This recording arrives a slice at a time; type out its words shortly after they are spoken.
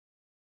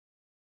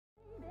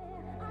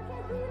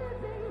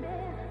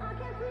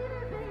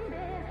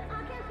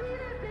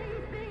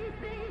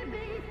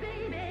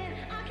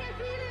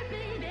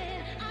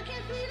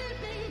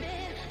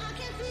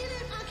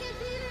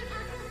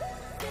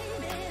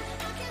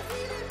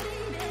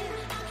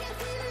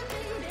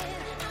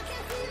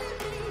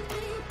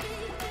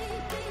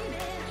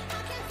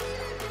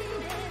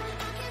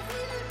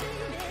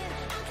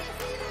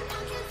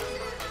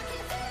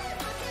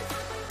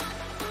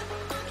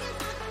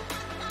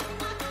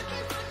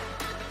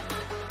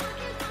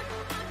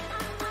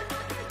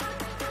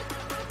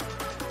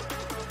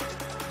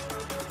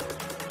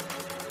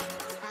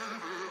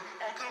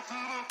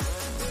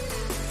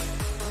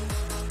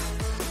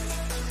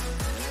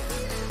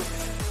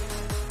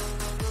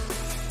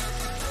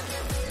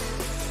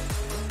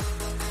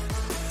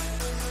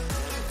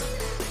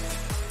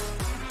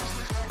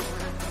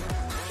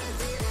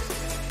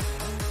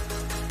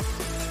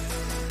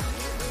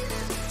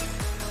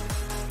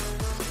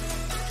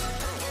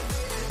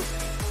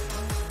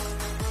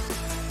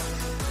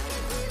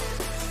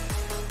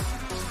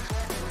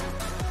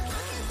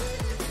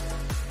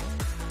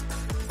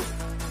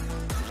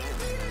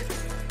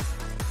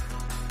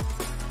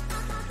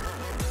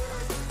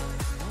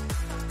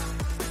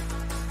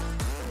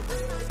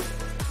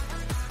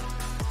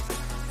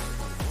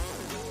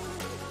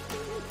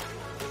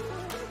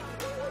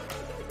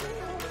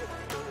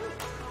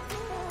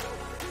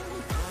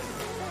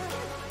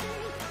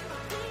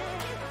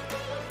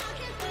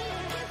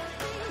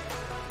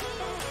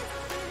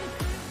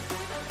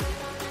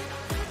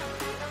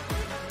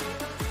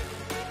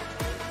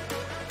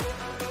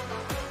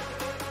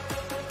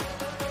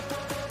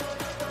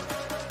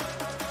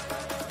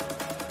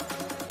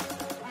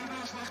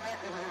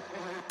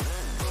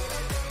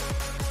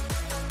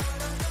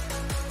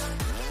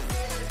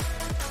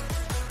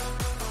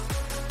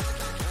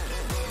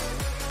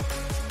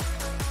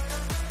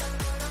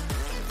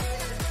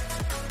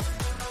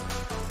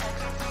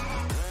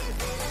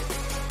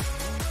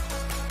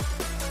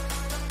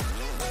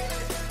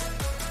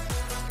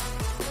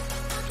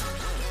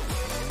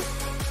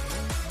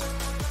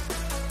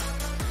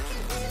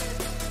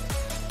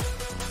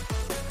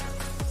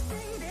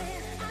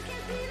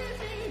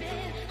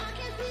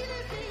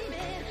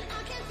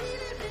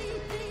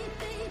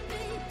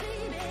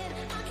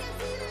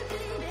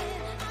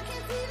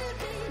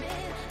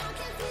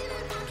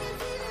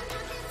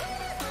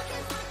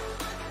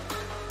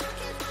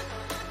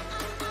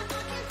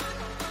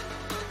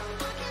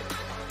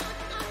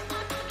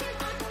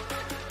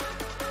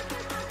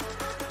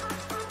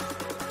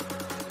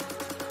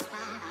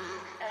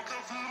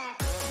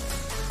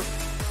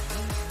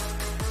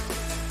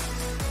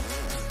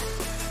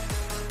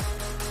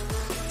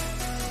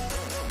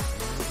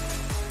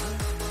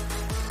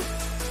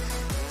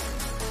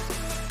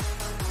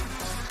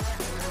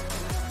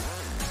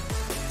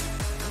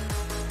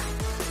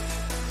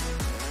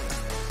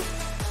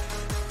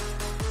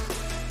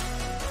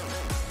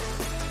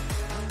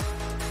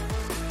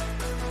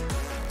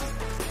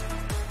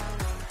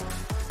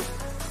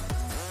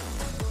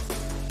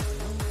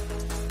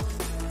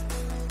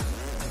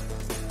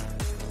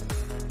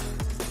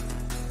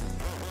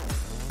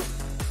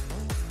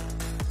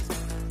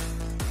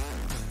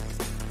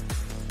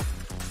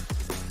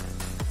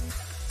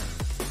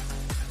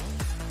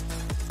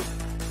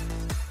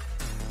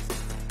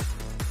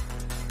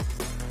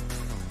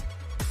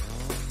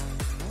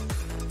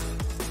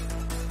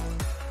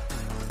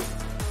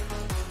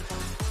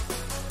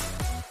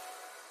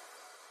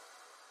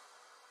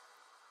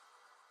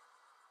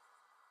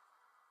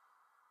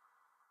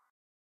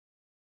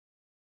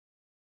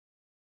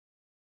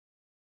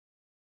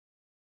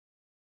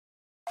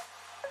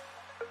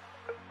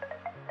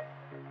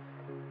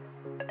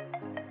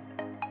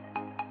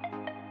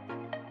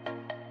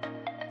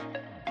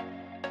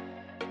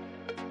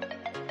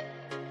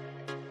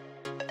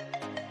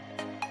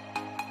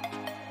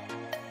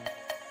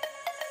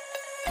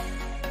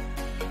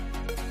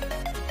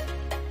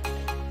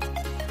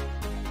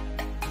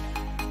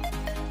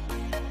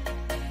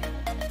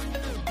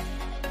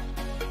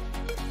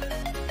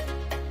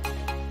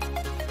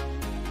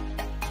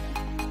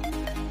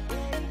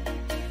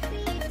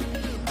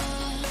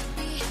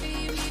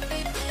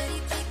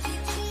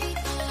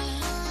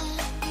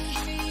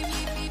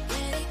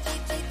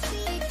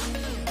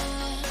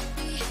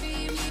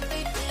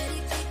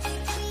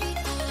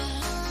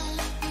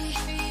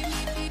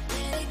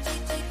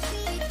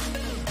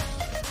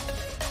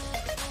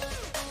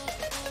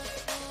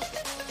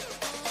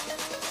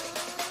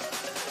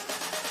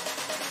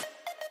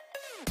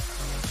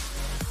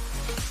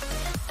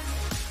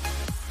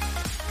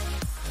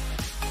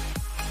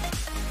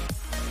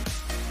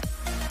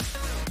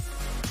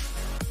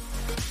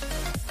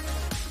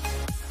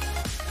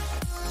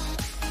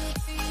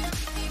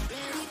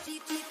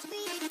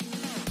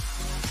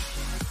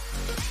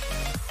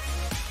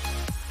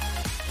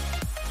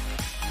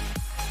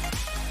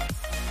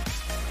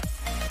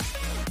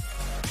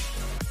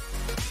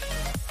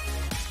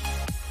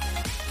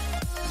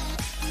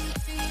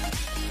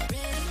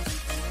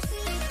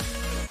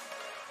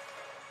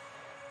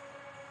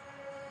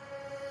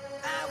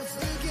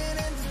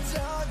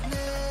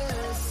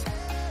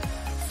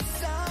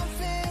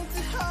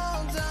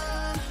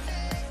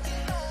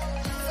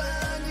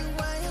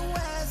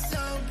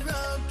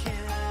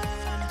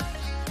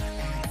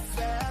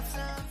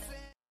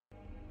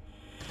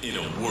In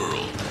a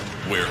world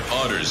where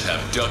otters have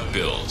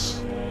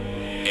duckbills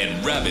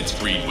and rabbits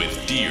breed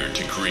with deer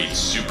to create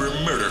super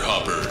murder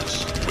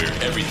hoppers, where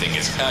everything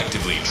is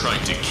actively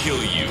trying to kill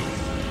you,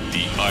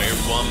 the Iron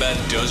Wombat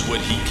does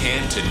what he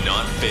can to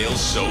not fail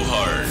so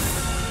hard.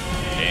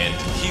 And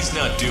he's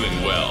not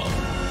doing well.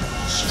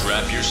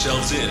 Strap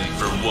yourselves in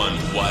for one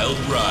wild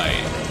ride,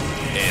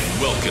 and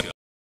welcome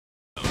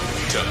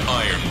to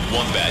Iron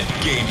Wombat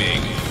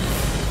Gaming.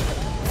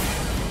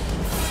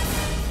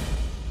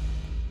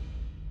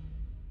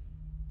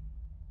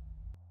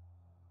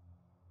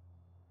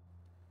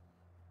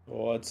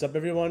 What's up,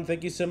 everyone?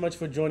 Thank you so much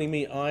for joining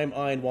me. I'm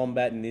Iron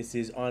Wombat and this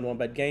is Iron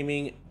Wombat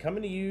Gaming,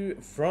 coming to you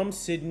from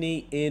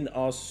Sydney in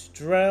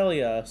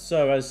Australia.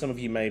 So as some of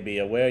you may be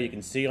aware, you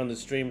can see on the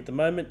stream at the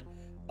moment,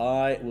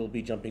 I will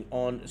be jumping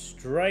on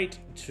straight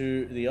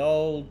to the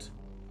old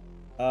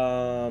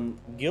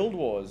Guild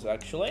Wars,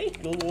 actually.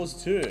 Guild Wars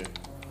 2. There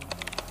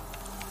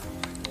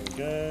we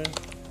go.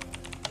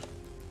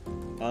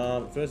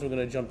 First we're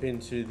going to jump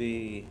into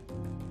the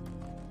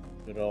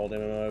good old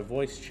MMO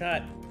voice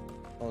chat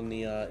on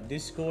the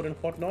Discord and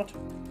whatnot,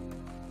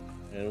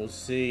 and we'll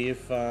see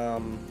if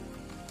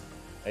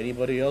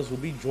anybody else will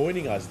be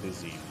joining us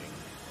this evening.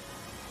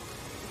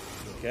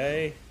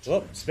 Okay.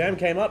 Well, spam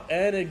came up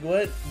and it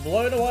went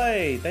blown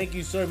away. Thank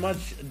you so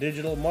much,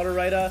 digital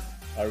moderator.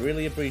 I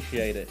really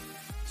appreciate it.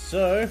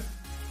 So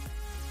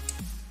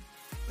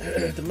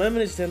at the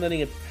moment it's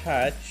downloading a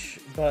patch,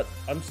 but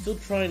I'm still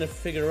trying to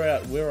figure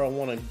out where I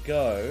want to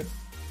go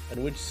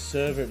and which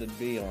server it'd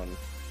be on.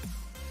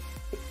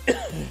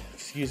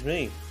 Excuse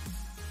me.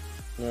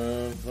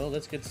 Well,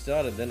 let's get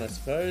started then, I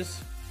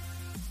suppose.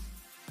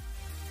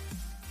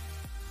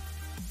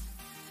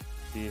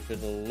 See if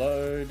it'll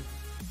load.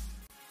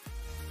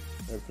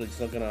 Hopefully it's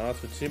not going to ask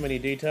for too many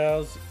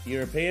details.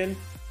 European.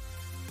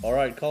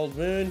 Alright, Cold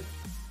Moon.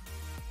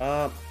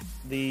 Hang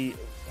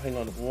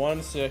on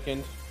 1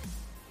 second.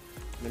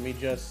 Let me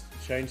just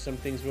change some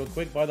things real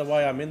quick. By the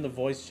way, I'm in the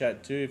voice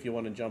chat too if you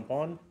want to jump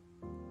on.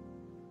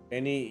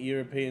 Any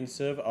European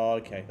server? Oh,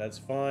 okay, that's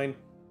fine.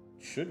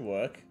 Should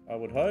work, I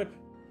would hope.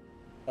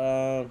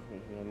 Let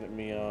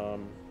me, how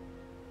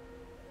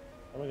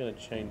am I going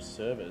to change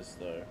servers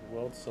though?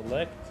 World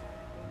select.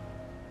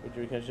 Would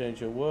you can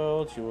change your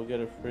world? You will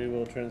get a free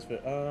world transfer.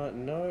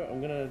 No, I'm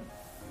gonna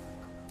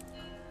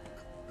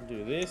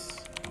do this.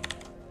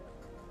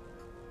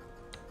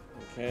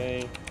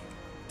 Okay.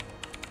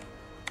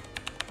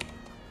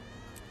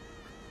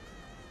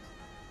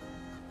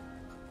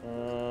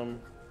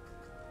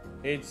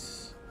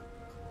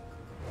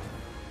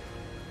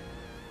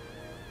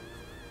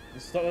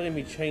 It's not letting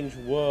me change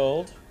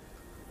world.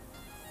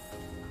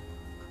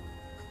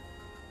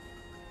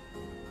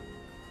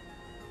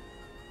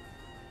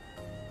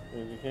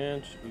 You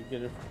can't. You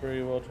get a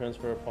free world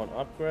transfer upon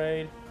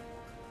upgrade.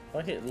 If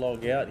I hit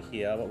log out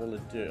here, what will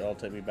it do? It'll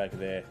take me back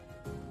there.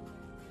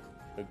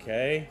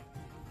 Okay.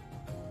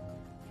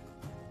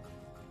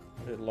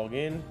 Hit log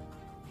in.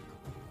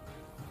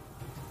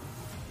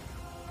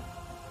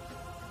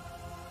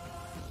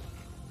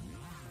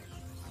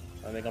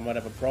 I think I might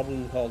have a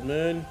problem, Cold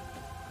Moon.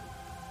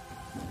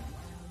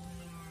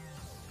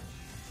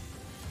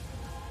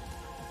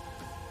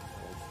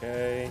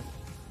 Okay.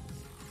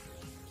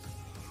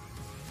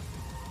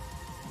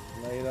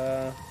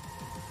 Later.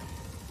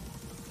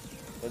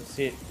 Let's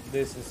hit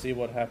this and see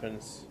what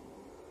happens.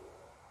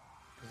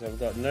 Because I've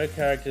got no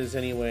characters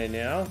anywhere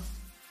now.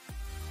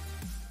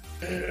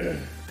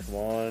 Come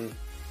on.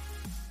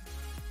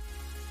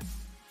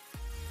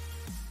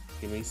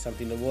 Give me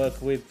something to work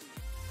with.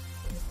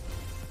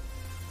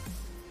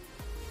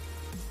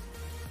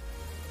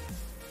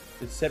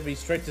 It set me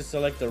straight to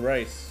select the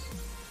race.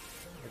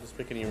 I'll just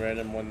pick any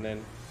random one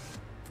then.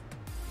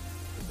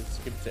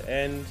 Skip to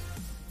end.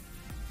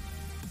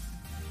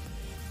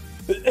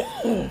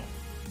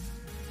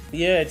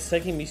 Yeah, it's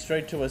taking me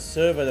straight to a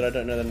server that I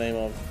don't know the name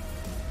of,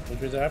 which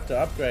means I have to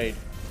upgrade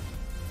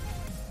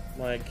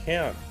my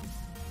account.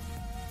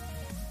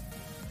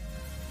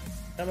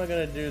 How am I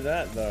going to do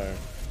that though?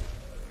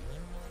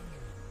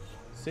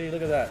 See,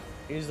 look at that.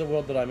 Here's the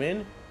world that I'm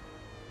in.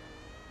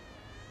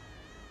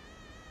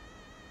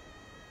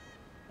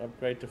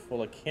 Upgrade to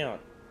full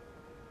account.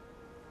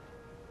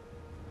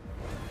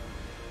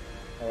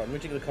 Alright, I'm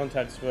going to check the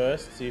contacts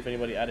first, see if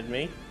anybody added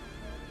me.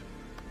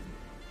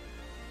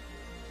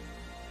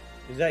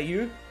 Is that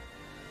you?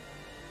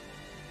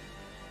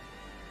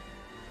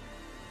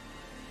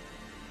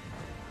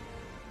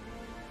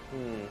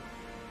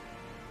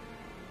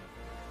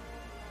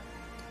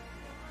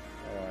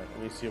 Alright,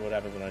 let me see what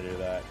happens when I do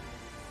that.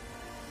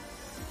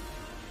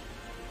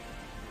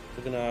 What's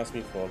it going to ask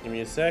me for? Give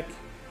me a sec.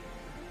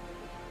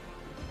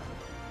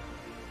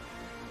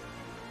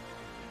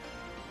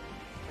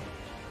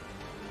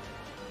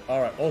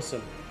 Alright,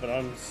 awesome. But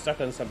I'm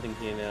stuck on something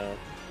here now.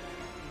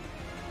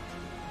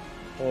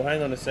 Oh,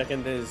 hang on a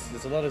second.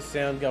 There's a lot of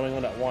sound going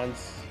on at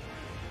once.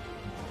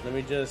 Let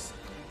me just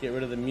get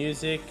rid of the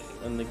music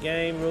on the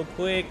game real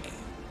quick.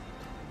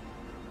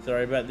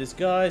 Sorry about this,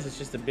 guys. It's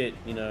just a bit,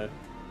 you know,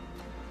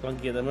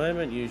 clunky at the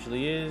moment,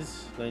 usually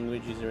is.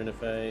 Language, user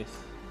interface,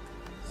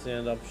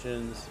 sound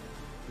options,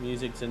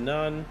 music to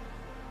none.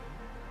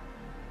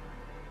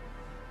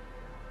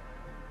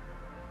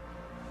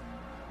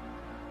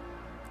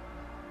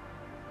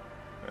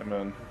 Hey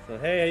man. So,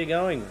 hey, how you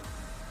going?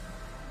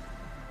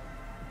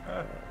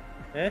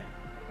 Eh?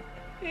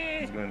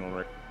 It's going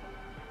alright.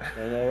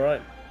 Going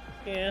alright?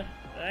 Yeah,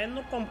 I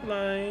no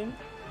complain.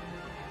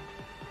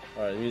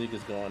 Alright, the music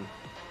is gone.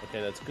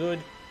 Okay, that's good.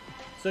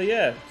 So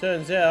yeah,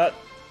 turns out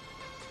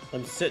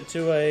I'm set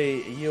to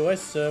a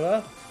US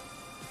server.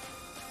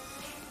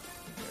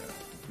 Yeah,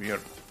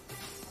 weird.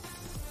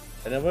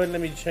 And it won't let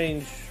me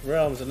change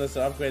realms unless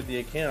I upgrade the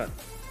account.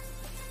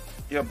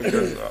 Yeah,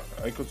 because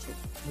I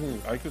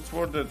could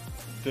swear that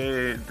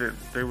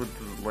they would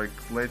like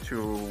let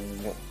you.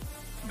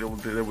 They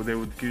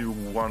would give you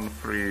one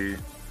free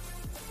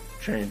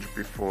change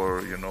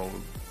before, you know,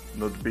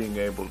 not being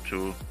able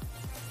to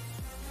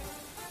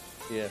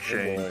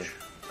change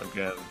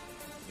again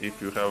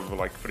if you have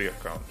like free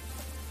account.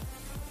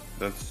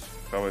 That's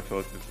how I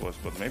thought it was,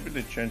 but maybe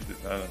they changed it.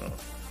 I don't know.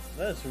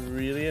 That's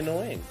really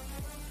annoying.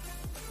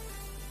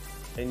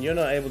 And you're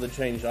not able to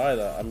change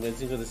either. I'm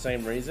guessing for the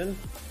same reason.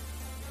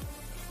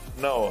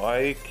 No,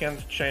 I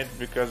can't change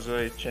because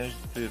I changed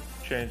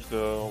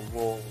the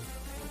world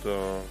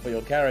For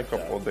your character.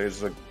 couple of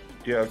days ago.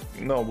 Yeah,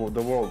 no,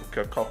 the world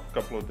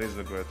couple of days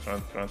ago. I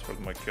transferred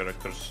my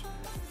characters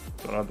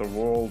to another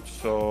world,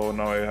 so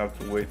now I have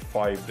to wait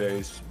 5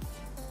 days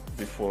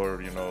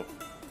before, you know,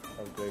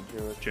 Upgrade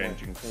your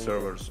changing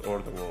servers or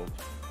the world.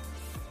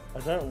 I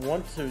don't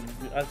want to.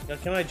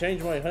 Can I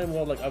change my home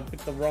world? Like I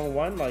picked the wrong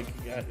one. Like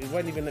it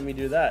won't even let me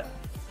do that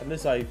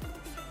unless I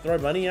throw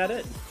money at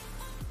it.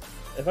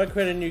 If I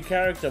create a new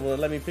character, will it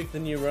let me pick the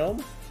new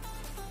realm?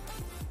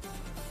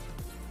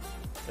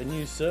 A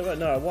new server?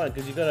 No, it won't,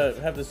 because you gotta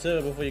have the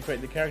server before you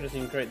create the character so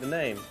you can create the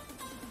name.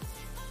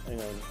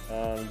 Hang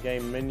on.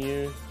 Game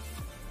menu.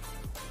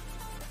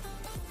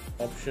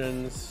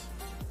 Options.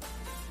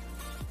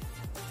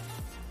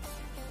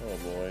 Oh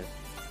boy.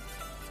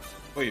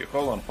 Wait,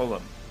 hold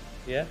on.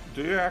 Yeah?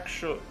 Do you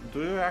actually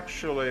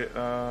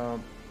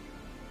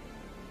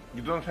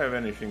you don't have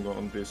anything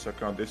on this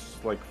account? This is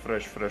like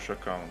fresh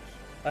account.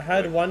 I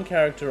had one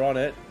character on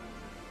it.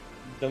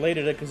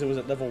 Deleted it because it was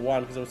at level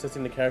 1 because I was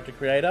testing the character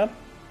creator.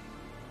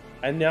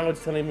 And now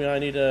it's telling me I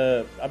need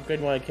to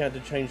upgrade my account to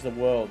change the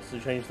worlds, to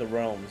change the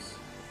realms.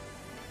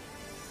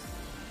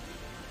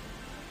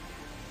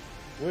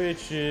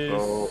 Which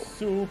is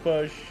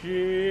super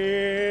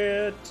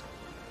shit.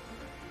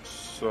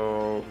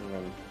 So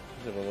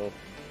Let's have a look.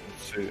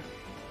 let's see.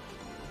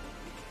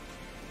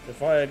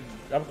 If I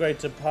upgrade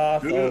to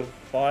Path of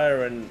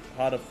Fire and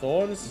Heart of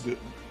Thorns,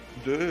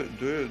 Do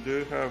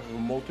you have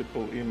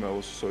multiple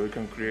emails so you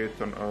can create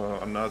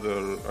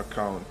another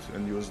account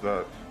and use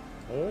that?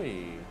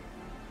 oi,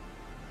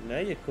 now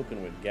you're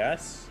cooking with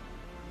gas.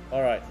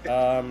 All right,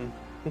 let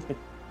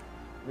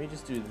me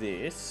just do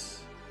this.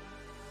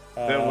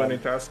 Then when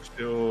it asks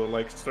you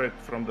like straight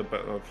from the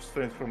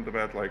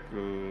bat, like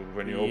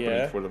when you open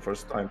it for the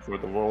first time for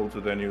the world,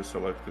 then you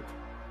select it.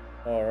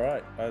 All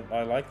right,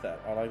 I like that.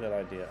 I like that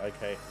idea.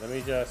 Okay, let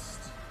me just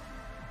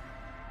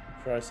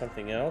try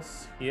something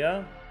else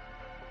here.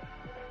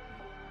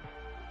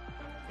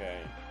 Okay.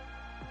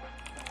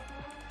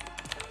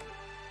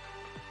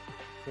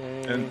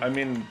 And I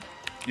mean,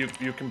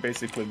 you can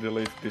basically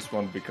delete this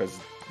one because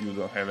you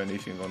don't have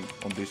anything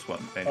on this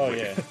one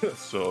anyway. Oh yeah.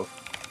 So.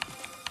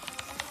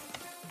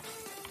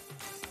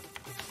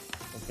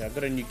 Okay, I've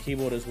got a new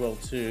keyboard as well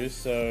too,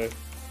 so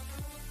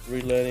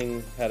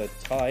relearning how to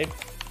type.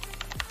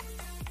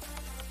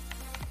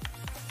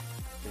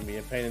 Gonna be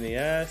a pain in the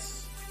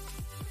ass.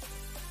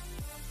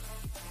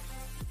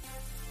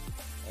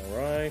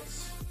 Alright.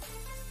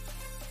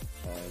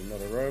 I'm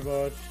not a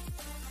robot.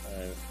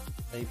 I'm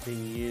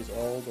 18 years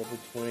old or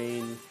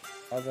between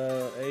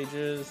other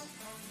ages.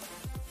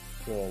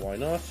 Sure, why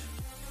not?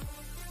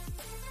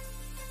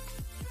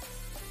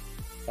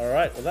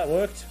 Alright, well that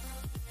worked.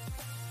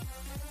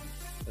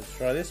 Let's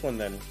try this one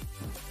then.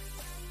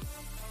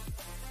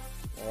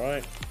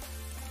 Alright.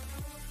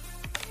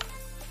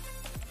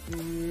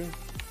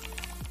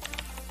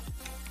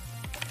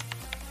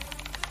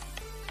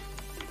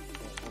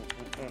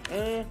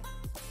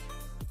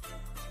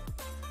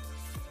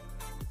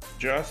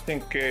 Just in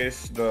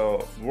case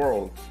the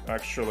world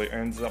actually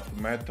ends up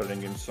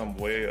mattering in some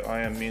way,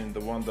 I am in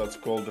the one that's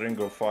called Ring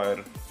of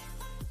Fire.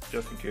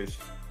 Just in case.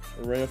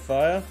 Ring of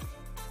Fire?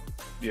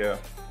 Yeah.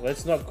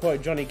 Let's not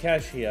quote Johnny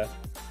Cash here.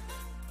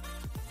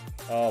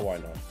 Oh, why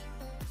not?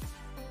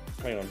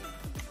 Hang on.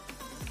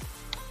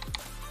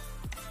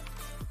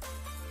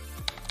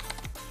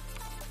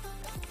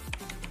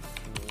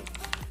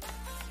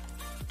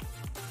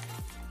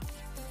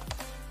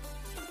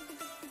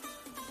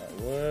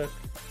 That work.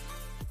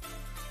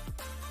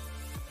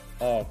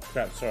 Oh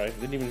crap, sorry. I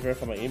didn't even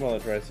verify my email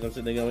address and I'm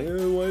sitting there going,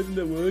 oh, why isn't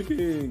it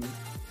working?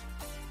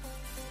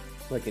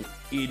 Like an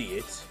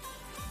idiot.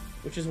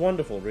 Which is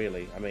wonderful,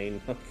 really. I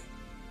mean,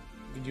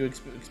 did you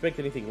expect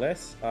anything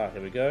less? Ah,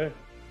 here we go.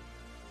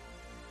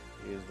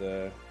 Here's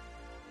the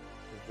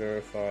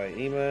verify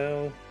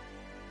email.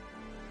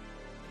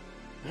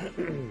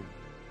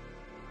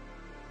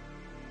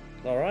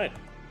 Alright.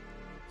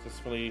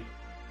 Successfully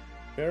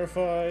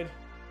verified.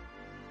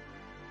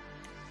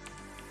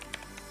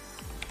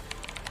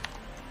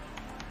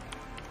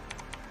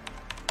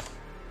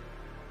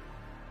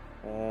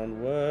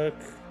 On work.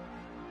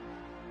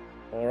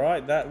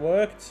 Alright, that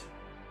worked.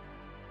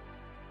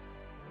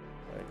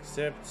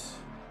 Accept.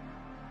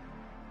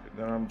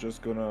 Then I'm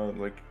just gonna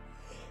like.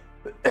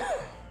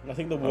 I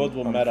think the word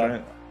will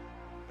matter.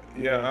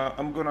 Yeah,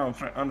 I'm gonna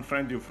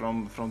unfriend you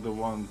from the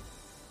one.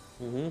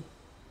 Mm-hmm.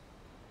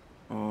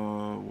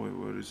 Wait,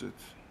 where is it?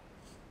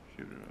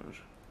 Here.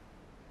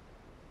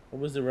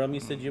 What was the realm you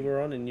said you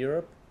were on in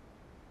Europe?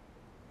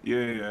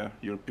 Yeah,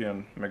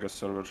 European mega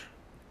server.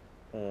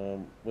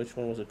 Which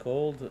one was it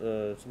called?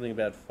 Something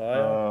about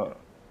fire?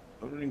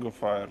 Ring of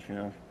Fire,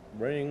 yeah.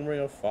 Ring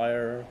of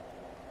Fire.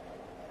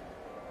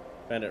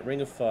 Found it,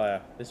 Ring of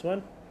Fire. This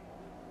one?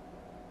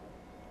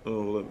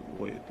 Oh,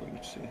 wait, let me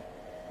see.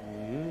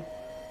 Mm-hmm.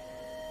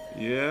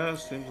 Yeah,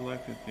 seems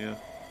like it, yeah.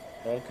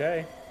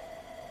 Okay.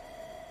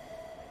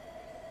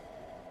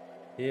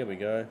 Here we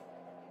go.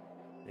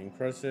 Being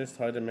processed.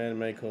 High demand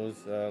may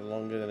cause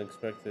longer than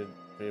expected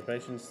for your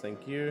patience.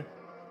 Thank you.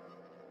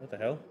 What the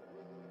hell?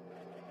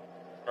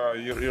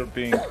 You're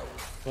being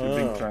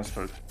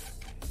transferred.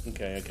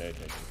 Okay.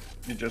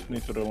 You just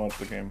need to relaunch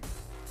the game.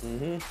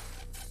 Mm-hmm.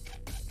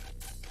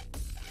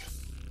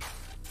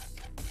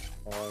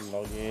 On,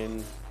 log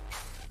in.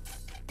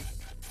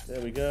 There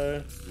we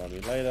go. Might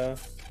be later.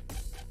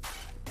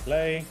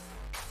 Play.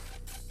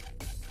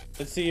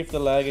 Let's see if the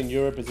lag in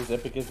Europe is as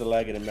epic as the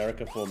lag in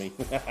America for me.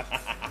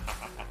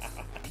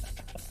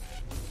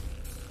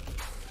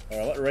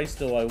 Alright, what race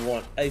do I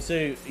want? Hey,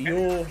 so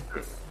you're...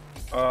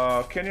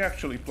 Can you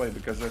actually play?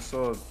 Because I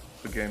saw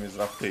the game is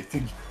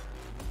updating.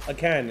 I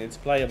can, it's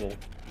playable,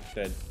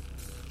 instead.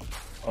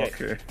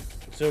 Okay.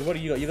 So what do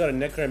you got? You got a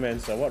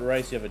Necromancer. What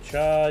race? You have a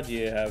Chard,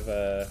 you have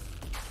a...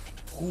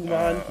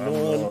 Human,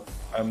 Norn.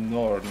 I'm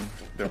Norn.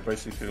 They're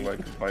basically like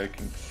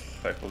Viking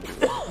type of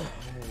deal.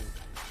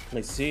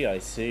 I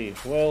see.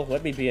 Well,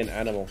 let me be an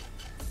animal.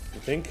 You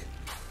think?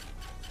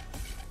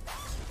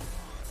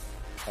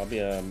 I'll be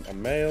a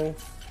male.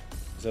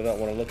 Because I don't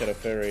want to look at a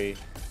furry.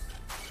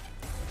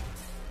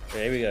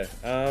 There we go.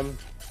 Oh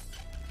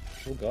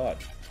god.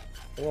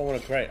 What do I want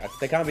to create?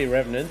 They can't be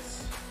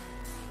revenants.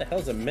 What the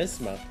hell's a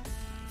mesmer?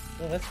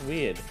 Oh, that's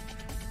weird.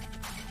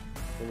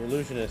 The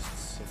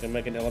illusionists. I can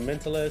make an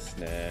elementalist.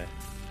 Nah.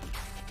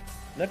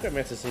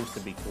 Necromancer seems to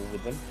be cool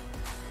with them.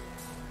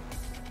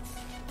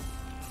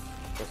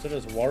 So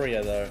does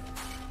warrior though.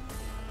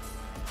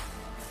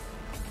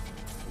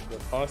 We've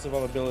got passive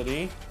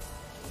ability.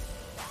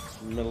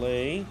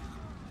 Melee.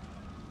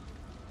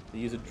 They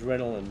use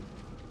adrenaline.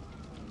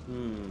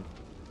 Would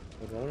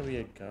I want to be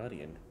a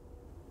guardian?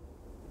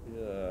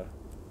 Yeah.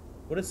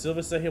 What did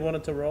Silver say he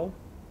wanted to roll?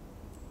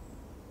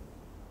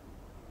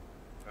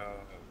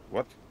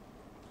 What?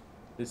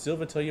 Did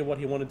Silver tell you what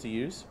he wanted to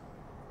use?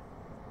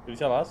 Did he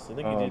tell us? I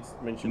think he did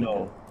mention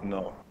it.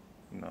 No.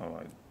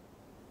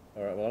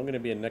 Alright, well I'm going to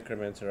be a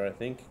necromancer, I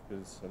think,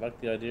 because I like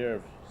the idea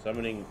of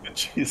summoning...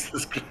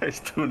 Jesus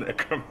Christ, 2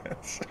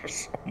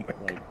 necromancers, oh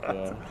my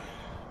god.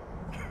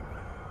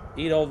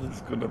 Eat all the... It's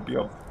gonna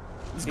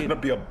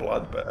be a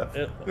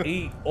bloodbath.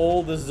 Eat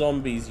all the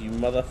zombies, you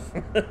mother...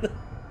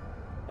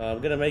 I'm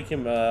going to make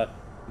him...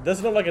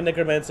 doesn't look like a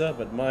necromancer,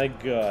 but my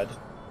god.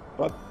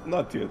 But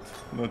not yet.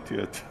 Not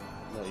yet,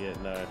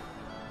 no.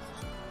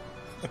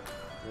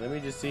 Let me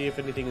just see if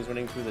anything is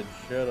running through the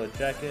shirt or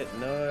jacket.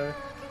 No.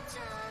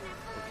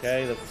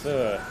 Okay, the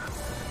fur.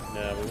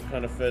 Now, what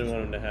kind of fur do we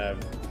want him to have?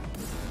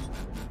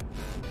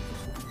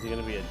 Is he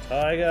gonna be a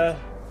tiger?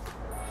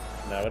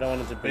 No, we don't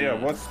want him to be... Yeah,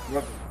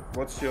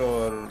 what's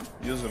your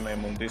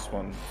username on this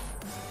one?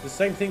 The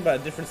same thing, but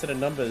a different set of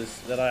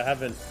numbers that I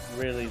haven't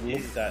really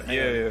looked at.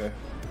 Yeah.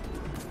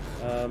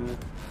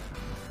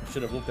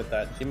 Should have looked at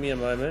that. Give me a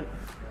moment.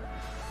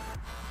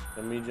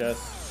 Let me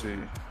just... see.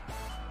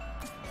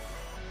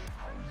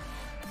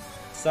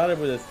 Started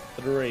with a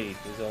 3,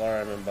 is all I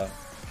remember.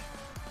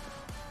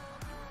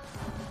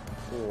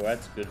 Oh,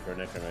 that's good for a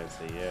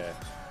necromancer, yeah.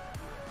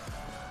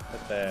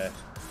 But the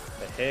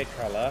hair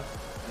color,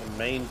 the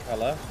main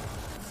color.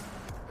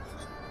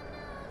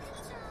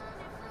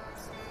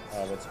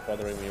 Oh, what's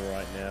bothering me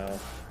right now?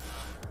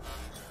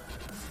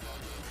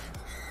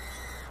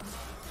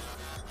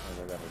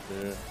 What that'll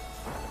do.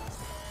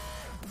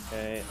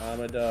 Okay,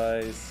 armor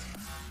dies.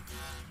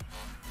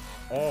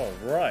 Oh,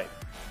 right.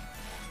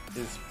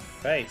 His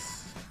face.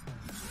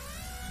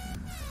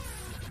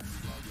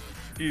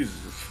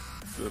 Jesus.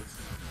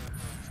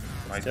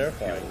 That's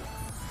terrifying.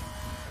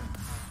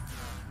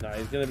 No,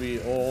 he's gonna be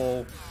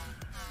all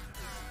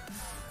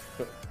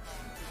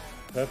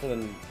purple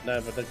and...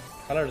 No, but the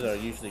colors are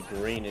usually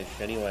greenish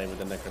anyway with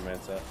the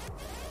necromancer.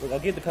 Look, I'll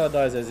keep the color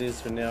dyes as is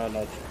for now and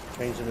I'll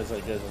change them as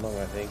it goes along,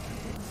 I think.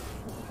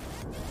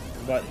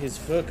 But his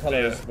fur color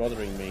is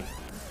bothering me.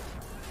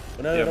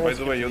 But no, yeah, by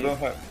the way, you don't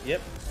have...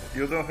 Yep.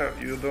 you don't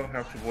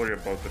have to worry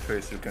about the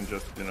face. You can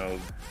just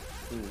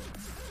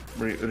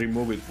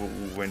remove it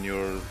when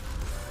you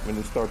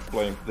start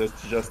playing.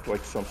 That's just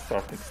like some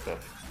starting stuff,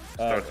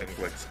 starting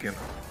like skin.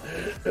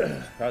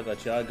 I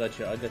got you.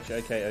 Okay.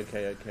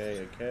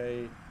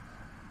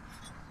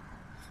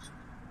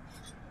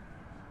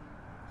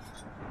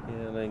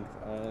 Ear length,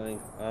 eye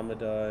length, armor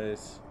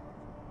dies.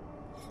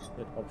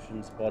 Hit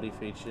options, body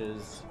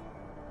features.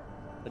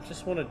 I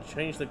just want to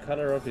change the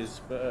color of his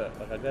fur.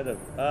 Like I gotta.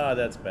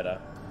 That's better.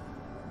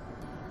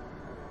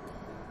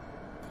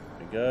 There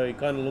we go. He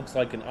kind of looks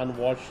like an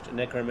unwashed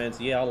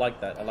necromancer. Yeah, I like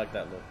that. I like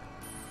that look.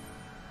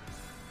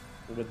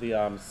 With the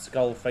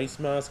skull face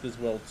mask as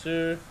well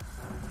too.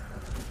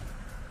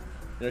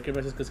 The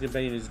necromancer's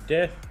companion is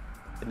death.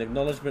 In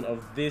acknowledgement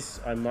of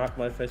this, I mark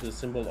my face with a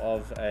symbol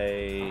of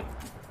a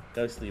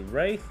ghostly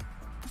wraith,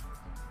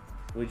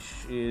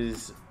 which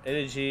is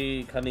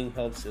energy. Cunning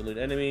helps elude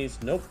enemies.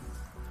 Nope.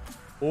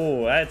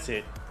 Oh, that's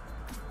it.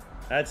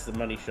 That's the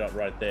money shot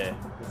right there.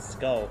 The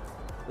skull.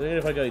 Then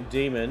if I go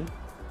demon,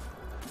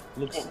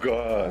 looks. Oh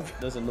god.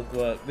 Doesn't look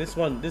work. This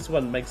one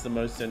makes the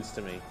most sense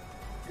to me.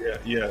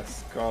 Yeah.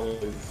 Skull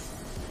is.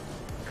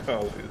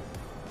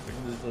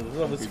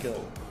 Love a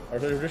skull. Our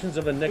traditions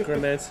of the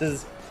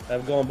necromancers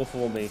have gone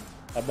before me.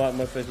 I mark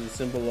my face with a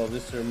symbol of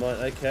this to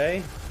remind.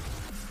 Okay.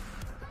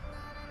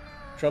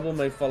 Trouble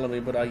may follow me,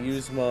 but I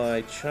use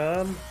my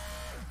charm,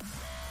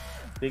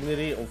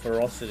 dignity, or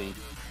ferocity.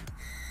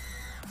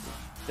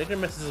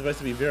 Necromancers are supposed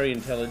to be very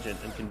intelligent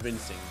and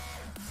convincing.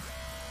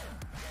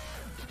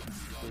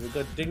 We've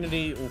got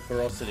dignity or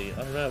ferocity. I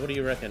don't know, what do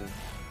you reckon?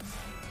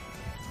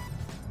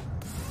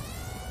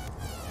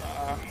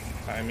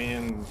 I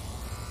mean...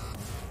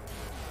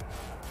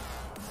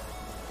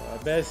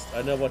 Best,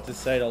 I know what to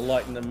say to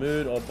lighten the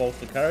mood or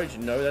bolster courage.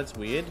 No, that's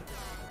weird.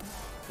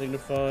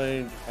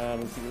 Dignified,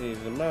 dignity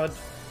in the mud.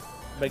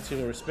 Makes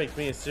people respect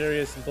me. A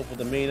serious and thoughtful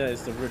demeanor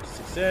is the route to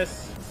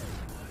success.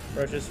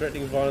 Ferocious,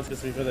 threatening violence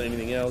gets me further than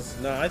anything else.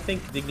 No, I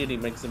think dignity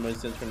makes the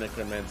most sense for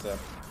necromancer.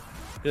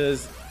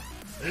 Because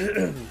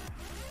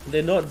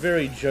they're not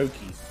very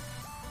jokey.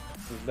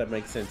 If that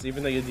makes sense.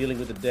 Even though you're dealing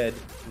with the dead,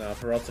 no,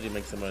 ferocity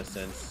makes the most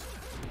sense.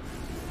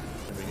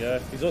 There we go.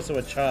 He's also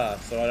a char,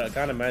 so I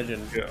can't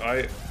imagine.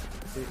 Yeah,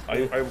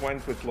 I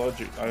went with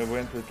logic. I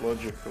went with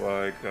logic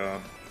like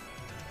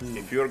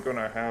if you're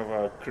gonna have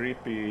a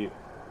creepy,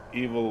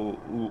 evil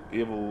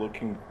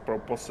looking,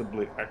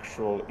 possibly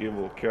actual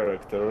evil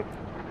character,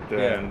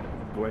 then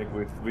going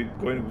with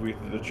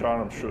the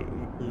charm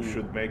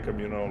should make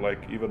him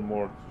like even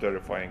more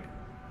terrifying.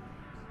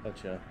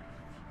 Gotcha.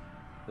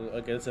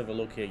 Okay, let's have a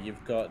look here.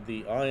 You've got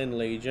the Iron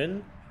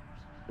Legion,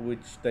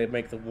 which they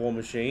make the war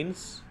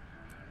machines.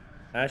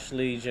 Ash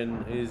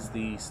Legion is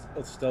the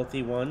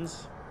stealthy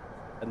ones,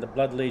 and the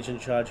Blood Legion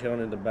charge head on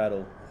in the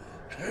battle.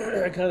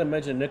 I can't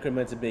imagine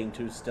Necromancer being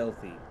too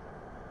stealthy.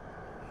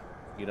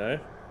 You know?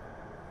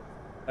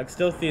 Like,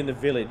 stealthy in the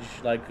village,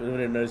 like, no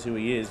one knows who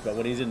he is, but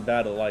when he's in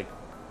battle, like,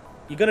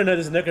 you're gonna know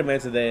there's a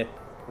Necromancer there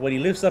when he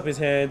lifts up his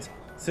hands,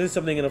 says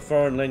something in a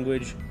foreign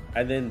language,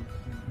 and then,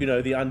 the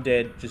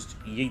undead just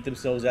yeet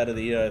themselves out of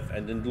the earth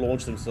and then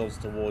launch themselves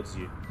towards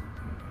you.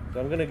 So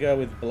I'm gonna go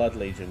with Blood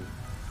Legion.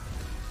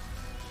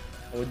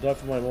 I would like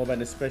for my warband,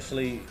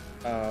 especially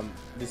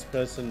this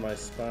person, my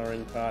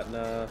sparring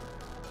partner,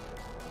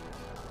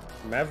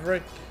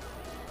 Maverick.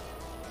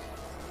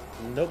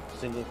 Nope,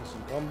 single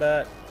person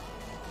combat.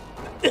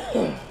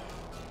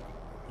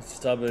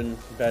 Stubborn,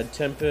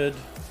 bad-tempered.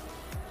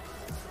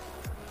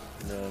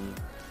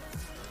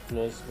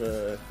 Flaws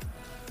for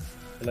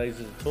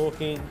lazy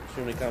talking.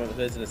 Extremely calm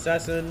as an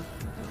assassin.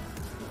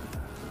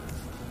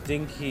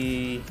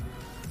 Dinky,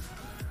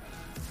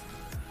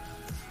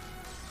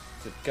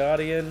 the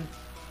Guardian.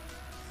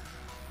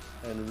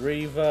 And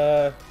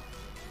Reaver.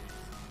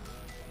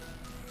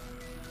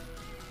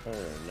 I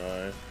don't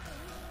know.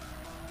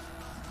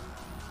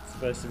 It's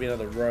supposed to be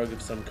another rogue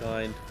of some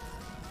kind.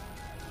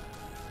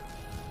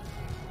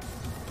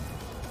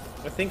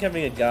 I think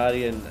having a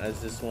Guardian as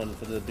this one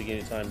for the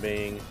beginning time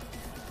being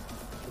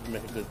would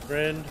make a good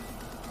friend.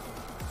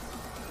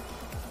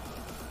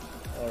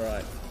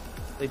 Alright.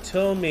 They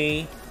tell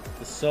me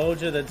the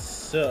soldier that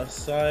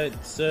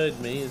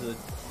served me is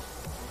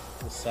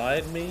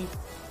beside me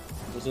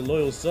was a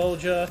loyal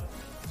soldier,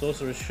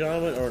 sorcerer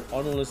shaman, or an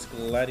honorless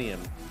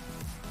gladium.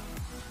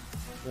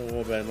 Oh,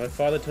 warband. My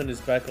father turned his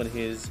back on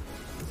his.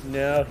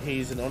 Now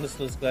he's an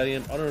honorless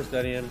gladium,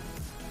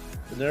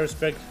 with no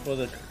respect for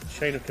the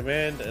chain of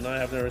command, and I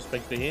have no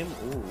respect for him.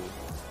 Ooh.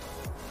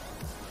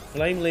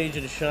 Flame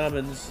Legion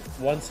shamans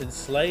once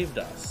enslaved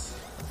us.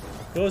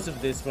 Because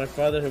of this, my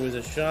father, who is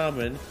a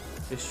shaman,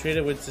 is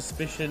treated with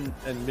suspicion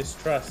and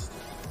mistrust.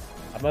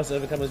 I must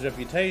overcome his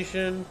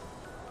reputation,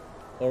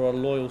 or a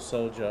loyal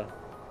soldier.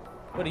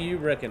 What do you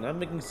reckon? I'm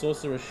making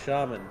sorcerer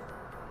shaman.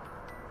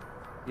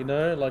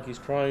 Like he's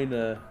trying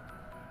to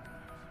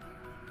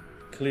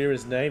clear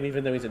his name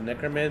even though he's a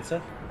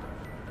necromancer.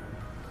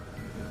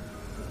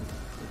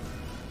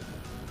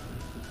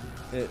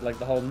 Like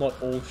the whole not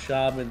all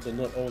shamans or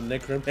not all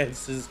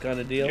necromancers kind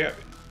of deal.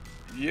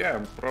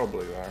 Yeah,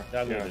 probably. I'm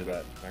yeah, gonna do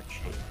that.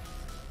 Actually,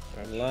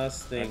 And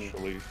last thing.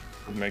 Actually,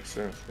 it makes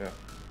sense. Yeah.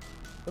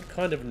 What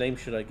kind of name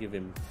should I give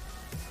him?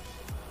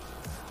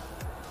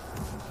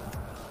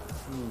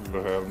 I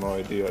have no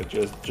idea.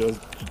 Just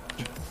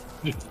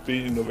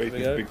be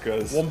innovative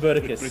because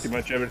Womberticus. pretty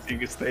much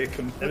everything is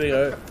taken. There we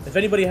go. If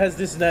anybody has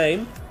this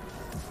name,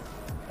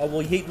 I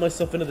will yeet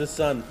myself into the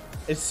sun.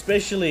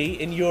 Especially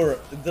in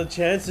Europe, the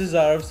chances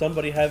are of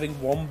somebody having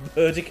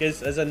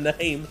Womberticus as a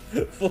name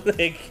for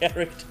their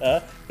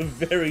character are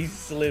very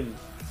slim.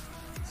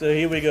 So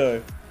here we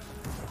go.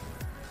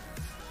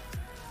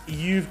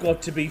 You've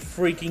got to be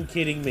freaking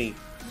kidding me.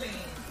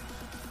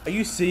 Are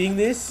you seeing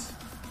this?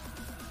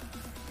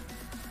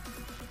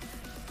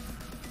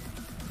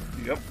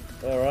 Yep.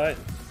 Alright.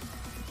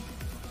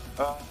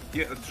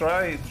 Yeah.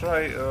 Try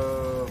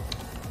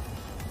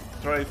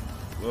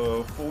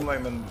full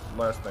name and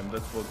last name.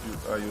 That's what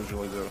I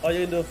usually do. Oh,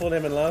 you can do a full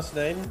name and last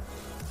name?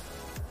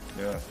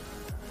 Yeah.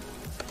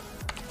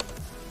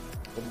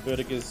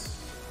 Womberticus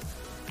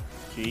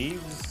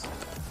Jeeves.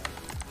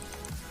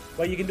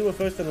 Wait, you can do a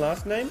first and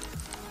last name?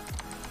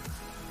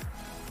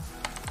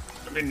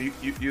 I mean,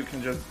 you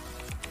can just.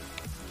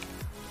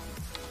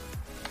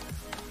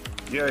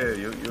 Yeah,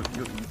 you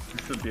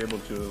should be able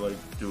to like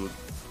do it.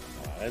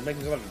 Oh, it makes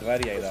me look like a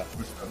gladiator.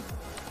 Listen.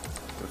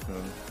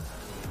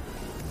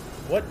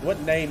 What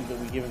name that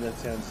we give him that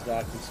sounds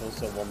dark and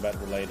also wombat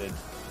related?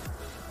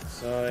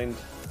 Signed.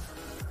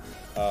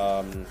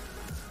 There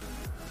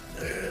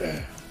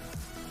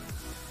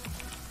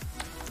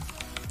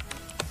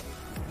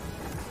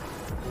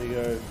we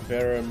go.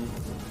 Ferrum.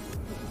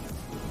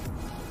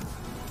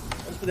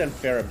 Let's put down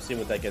Ferrum, see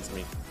what that gets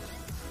me.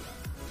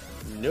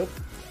 Nope.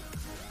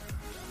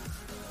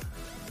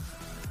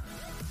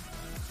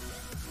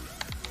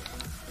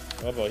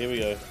 Oh boy, here we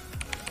go.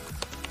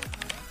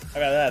 How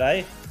about that,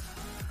 eh?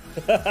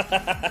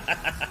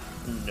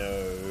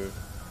 No.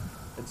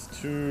 It's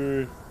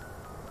too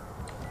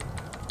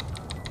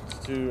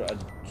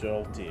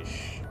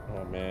adultish.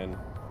 Oh man.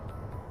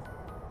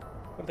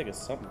 I think it's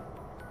something.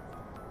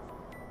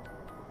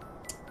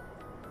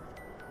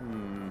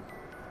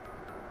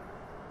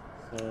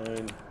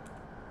 Sign.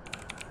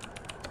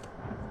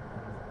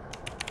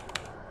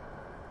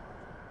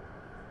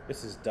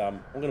 This is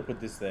dumb. I'm gonna put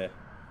this there.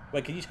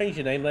 Wait, can you change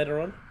your name later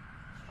on?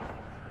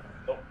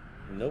 Nope.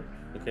 Nope.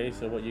 Okay,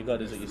 so what you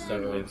got is what you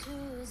start with.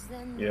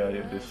 Yeah,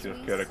 this is your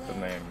character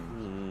name.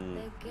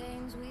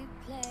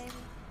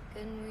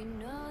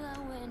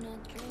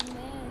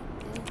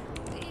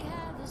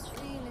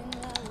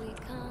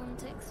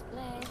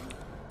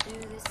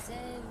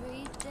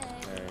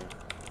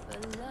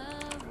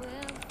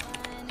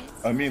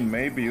 I mean,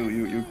 maybe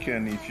you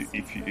can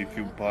if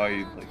you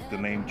buy like the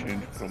name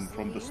change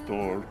from the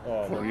store.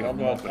 Oh, for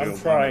I'm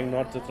trying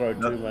not to throw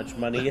too much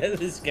money at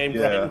this game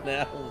right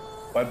now.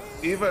 But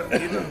even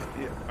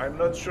I'm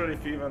not sure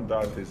if even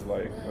that is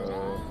like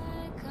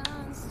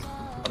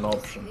an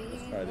option.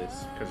 Let's try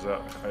this. Because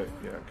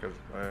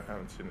I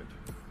haven't seen it.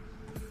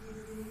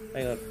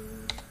 Hang on.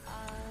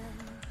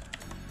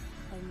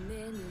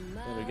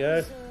 There we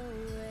go.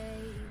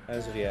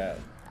 How's it out?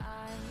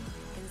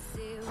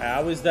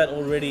 How is that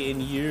already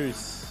in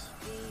use?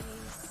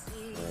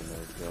 Oh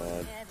my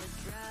god.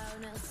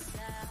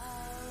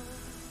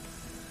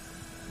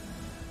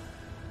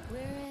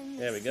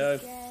 There we go.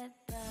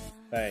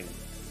 Bang.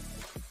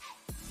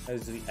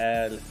 How's the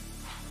ad?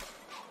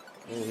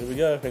 Oh, here we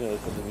go. Hang on,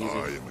 let's put the music.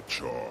 I am a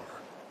char.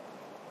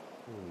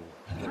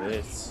 Look at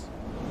this.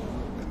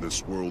 In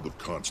this world of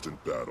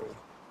constant battle,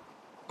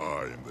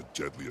 I am the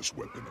deadliest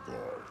weapon of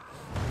all.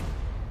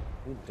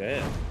 Oh,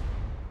 damn.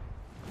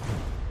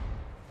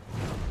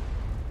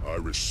 I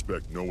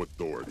respect no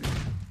authority,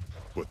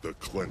 but the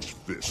clenched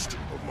fist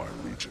of my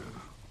legion.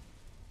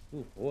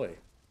 Oh boy.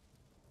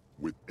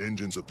 With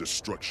engines of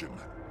destruction,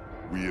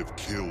 we have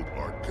killed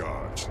our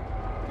gods.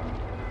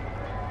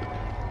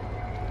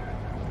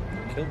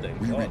 Killed their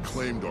We gods.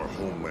 reclaimed our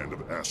homeland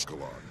of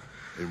Ascalon,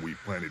 and we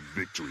planted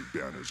victory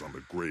banners on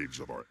the graves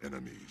of our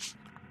enemies.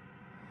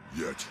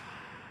 Yet,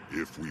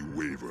 if we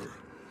waver,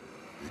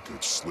 it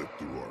could slip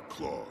through our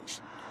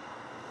claws.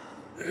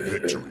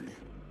 Victory,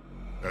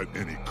 at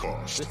any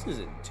cost. This is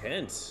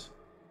intense.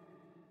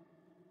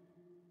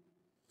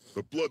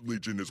 The Blood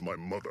Legion is my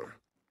mother.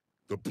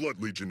 The Blood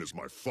Legion is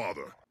my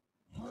father.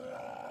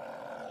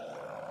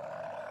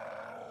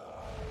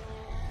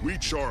 We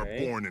Char are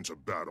born into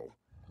battle.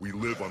 We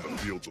live on the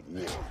fields of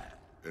war.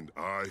 And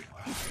I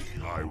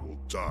will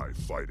die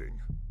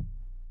fighting.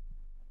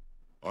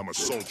 I'm a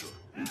soldier,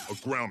 a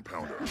ground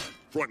pounder,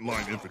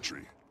 frontline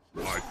infantry.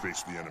 I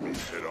face the enemy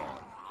head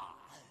on.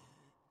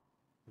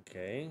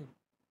 Okay.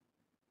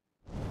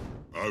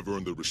 I've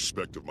earned the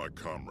respect of my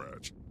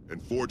comrades,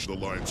 and forged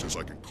alliances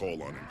I can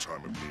call on in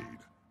time of need.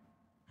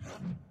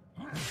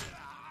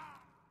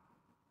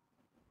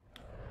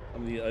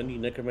 I'm the only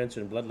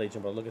necromancer in Blood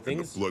Legion, but look at In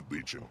things. the Blood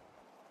Legion,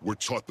 we're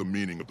taught the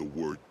meaning of the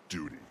word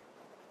duty.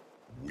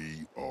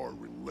 We are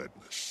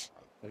relentless.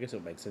 I guess it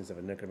would make sense if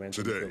a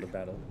necromancer in the Today, field of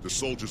battle. the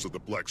soldiers of the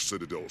Black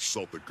Citadel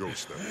assault the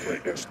ghosts that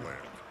plague this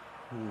land.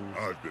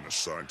 I've been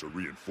assigned to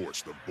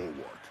reinforce the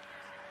bulwark.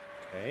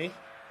 Okay.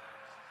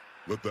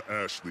 Let the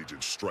Ash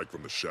Legion strike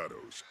from the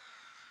shadows.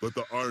 Let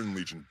the Iron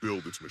Legion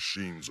build its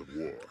machines of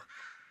war.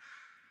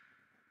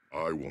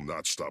 I will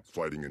not stop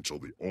fighting until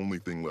the only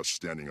thing left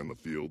standing on the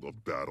field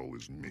of battle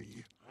is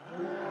me.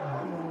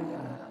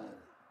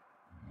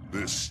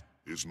 This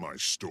is my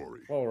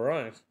story. All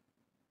right.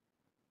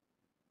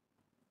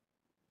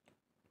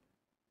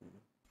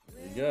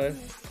 There you go.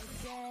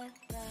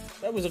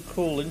 That was a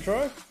cool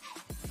intro.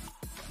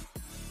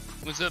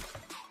 What's up?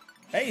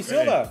 Hey,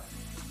 Silver.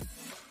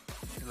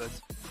 Hey,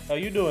 lads. How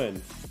you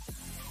doing?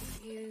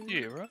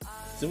 Yeah, right?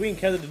 So we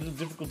encountered a little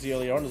difficulty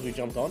earlier on as we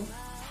jumped on.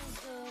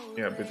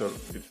 Yeah, a bit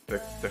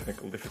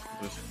technical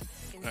difficulties.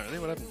 Oh, really?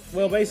 What happened?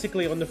 Well,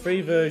 basically, on the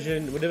free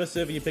version, whatever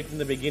server you picked in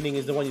the beginning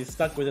is the one you're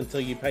stuck with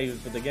until you pay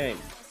for the game.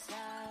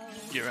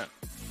 Yeah, right.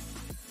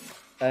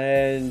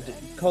 And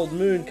Cold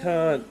Moon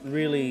can't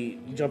really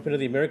jump into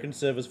the American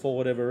servers for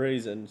whatever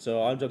reason,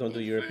 so I jumped onto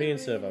the European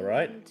server,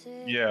 right?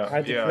 Yeah, I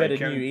had to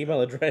create a new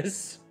email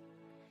address.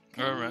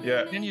 Oh, right.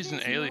 Yeah. You can use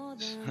an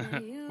alias,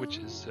 which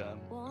is a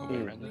way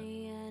around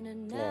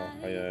it. Oh,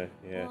 yeah.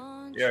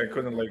 Yeah, I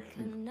couldn't like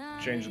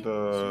change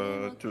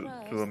the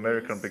to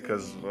American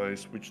because I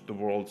switched the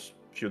worlds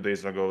a few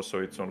days ago, so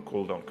it's on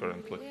cooldown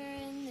currently.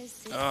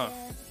 Oh,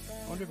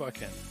 I wonder if I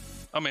can.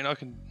 I mean, I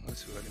can.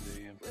 Let's see what I can do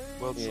here.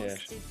 World Yeah.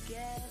 selection.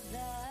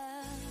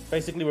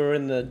 Basically, we're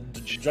in the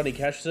Johnny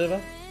Cash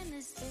server.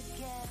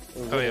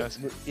 Oh, yeah, I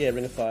see. Yeah,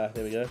 Ring of Fire.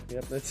 There we go.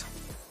 Yep, that's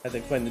had to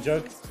explain the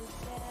joke.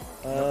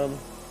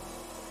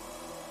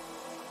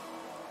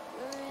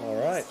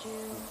 Alright,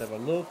 let's have a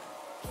look.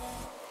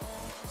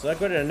 So I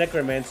got a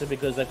Necromancer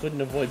because I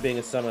couldn't avoid being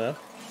a summoner.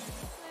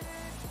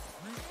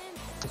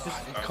 It's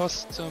just, It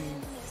costs I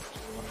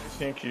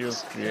think you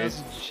create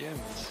 1,000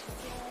 gems.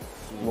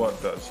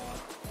 what does?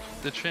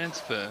 The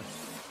transfer.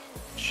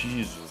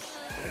 Jesus,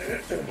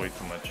 way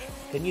too much.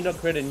 can you not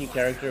create a new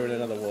character in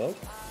another world?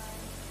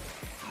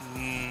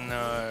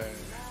 No.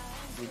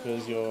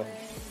 Because you're...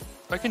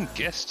 I can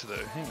guest though.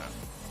 Hang on.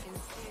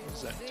 What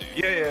does that do?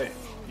 Yeah,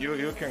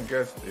 you can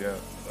guess. Yeah,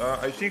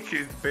 I think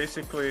it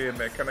basically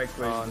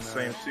mechanically Oh, is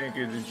the no. same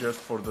thing. It is just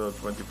for the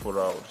 24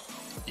 hours.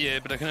 Yeah,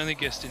 but I can only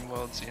guest in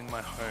worlds in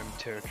my home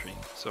territory,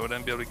 so I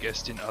don't be able to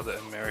guest in other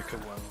America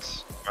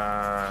ones.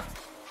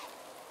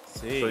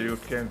 See. So you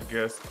can't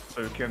guess.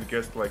 So you can't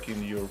guess like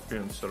in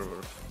European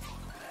servers.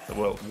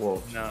 Well,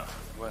 world. No,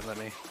 won't let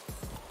me.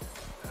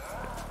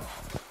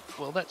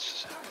 Well,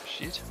 that's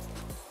shit.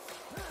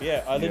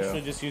 Yeah, I literally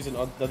Yeah. just used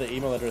another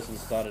email address and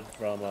started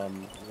from a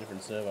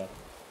different server.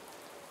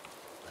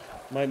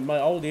 My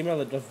old email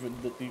address,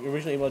 the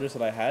original email address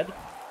that I had,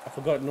 I've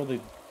forgotten all the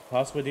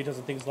password details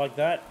and things like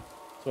that,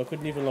 so I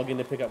couldn't even log in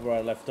to pick up where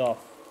I left off.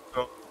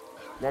 So,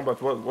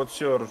 Wombat, what's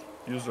your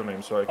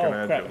username so I can Oh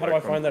add crap, you? how do I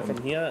like, find that on-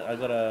 from here? I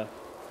gotta...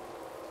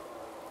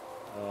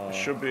 It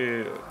should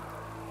be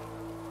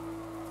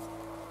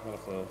I'll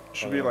have to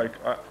should find be out. like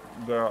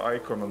the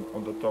icon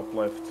on the top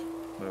left.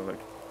 Like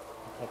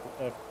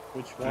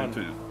Which one?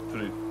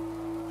 three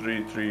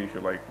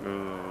like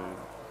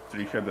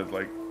three-headed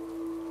like.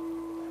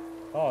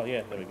 Oh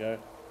yeah, there we go.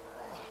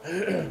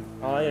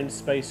 Iron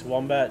space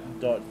wombat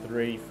dot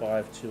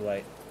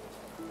 3528.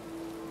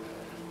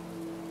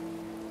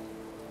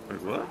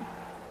 Wait, what?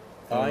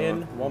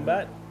 Iron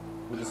wombat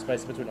with a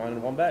space between iron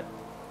and wombat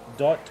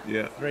dot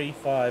Yeah.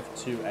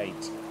 3528.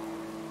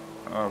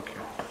 Okay.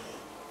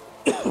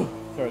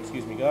 So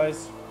excuse me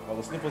guys, while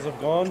the sniffles have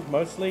gone,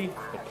 mostly,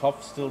 the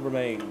cough still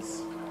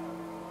remains.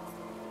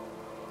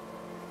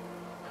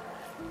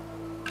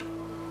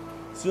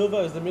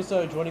 Silver, is the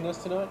Misso joining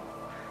us tonight?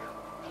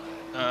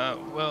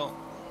 Well,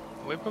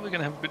 we're probably going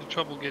to have a bit of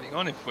trouble getting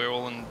on if we're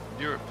all in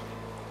Europe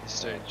at this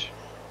stage.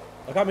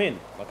 Like I'm in,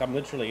 like I'm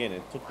literally in.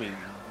 It took me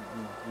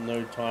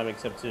no time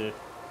except to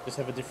just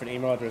have a different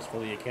email address for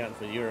the account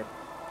for Europe,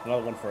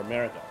 another one for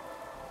America.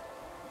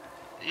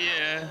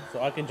 Yeah,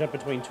 So I can jump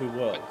between two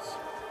worlds.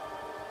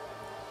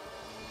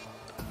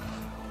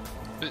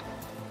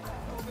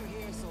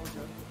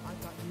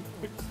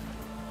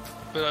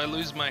 but I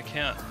lose my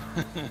account.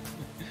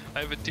 I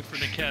have a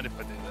different account if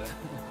I do that.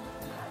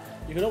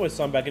 You can always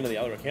sign back into the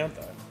other account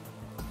though.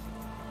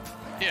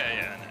 Yeah,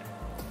 I know.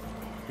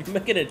 You're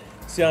making it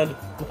sound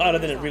harder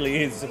than it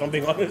really is, if I'm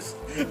being honest.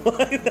 Yeah,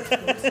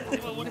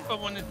 well, what if I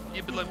wanted?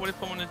 Yeah, but like, what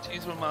if I wanted to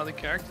use one of my other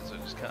characters? I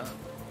just can't.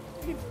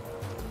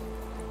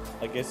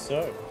 I guess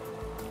so.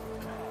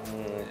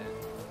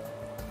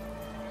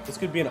 This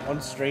could be an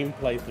on-stream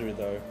playthrough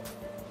though.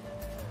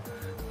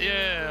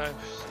 Yeah, I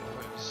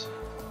suppose.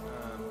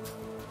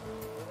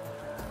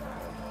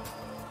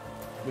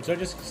 Which I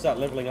just start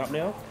leveling up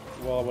now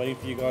while I'm waiting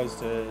for you guys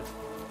to...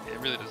 It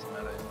really doesn't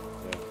matter.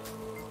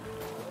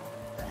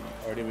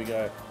 Alright, here we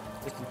go.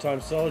 Just in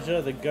time,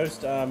 soldier. The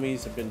ghost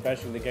armies have been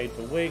bashing the gate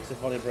for weeks. They've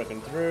finally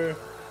broken through.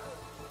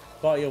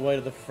 Fight your way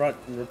to the front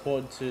and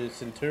report to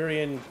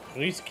Centurion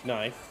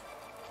Griesknife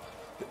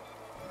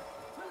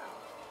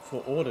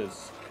for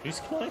orders.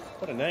 Griesknife?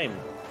 What a name.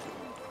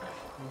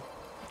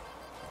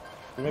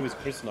 Or maybe it's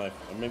Chris Knife.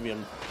 Or maybe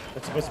I'm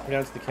not supposed to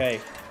pronounce the K.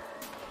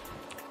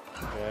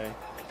 Okay.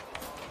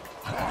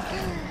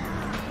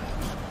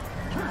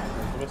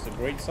 Supposed to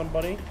greet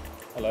somebody.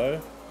 Hello.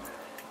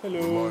 Hello.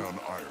 Rely on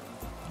iron,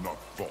 not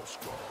false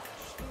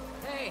gods.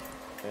 Hey,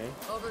 Okay.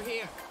 over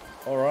here.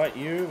 All right,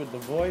 you with the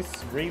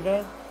voice,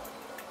 Reva.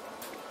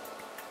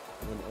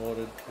 In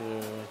order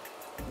to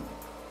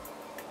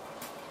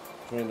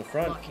join the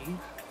front. Lucky.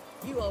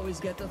 You always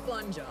get the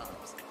fun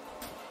jobs.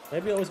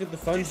 Maybe I always get the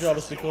fun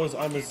jobs because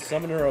I'm a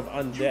summoner of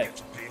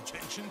undead. Pay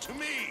attention to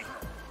me.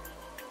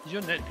 Is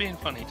your net being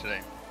funny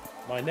today?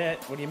 My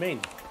net? What do you mean?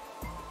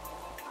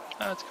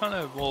 It's kind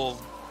of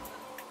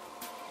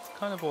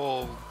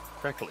all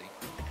crackly.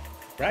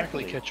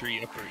 Crackly,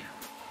 catchery, uppery.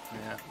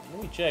 Yeah.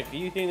 Let me check. Do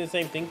you think the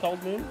same thing,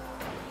 Cold Moon?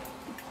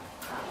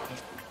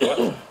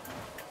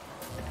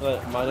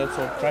 My net's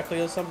all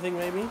crackly or something,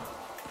 maybe?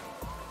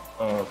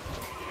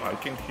 I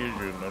can hear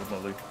you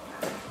normally.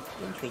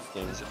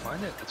 Interesting. Is it my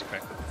net that's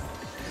crackly?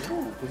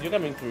 Because you're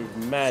coming through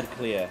mad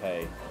clear,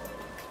 hey.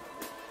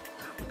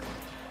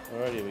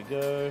 Alright, here we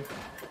go.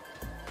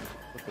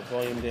 Put the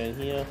volume down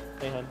here.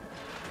 Hey, hun.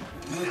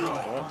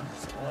 Alright.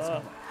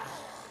 Ah.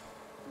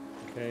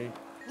 Okay.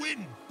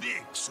 Win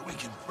big so we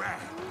can brag.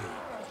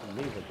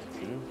 Leave it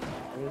to you.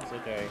 It's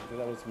okay. So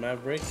that was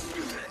Maverick.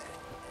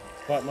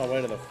 Fight my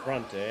way to the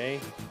front, eh?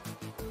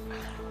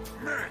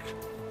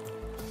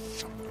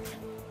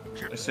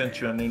 I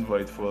sent you an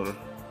invite for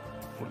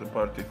the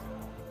party.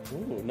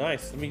 Ooh,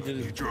 nice. Let me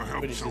just Need your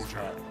help, finish this soldier.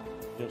 part.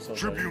 Yep, soldier.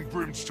 Tribune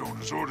Brimstone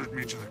has ordered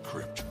me to the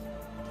crypt.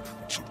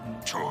 So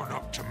turn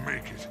up to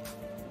make it.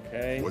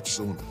 Okay. What's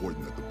so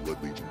important that the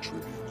Blood Legion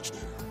Tribune is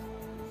there?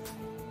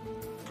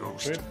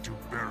 Ghost of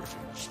Duke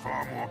Baratheon is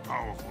far more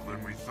powerful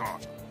than we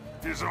thought.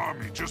 His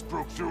army just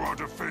broke through our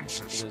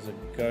defenses. There's a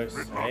ghost,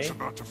 Ridlock's eh?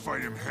 about to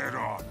fight him head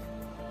on.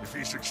 If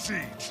he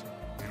succeeds,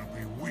 it'll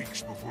be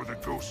weeks before the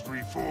ghost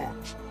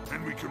reforms,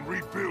 and we can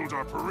rebuild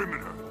our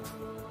perimeter.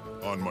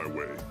 On my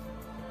way.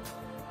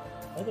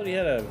 I thought he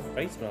had a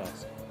face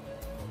mask.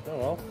 Oh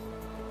well.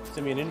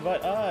 Send me an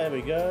invite. Ah, there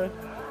we go.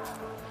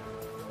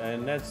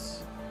 And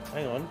that's...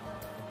 Hang on.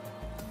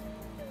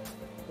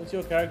 What's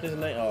your character's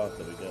name? Oh,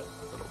 there we go.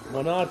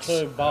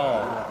 Monato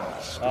Bal.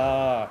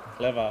 Ah,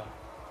 clever.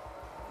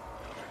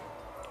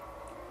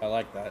 I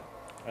like that.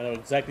 I know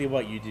exactly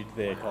what you did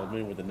there, Cold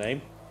Moon, with the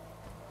name.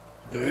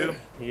 Do you?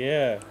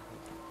 Yeah.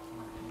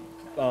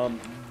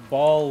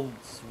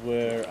 Bals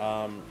were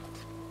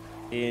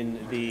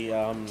in the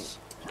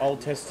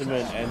Old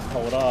Testament and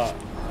Torah.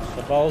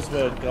 The Bals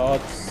were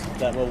gods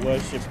that were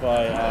worshipped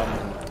by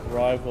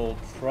rival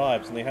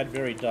tribes, and they had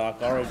very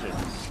dark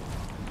origins.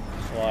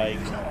 Like,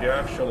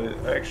 Yeah,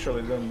 I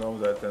actually didn't know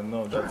that, and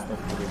no, that's not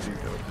really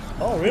detailed.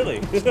 oh really?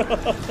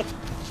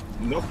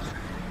 Nope.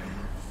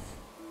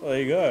 Well,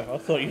 there you go. I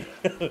thought you.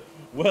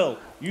 Well,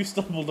 you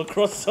stumbled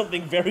across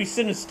something very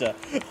sinister.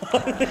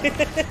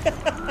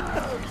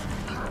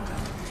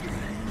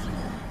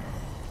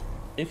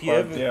 If you But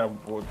ever. yeah,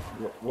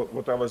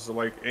 what I was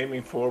like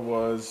aiming for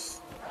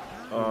was,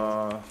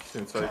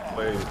 since I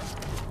played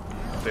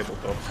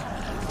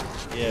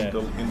tabletops, Yeah.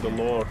 in the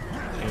lore,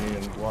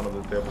 in one of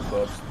the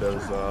tabletops,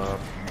 there's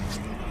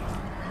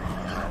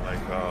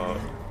like a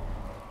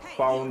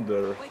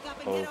founder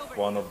of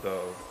one of the,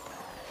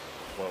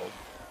 well,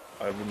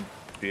 I wouldn't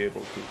be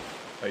able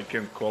to, I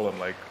can't call them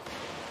like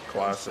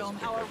classes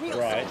because it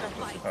Right.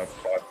 doesn't have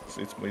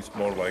classes. It's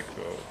more like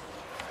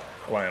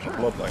a clan, a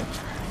bloodline.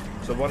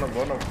 So one of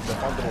the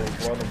founder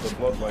of one of the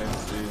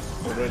bloodlines is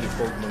already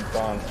called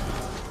Montan,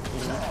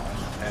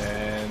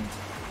 and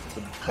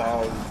the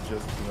Baal is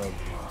just, you know,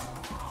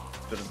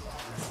 there's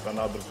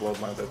another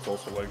bloodline that's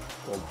also like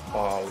called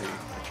Baali,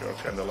 which are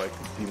kind of like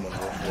demon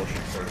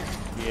worshippers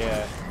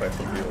Yeah. type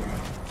of deal.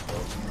 So,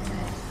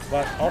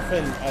 But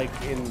often, like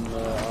in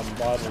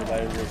Bible,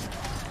 they would,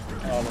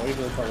 or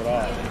even in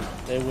Torah,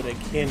 they would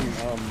akin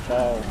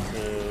Baal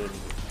to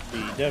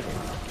the devil,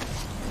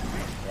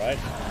 right?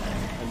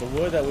 And the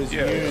word that was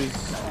Yeah, yeah. used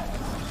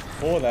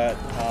for that,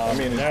 I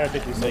mean, in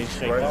Arabic we say right.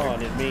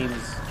 shaitan.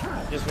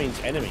 It just means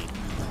enemy.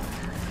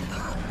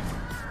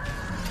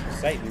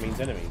 Satan means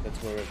enemy. That's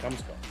where it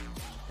comes from.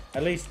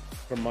 At least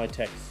from my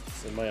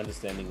texts and my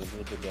understanding of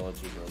the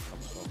theology where it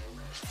comes from.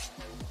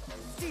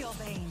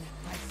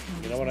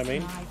 You know what I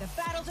mean?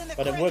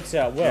 But it works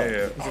out well, Yeah,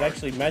 yeah. because it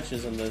actually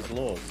matches on those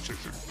laws.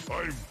 I'm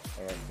Alright,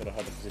 gotta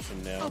hold the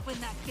position now. Open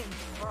that gate,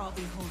 or I'll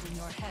be holding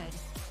your head.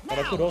 But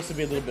I could also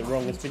be a little bit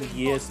wrong. It's been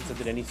years since I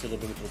did any sort of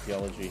biblical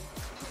theology.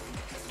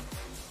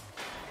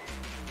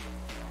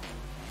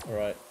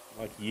 Alright,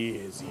 like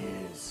years.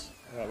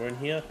 Alright, we're in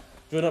here.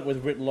 Join up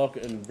with Whitlock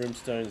and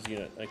Brimstone's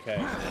unit. Okay.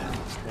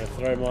 I'm gonna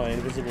throw my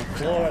invisible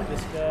claw at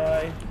this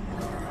guy.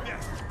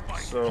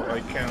 so I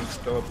can't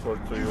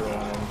teleport to you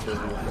until you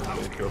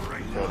complete your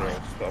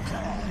tutorial stuff.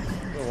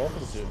 You're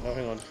welcome to. Oh,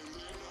 hang on.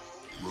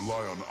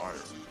 rely on iron,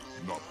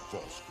 not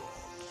false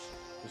gods.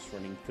 Just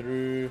running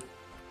through.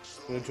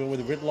 I'm gonna join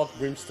with Whitlock,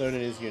 Brimstone,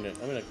 and his unit.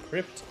 I'm in a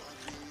crypt.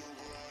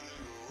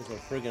 There's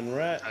a friggin'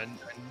 rat. I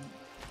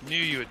knew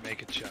you would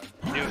make it, Sean.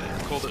 Knew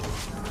it. Called it.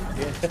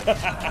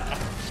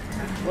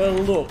 Well,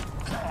 look.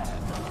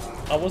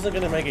 I wasn't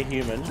gonna make a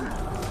human.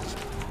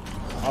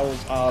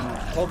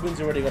 Cogman's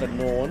already got a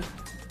Norn.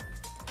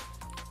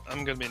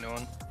 I'm gonna be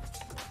known.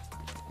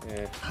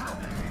 Yeah.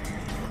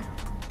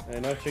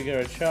 And I figure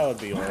a Char would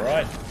be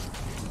alright.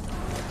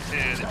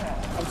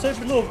 Yeah, I'm so,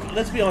 look,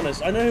 let's be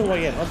honest, I know who I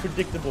am, I'm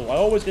predictable. I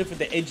always go for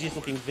the edgiest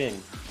looking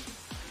thing.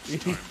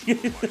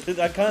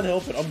 I can't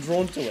help it, I'm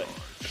drawn to it.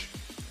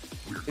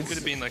 it could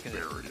have been like a...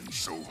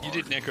 You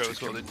did Necro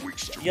as well, didn't you?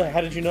 Yeah,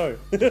 how did you know?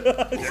 See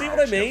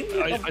what I mean?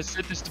 I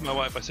said this to my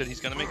wife, I said he's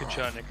gonna make a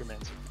Char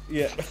Necromancer.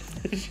 Yeah,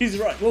 she's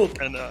right,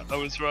 look. And I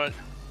was right.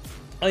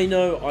 I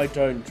know I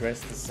don't dress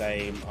the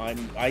same.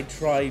 I'm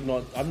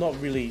not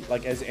really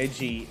like as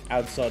edgy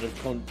outside of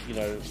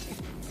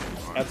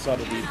outside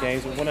of these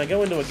games. But when I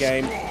go into a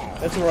game,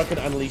 that's where I can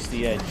unleash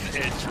the edge.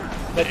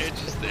 The edge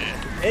is there.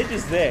 Edge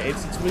is there.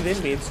 It's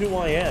within me. It's who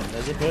I am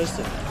as a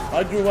person.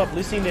 I grew up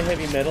listening to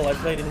heavy metal. I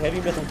played in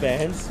heavy metal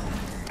bands.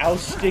 Our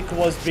shtick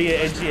was be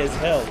edgy as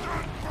hell.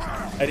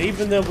 And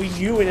even though we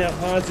knew in our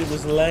hearts it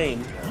was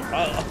lame,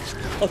 I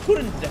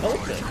couldn't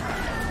help it.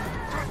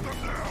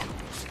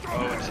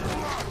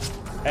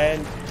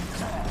 And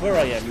where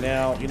I am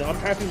now, I'm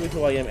happy with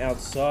who I am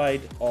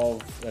outside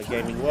of a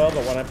gaming world,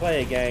 but when I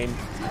play a game,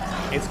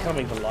 it's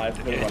coming to life.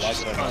 Whether I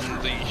like it or not.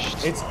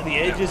 Unleashed. The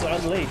edge is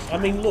unleashed. I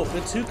mean, look,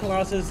 the two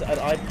classes that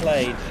I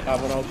played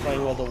when I was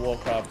playing World of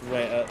Warcraft,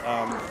 where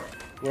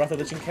Wrath of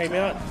the Lich King came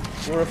out,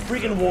 were a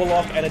friggin'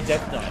 Warlock and a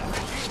Death Knight,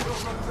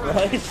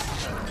 right?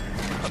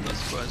 I'm not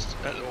surprised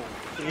at all.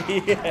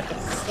 Yeah.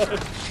 So,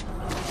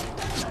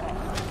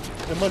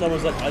 and when I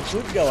was like, I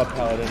could go a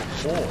paladin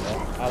more.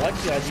 I like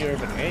the idea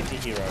of an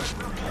anti-hero.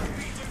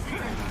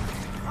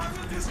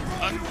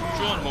 I'm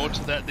drawn more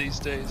to that these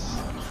days,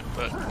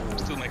 but I'm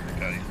still making the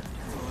guardian.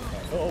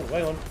 Oh,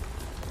 hang on.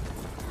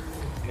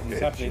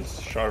 What's happening?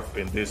 It's sharp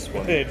in this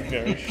one. It's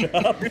very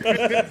sharp.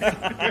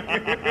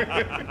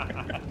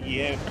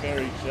 Yeah,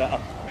 very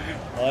sharp.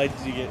 I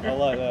dig it. I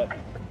like that.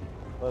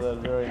 I like that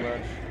very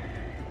much.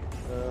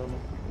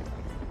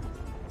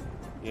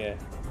 Yeah.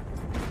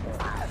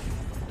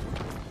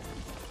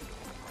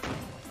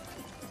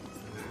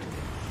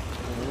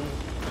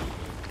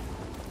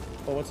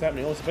 Oh, what's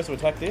happening? Oh, it's supposed to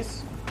attack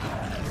this?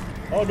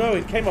 Oh no,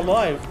 it came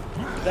alive!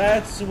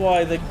 That's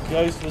why the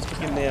ghost was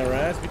kicking their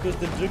ass, because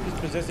the Duke is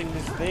possessing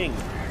this thing.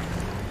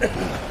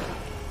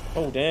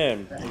 Oh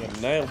damn, I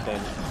got nailed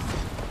then.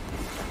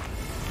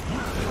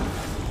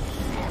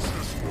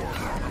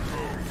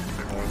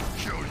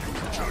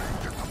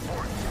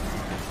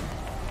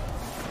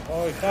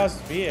 Oh, he cast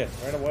spear.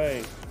 Right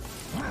away.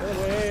 Right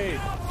away.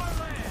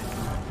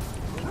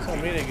 Don't tell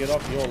me to get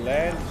off your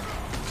land.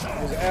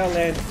 It was our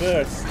land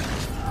first.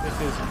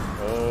 This is...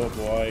 Oh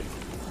boy.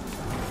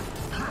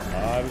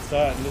 I'm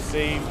starting to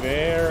see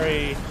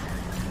very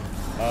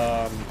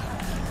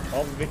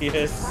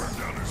obvious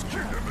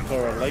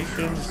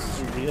correlations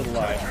to real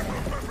life.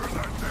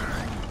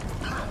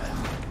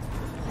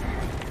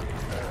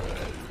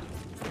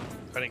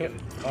 I didn't get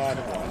it. Oh,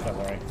 don't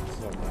worry.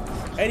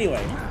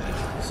 Anyway,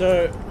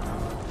 so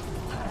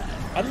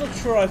I'm not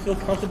sure I feel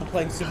comfortable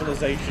playing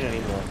Civilization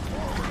anymore.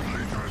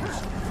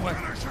 What? I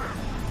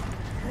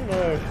don't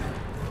know.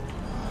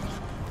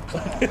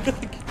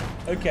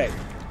 Okay,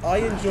 I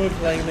enjoy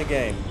playing the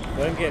game,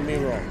 don't get me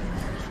wrong.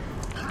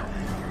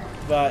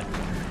 But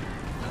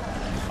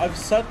I've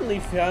suddenly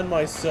found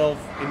myself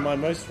in my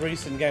most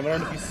recent game, I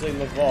don't know if you've seen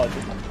the VOD,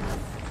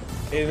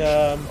 in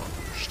a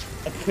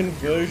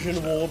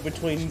conversion war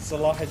between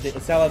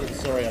Saladin,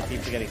 sorry, I keep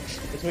forgetting,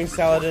 between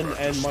Saladin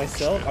and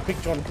myself. I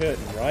picked John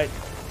Curtin, right,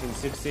 in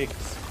Civ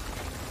 6.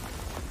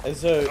 And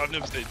so... I've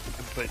never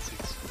played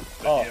 6.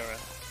 Oh. Yeah, right.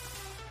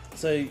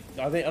 So,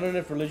 I don't know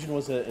if religion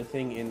was a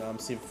thing in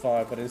Civ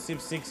 5, but in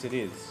Civ 6 it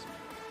is.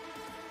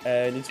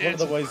 And it's one of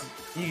the ways,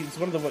 it's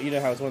one of the, you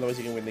know how it's one of the ways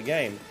you can win the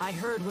game. I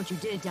heard what you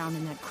did down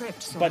in that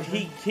crypt, soldier. But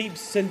he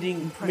keeps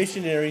sending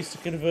missionaries to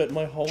convert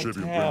my whole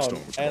town,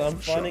 and I'm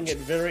finding it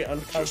very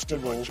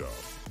uncomfortable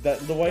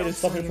that the way to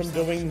stop him from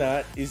doing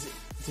that is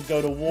to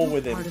go to war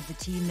with him. Part of the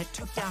team that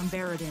took down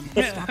Baradin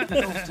and stopped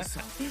the ghost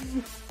assault.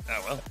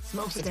 Oh well.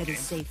 Smokestead is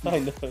safe now, I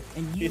know.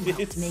 and you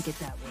helped make it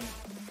that way.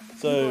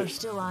 So, you are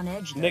still on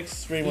edge, though. next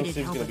stream on It'd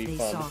Civ's help gonna if be they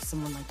fun. saw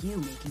someone like you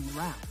making the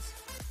rounds.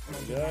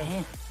 There you go.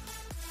 Hand.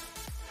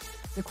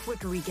 The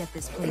quicker we get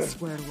this place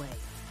squared away,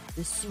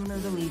 the sooner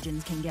the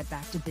legions can get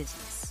back to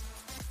business.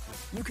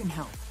 You can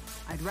help.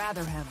 I'd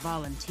rather have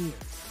volunteers.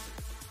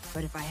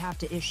 But if I have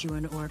to issue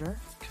an order,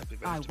 Can't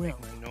believe I I have to will.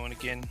 make my known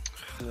again.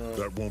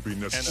 That won't be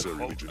And necessary,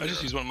 I Legionnaire.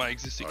 just use one of my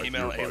existing I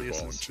email hereby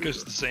aliases. volunteer. Goes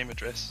to the same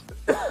address.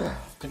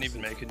 Didn't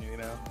even make a new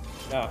email.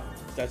 Ah,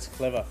 that's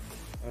clever.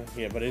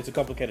 Yeah, but it's a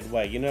complicated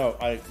way. You know,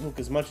 look,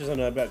 as much as I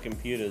know about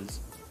computers,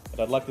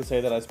 but I'd like to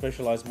say that I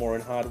specialize more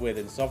in hardware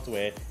than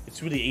software.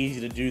 It's really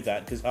easy to do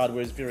that because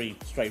hardware is very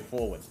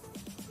straightforward.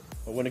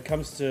 But when it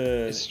comes to...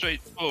 It's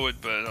straightforward,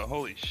 but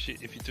holy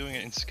shit, if you're doing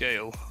it in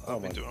scale,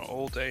 I've been doing it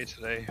all day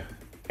today.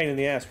 Pain in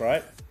the ass,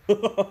 right?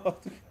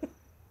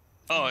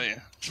 Oh yeah,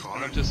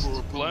 and I'm just,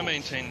 well, I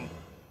maintain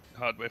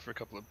hardware for a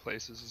couple of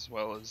places as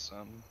well as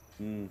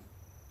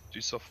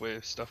do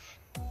software stuff.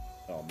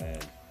 Oh man.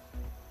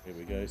 Here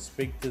we go.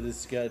 Speak to the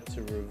scout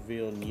to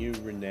reveal new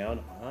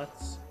renowned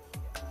arts.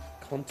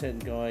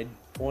 Content guide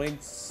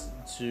points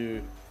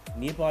to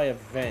nearby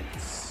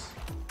events.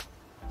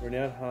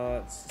 Renowned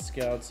hearts,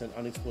 scouts, and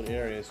unexplored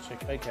areas.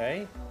 Check.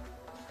 Okay.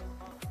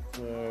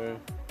 So,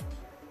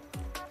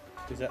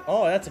 is that?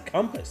 Oh, that's a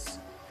compass.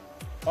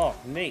 Oh,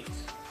 neat.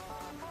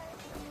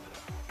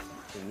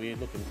 It's a weird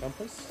looking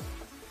compass.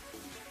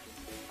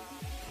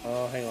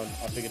 Oh, hang on.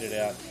 I figured it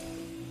out.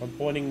 I'm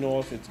pointing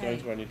north. It's going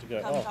to where I need to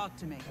go. Come talk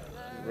to me.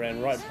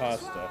 Ran right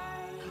past her.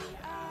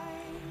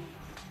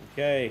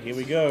 Okay, here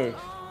we go.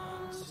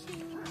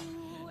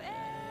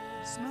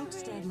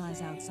 Smokestead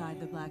lies outside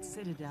the Black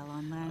Citadel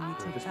on land we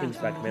took This back brings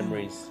back from the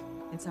memories.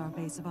 It's our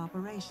base of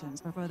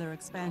operations for further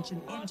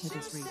expansion into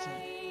this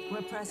region.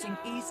 We're pressing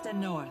east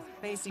and north,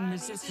 facing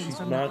resistance She's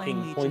from the Flame marking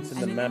Legion points in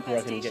the and an map where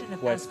I can infestation get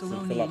of quests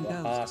and fill up Ascalonian the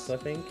ghosts. hearts, I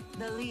think.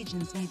 The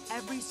Legions need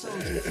every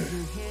soldier to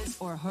do his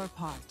or her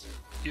part.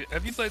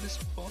 Have you played this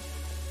before?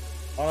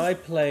 I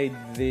played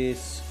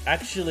this.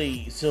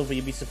 Actually, Sylvie,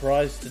 you'd be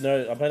surprised to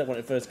know I played it when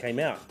it first came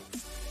out.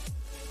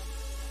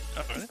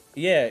 Oh, really?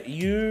 Yeah,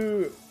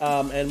 you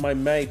and my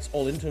mates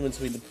all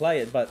influenced me to play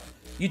it, but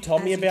you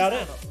told me about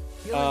it.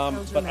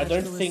 But I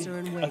don't think.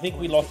 I think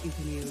we lost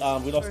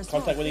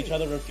contact with each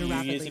other a few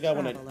years ago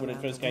when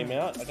it first came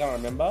out. I can't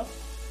remember,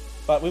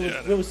 but we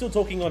were still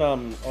talking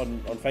on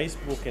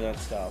Facebook and that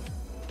stuff.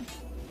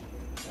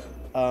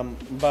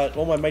 But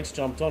all my mates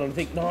jumped on and I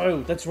think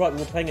no, that's right. We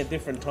were playing at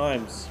different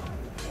times.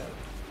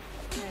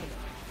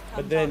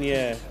 But then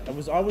yeah,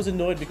 I was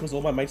annoyed because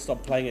all my mates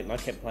stopped playing it and I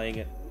kept playing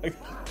it.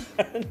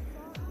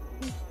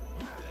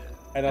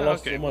 And I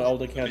lost all my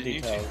old account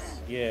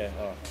details. Yeah.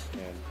 Oh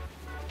man.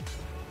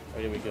 Oh,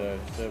 here we go.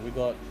 So we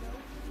got.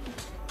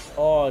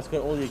 Oh, it's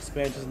got all the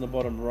expansions in the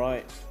bottom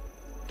right.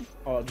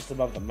 Oh, just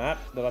above the map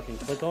that I can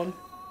click on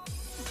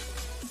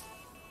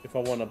if I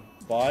want to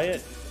buy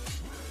it.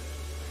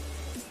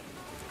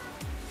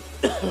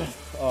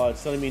 Oh,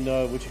 it's letting me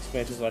know which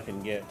expansions I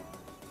can get.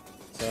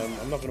 So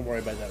I'm not going to worry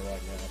about that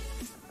right now.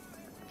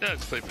 Yeah,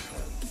 it's played.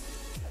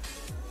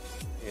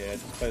 Yeah,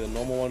 just play the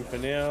normal one for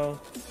now.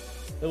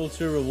 Level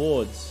 2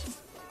 rewards.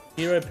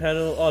 Hero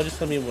panel. Oh, just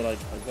tell me what I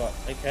got.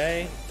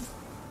 Okay.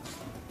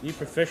 New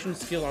profession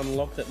skill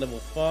unlocked at level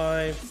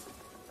 5.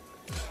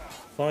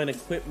 Fine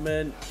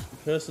equipment.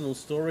 Personal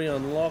story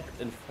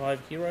unlocked and 5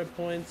 hero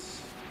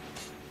points.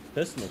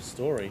 Personal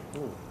story.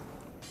 Ooh.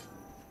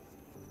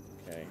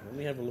 Okay, let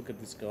me have a look at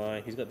this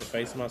guy. He's got the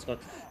face mask on.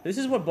 This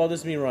is what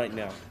bothers me right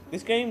now.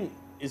 This game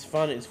is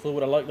fun. It's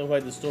fluid. I like the way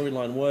the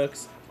storyline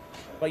works.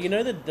 But you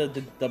know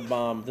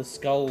the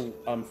skull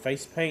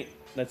face paint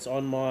that's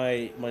on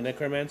my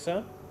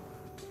necromancer?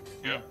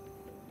 Yeah.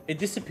 It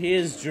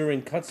disappears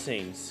during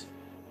cutscenes.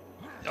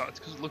 Oh, it's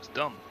because it looks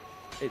dumb.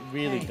 It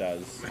really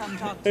does. Come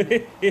talk to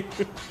me.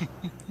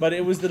 But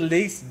it was the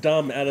least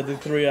dumb out of the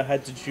 3 I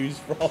had to choose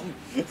from.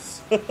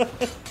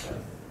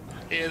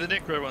 Yeah, the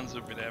necro one's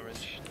a bit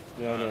average.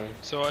 Yeah, I know.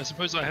 So I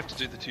suppose I have to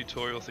do the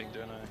tutorial thing,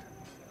 don't I?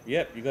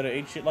 Yep, you gotta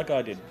eat shit like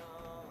I did.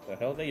 The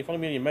hell? There, you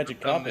following me on your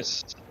magic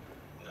carpet.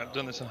 I've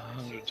done this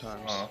 100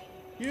 times.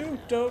 You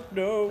don't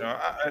know. No,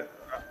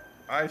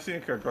 I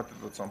think I got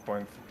it at some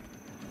point.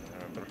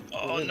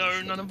 Oh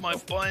no, none of my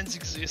binds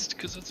exist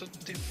because it's a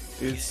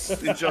It's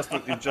just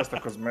a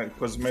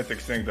cosmetic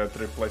thing that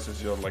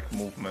replaces your like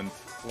movement.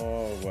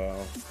 Oh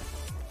wow.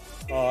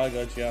 Oh, I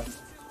gotcha.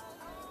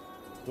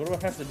 What do I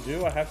have to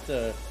do? I have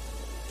to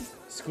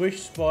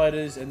squish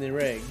spiders and their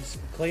eggs,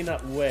 clean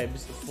up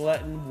webs,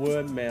 flatten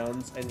worm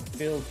mounds, and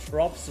fill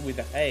troughs with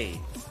hay.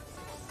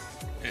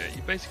 Yeah,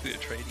 you're basically a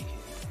tradie here.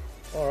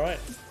 Alright.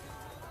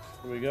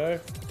 Here we go.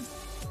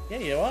 Yeah,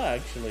 you are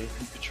actually.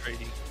 A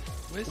tradie.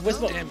 Where's Where's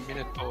the my- damn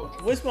Minotaur?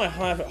 Where's my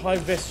high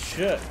vest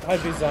shirt? High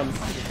vis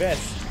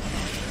vest.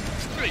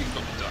 Oh, you've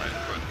got the diet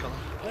bright colour.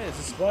 Hey, there's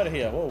a spider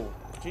here. Whoa.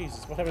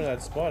 Jesus, what happened to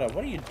that spider?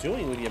 What are you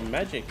doing with your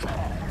magic?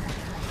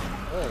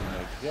 Oh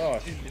my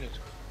gosh.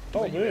 Minotaur.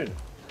 Oh, dude.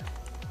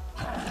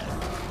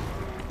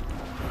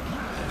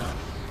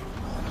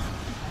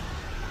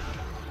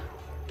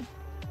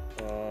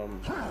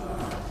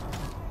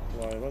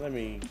 Why won't let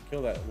me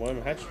kill that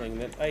worm hatchling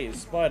then? Hey, it's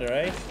a spider,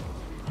 eh?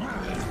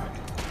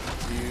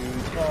 You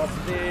pop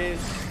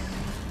this.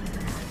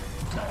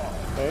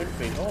 Bone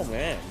feet. Oh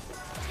man.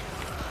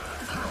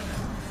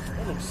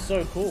 That looks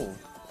so cool.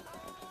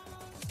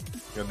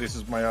 Yeah, this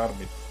is my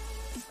army.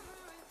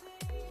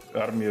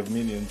 Army of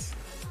minions.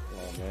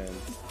 Oh man.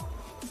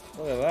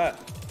 Look at that.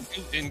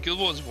 In Guild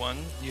Wars 1,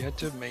 you had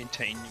to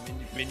maintain your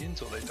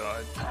minions or they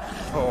died.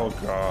 Oh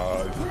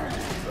god,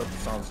 that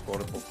sounds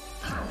horrible. It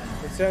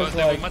But sounds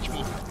they like were much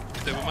more.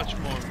 They were much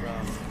more.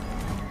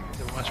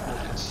 Like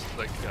what's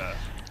the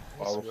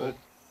Powerful. word?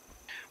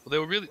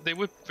 Well, they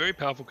were very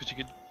powerful because you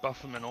could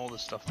buff them and all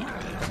this stuff.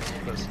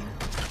 But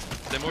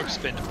they're more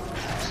expendable.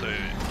 So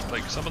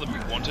like some of them we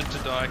wanted to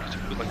die because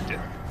you put like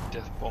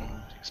death bomb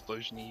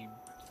explosion-y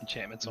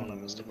enchantments on them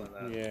and stuff like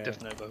that. Yeah.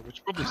 Death Nova,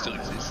 which probably still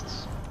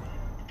exists.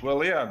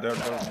 Well, yeah, there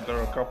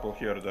are a couple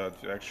here that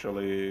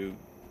actually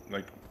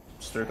like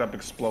straight up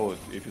explode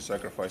if you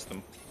sacrifice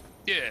them.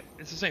 Yeah,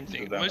 it's the same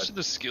thing. damage. Most of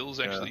the skills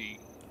actually,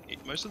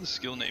 most of the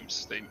skill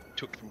names they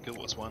took from Guild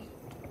Wars 1.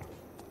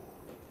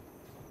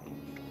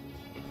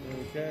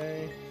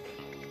 Okay.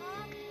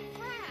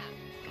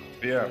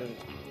 Yeah.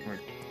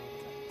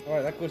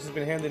 Alright, that quest has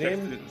been handed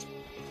in.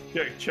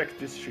 Check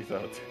this shit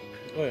out.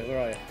 Wait, where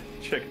are you?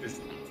 Check this.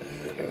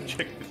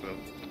 Check this out.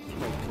 Oh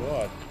my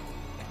god.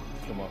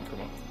 Come on,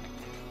 come on.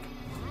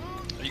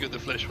 You got the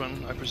flesh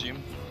one, I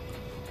presume.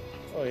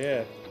 Oh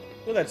yeah.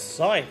 Look at that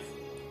scythe.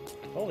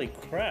 Holy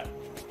crap.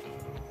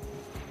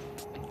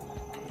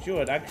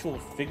 You're an actual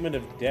figment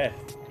of death.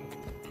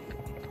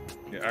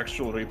 Yeah,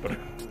 actual Reaper.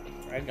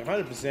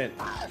 100%.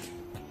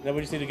 Now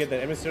we just need to get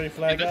that emissary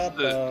flag that's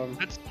up.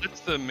 that's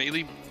the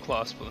melee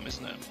class for them,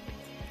 isn't it?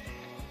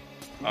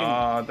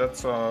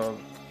 That's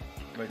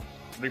like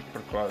Reaper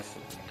class.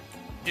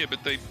 Yeah,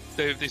 but they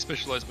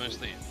specialize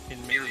mostly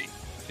in melee,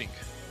 I think,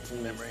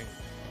 from memory.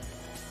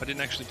 I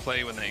didn't actually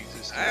play when they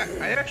existed.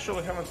 I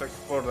actually haven't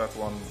explored that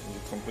one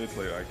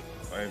completely. Like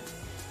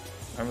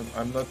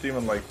I'm not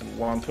even like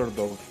 1/3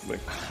 of like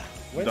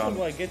When done.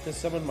 do I get to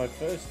summon my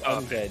first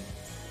undead?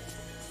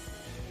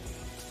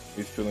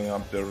 He's filling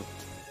up their No,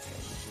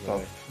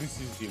 stuff. this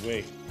is the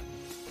way.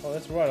 Oh,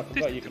 that's right. I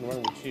forgot you can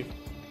run with shift.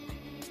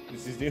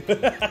 This is the.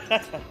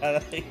 I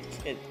like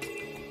it.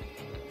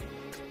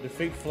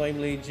 Defeat Flame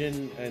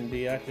Legion and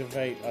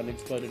deactivate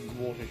unexploded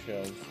water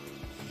shells.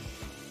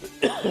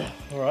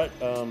 Alright,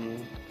 I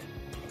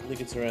think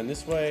it's around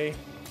this way.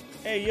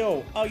 Hey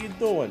yo, how you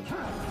doing?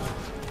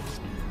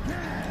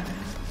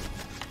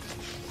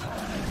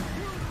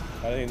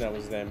 I think that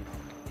was them.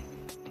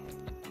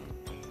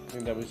 I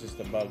think that was just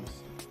the bugs.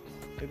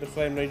 I think the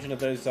Flame Legion are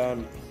those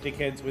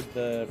dickheads with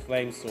the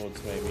flame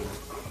swords maybe.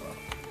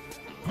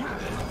 So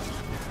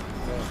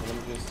let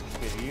me just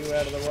get you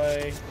out of the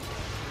way.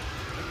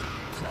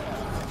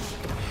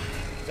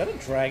 Is that a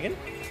dragon?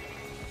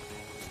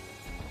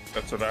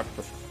 That's a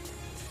raptor.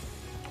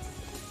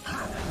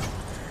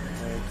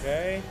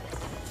 Okay.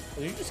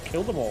 Well, you just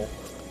killed them all.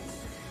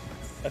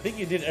 I think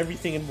you did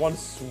everything in one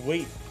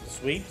swoop.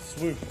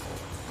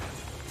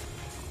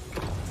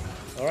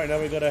 Alright, now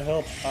we gotta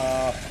help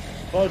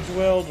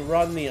Bodgewell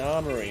run the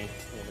armory.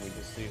 Well, let me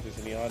just see if there's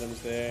any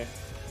items there.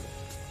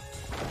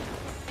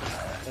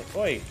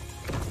 Oi!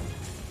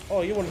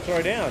 Oh, you want to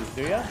throw down,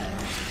 do ya?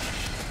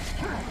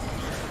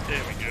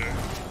 There we go.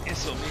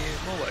 Piss on me,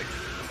 more like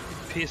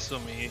piss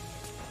on me.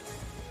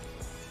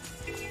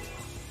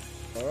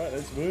 Alright,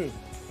 let's move.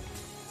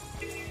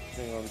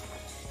 Hang on.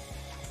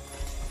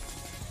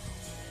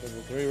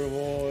 Level 3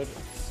 reward.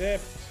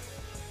 Accept.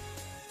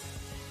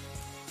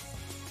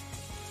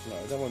 No,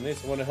 I don't want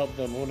this. I want to help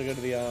them. I want to go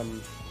to the, I'll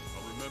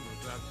remember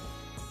that.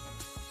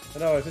 Oh,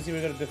 no, it's just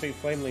we've got to defeat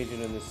Flame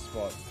Legion in this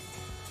spot.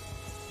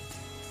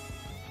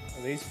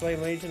 Are these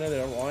Flame Legion? No,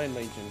 they're Iron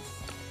Legion.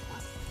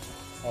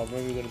 Oh,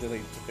 maybe we've got to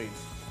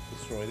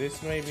destroy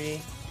this,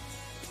 maybe.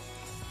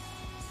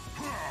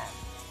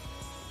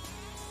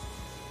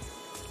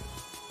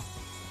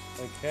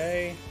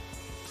 Okay.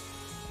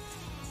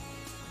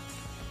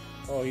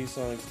 Oh, he's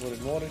on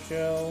exploded mortar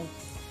shell.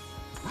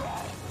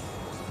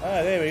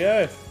 Ah, there we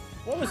go.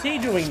 What was he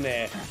doing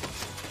there?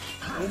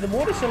 The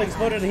mortar shell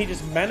exploded and he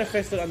just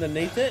manifested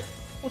underneath it?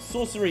 What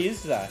sorcery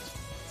is that?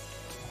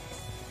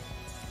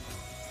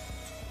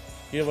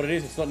 You know what it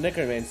is? It's not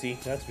necromancy,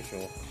 that's for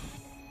sure.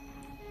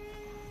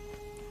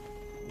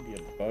 Maybe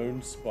a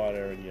bone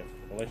spider and your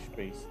flesh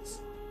beasts.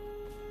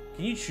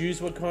 Can you choose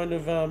what kind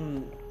of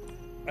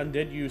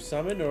undead you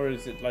summon, or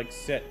is it like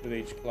set with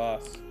each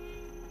class?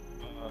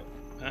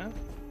 Huh?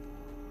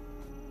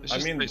 It's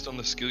just based on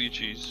the skill you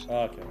choose.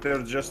 Oh, okay.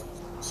 They're just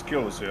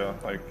skills, yeah.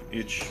 Like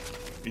each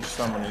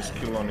summon is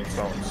skill on its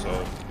own,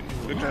 so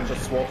you can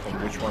just swap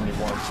them which one you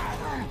want.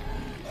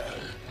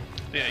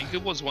 Yeah, in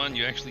Guild Wars 1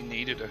 you actually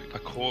needed a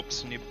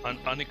corpse, an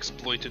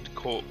unexploited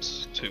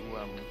corpse to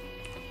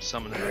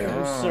summon it.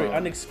 Oh, sorry,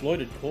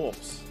 unexploited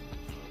corpse.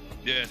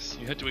 Yes,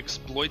 you had to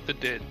exploit the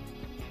dead.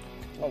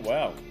 Oh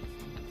wow.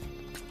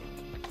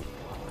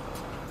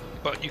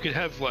 But you could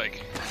have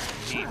like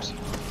heaps.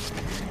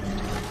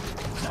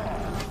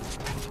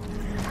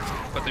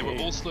 But they were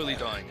all slowly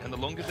dying, and the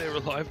longer they're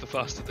alive, the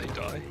faster they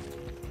die.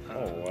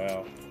 Oh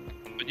wow.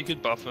 But you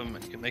could buff them,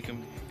 and you could make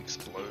them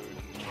explode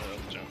and all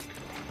that junk.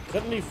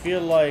 Doesn't it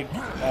feel like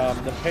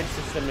the pet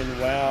system in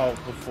WoW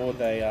before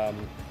they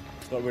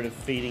got rid of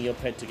feeding your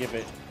pet to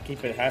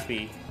keep it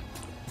happy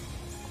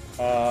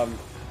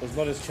was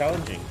not as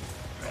challenging?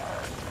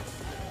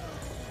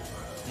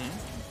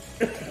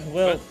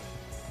 Well,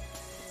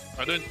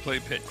 I don't play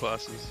pet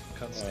classes.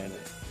 Can't stand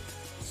it.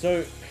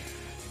 So,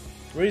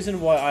 reason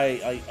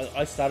why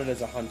I started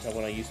as a hunter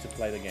when I used to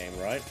play the game,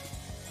 right?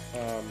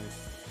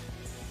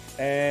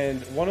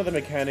 And one of the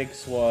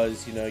mechanics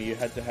was, you know, you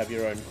had to have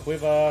your own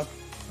quiver.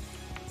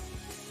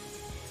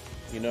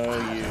 You know,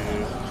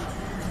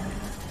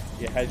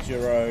 you had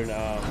your own,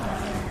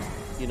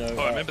 you know,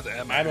 I remember the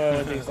ammo.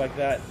 and things like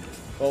that.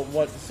 Well,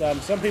 what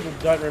some people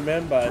don't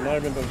remember, and I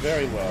remember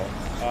very well,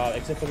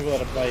 except for people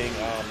that are playing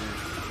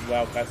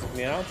WoW Classic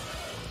now,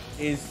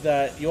 is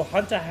that your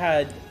hunter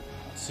had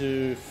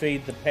to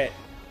feed the pet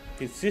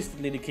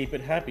consistently to keep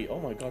it happy. Oh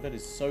my god, that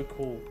is so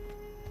cool.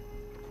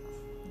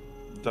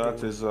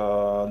 That is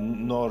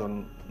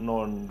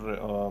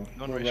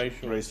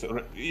Non-racial. race.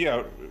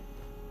 Yeah.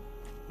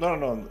 No.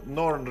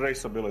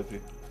 Non-race ability.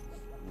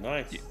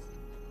 Nice. Yeah.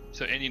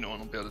 So anyone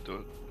will be able to do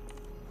it.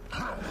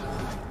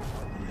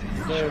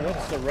 So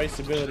what's the race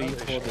ability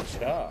for the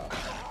char?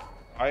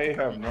 I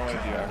have no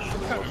idea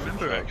actually. I can't what the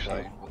remember chart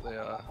actually are. what they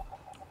are.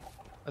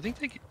 I think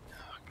they.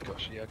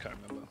 Gosh, yeah, I can't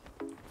remember.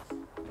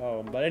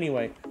 Oh, but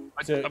anyway.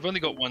 So, I've only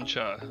got one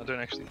char. I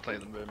don't actually play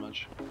them very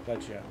much.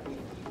 gotcha.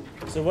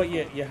 So what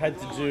you had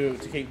to do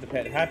to keep the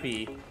pet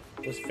happy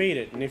was feed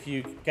it, and if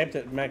you kept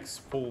it max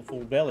full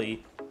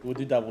belly, it would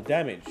do double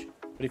damage.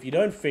 But if you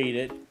don't feed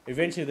it,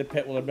 eventually the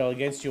pet will rebel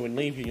against you and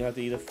leave you. You'll have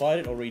to either fight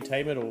it or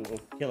retame it or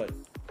kill it.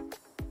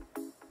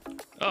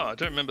 Oh, I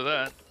don't remember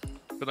that.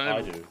 But I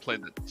never do.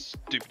 played that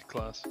stupid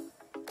class.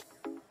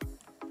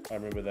 I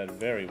remember that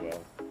very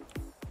well.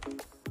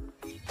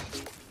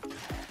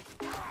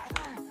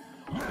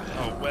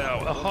 Oh wow,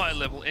 a high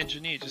level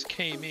engineer just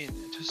came in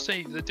to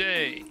save the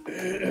day.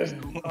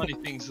 Tiny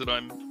things that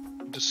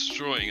I'm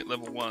destroying at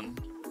level 1.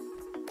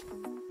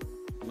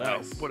 Wow,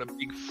 Nice. what a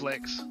big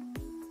flex.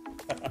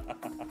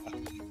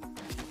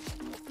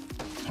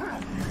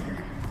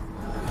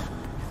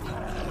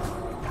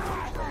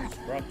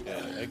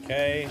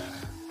 Okay.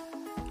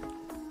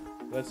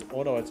 Let's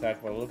auto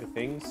attack by the look of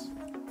things.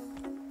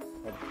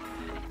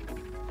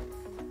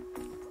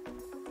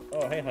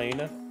 Oh, hey,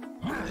 hyena.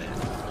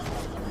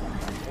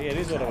 Hey, it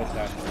is auto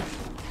attack.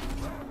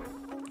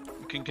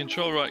 You can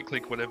control right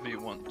click whatever you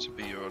want to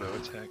be your auto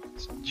attack.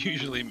 It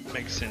usually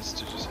makes sense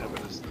to just have it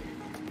as the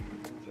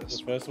The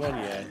first. first one,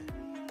 yeah.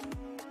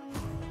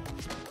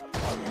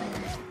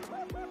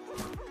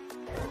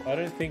 I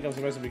don't think I'm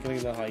supposed to be killing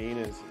the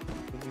hyenas.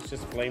 I think it's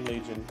just Flame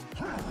Legion.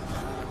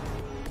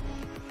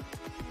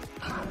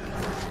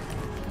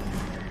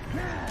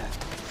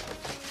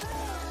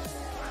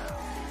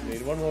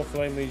 Need one more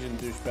Flame Legion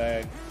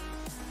douchebag.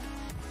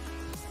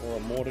 Or a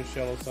mortar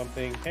shell or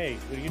something. Hey,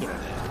 what are you doing?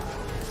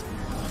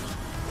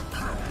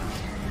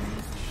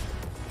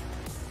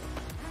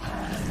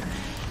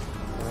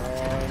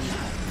 One.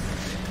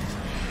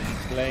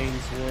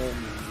 Planesworm.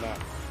 Nah.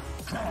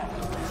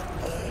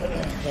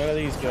 One of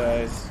these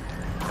guys.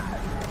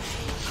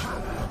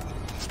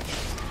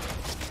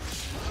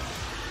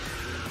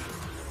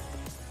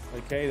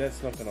 Okay,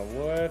 that's not gonna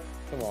work.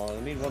 Come on,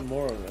 I need one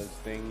more of those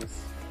things.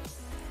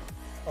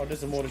 Oh,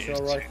 there's a mortar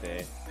shell right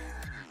there.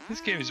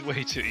 This game is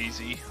way too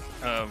easy.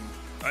 I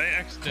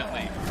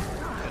accidentally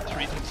had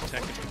 3 things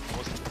attacking me and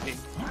wasn't looking.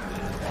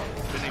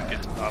 Didn't even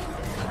get to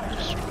half.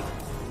 Just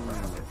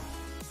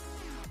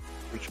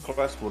Which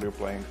class were you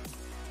playing?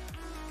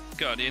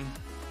 Guardian.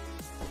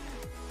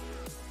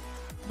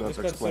 That It's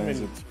got explains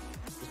some it.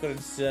 It's got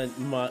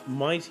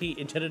its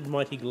enchanted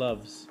mighty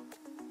gloves.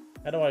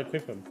 How do I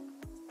equip them?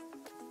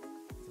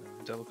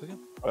 Double click it.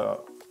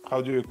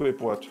 How do you equip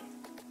what?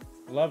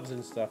 Gloves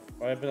and stuff.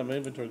 I opened up my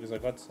inventory because I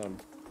got some.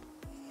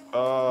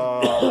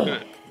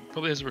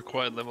 Probably has a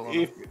required level on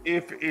if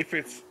it.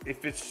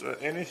 it's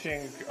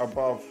anything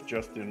above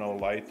just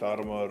light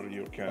armor,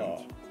 you can't.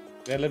 Oh,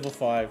 they're level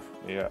 5.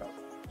 Yeah,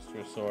 Just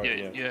your sword.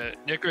 Yeah.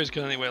 Necros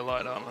can only wear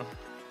light armor,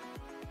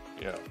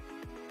 yeah.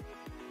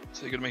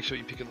 so you gotta make sure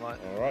you pick it light.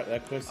 All right,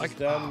 that quest I is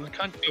done.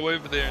 can't go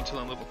over there until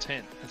I'm level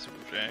 10. That's a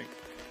drag.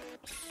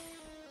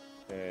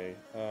 Okay.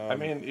 I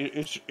mean,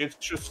 it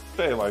should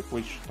stay like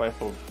which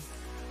type of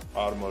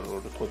armor or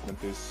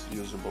equipment is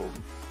usable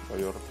by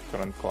your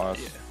current class.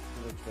 Yeah.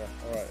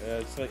 All right.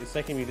 It's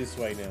taking me this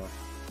way now.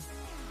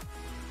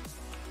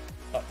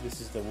 Oh, this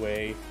is the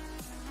way.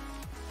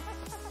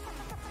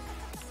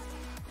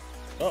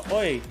 Oh,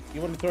 oi!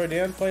 You want to throw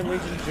down Flame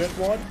Legion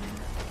jerkwad?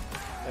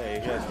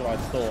 Hey, that's what I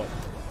thought.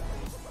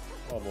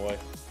 Oh boy.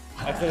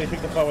 I accidentally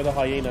picked the fight with a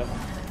hyena.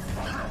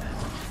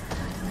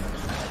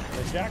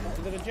 The jackal?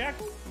 Is it a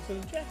jackal? Is it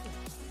a jackal?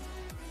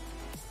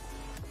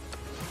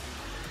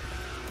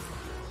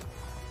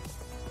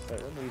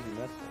 Wait, what am I using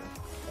that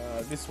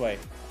for? This way.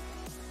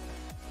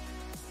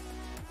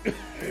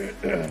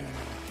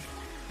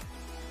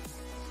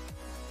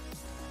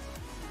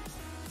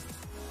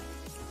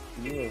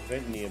 New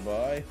event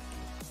nearby.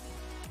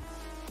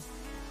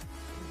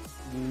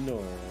 No.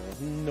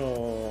 I'm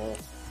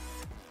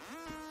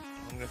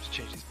gonna have to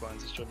change these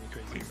blinds. It's driving me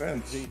crazy.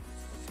 Events.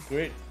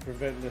 Grit,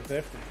 prevent the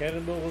theft of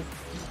cannonballs.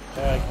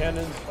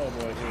 Cannons. Oh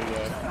boy, here we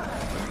go.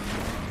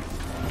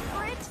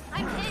 Crit!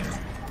 I'm hit!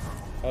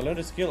 I learned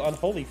a skill,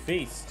 Unholy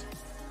Feast.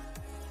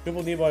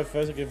 People nearby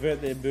foes can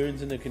convert their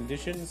boons into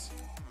conditions.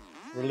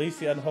 Release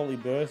the Unholy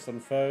Burst on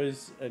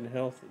foes and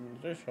health and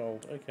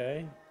threshold.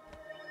 Okay.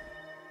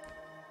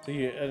 So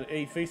you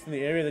eat feast in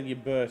the area, then you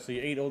burst. So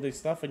you eat all this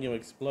stuff and you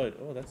explode.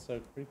 Oh, that's so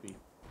creepy.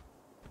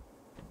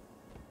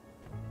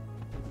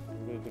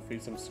 We're going to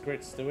defeat some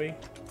scrits, do we?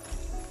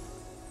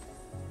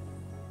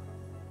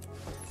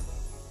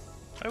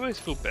 I always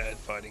feel bad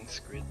fighting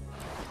Squid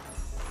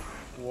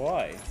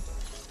Why?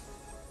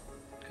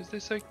 because they're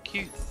so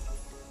cute.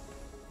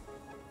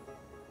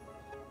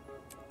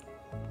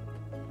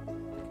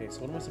 Okay,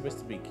 so what am I supposed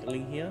to be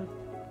killing here?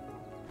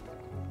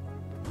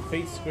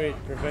 Defeat Squid,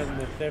 prevent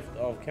the theft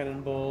of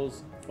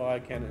cannonballs,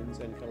 fire cannons,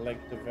 and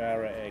collect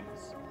devourer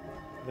eggs.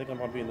 I think I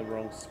might be in the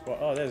wrong spot.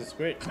 Oh, there's a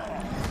squid.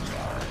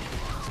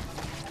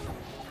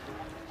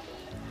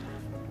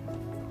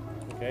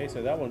 Okay,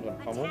 so that one got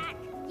pummeled.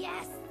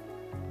 Yes.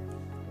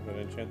 I'm gonna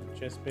enchant the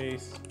chest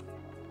piece.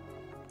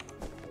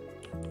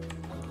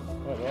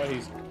 Oh, well,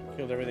 he's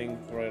killed everything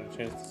before I had a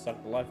chance to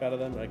suck the life out of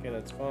them. Okay,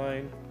 that's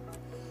fine.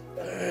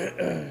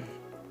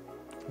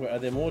 Wait, are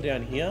there more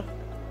down here?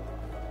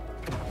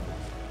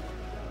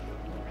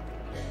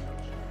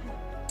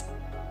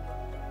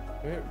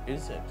 Where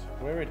is it?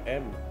 Where at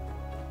M?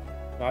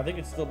 No, I think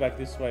it's still back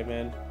this way,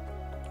 man.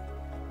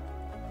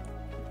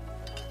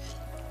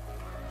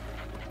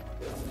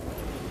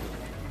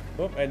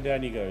 Oh, and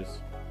down he goes.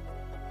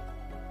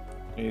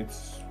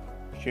 It's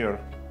here,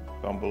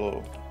 down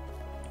below.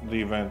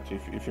 The event,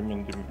 if you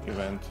mean the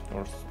event,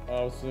 or...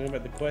 I was thinking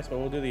about the quest, but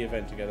we'll do the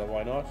event together,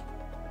 why not?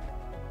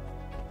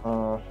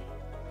 Uh,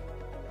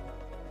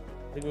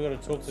 I think we're gonna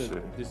talk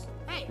to this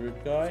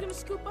rude guy. Who's gonna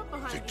scoop up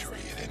behind Victory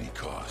these at any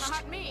cost.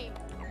 Not me.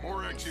 The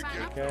more eggs you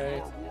get,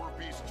 Okay. the more war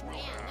pieces we'll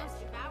Man, have. those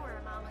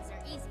devourer mamas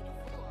are easy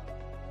to fool.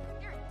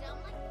 They're dumb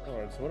like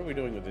Alright, so what are we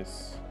doing with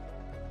this?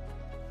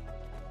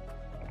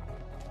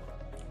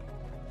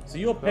 So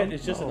your pet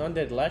is just an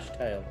undead lash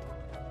tail.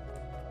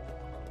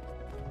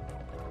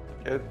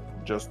 it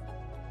just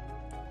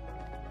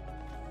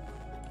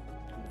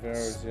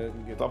Devourer, yeah, you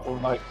can get double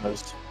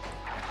nightmares.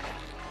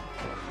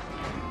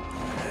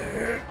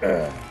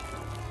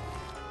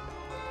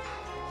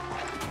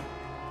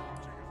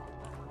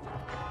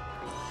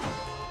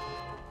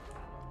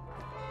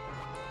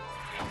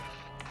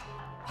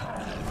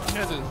 You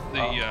know,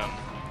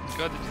 the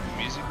guy that did the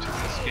music to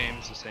this game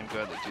is the same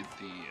guy that did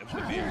the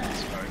Oblivion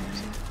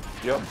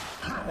Skyrim. Yep.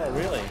 Oh,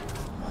 really?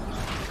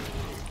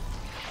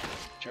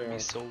 Jeremy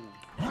Soule.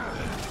 Well,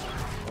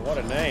 what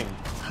a name.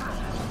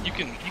 You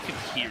can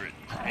hear it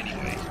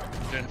anyway.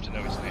 You don't have to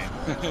know his name.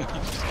 You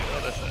just say,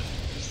 oh, that's it.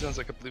 This sounds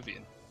like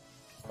Oblivion.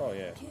 Oh,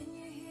 yeah.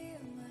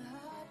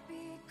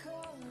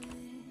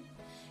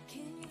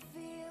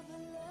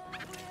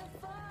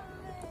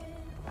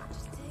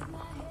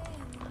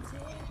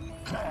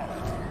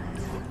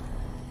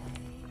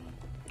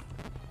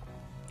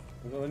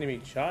 We're not letting me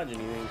charge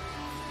anything.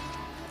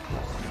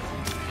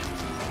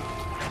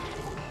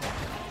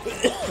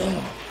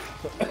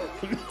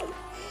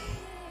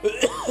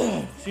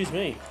 Excuse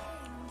me.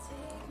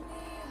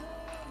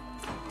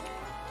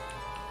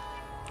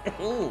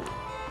 Ooh,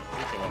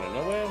 this came out of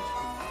nowhere. not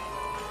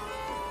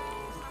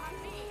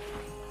me.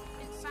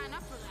 Didn't sign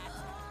up for that.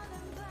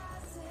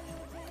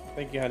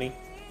 Thank you, honey.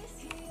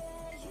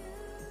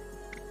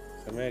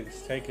 Some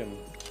eggs, take them.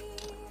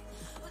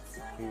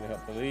 Need to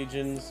help the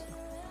legions.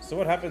 So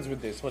what happens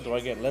with this? What, do I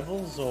get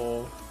levels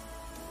or?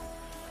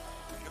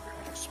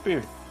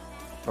 Speed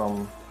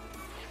from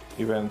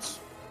events.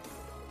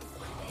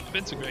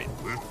 Events are great.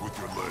 Lift with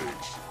your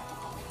legs.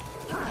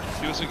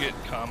 You also get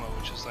karma,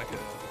 which is like a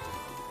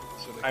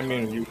sort of I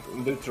mean, you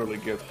literally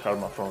get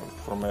karma from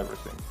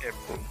everything.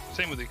 everything.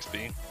 Same with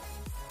XP,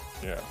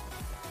 Yeah.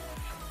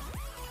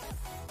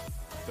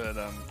 but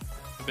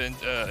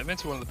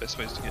events are one of the best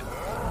ways to get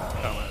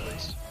karma at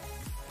least.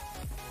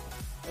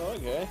 Oh,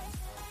 okay.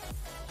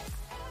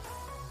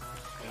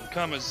 And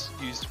karma's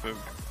used for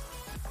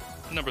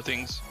a number of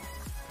things.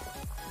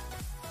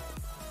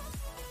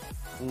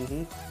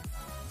 Mm-hmm.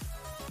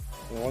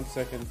 1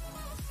 second.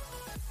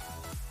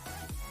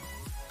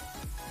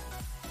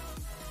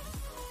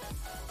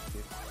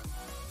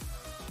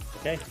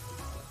 Okay.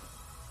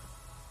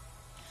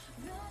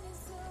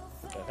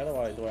 So how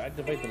do I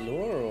activate the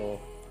lure or?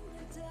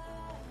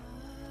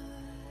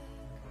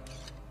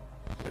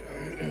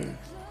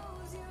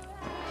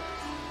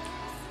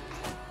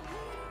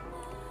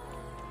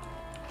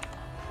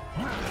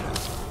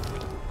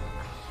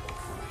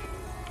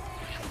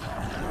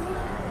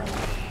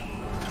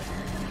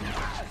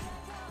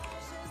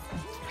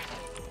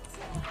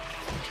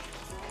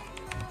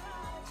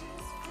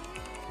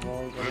 Come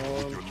on, Lift come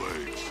with on. your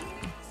legs.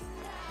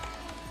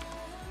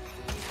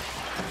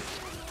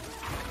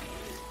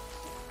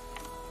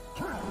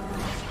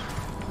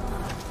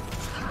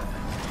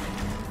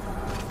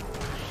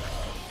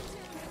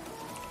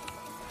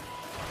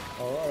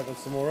 Alright, I got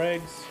some more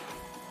eggs.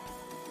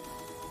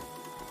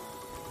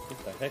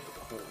 What the heck?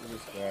 What is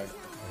this guy?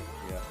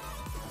 Yeah.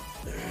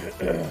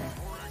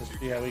 Let's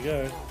see how we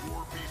go.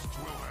 War pieces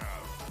we'll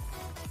have.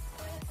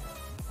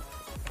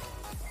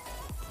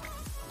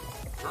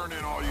 Turn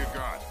in all you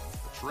got.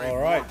 Trade All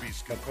right. war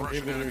beasts can I've crush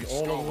an contributed enemy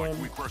all skull of like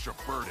them. we crush a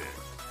bird egg.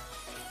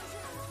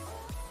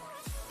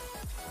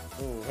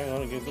 Oh, hang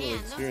on, I get little Man,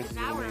 those experiences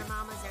in devourer me.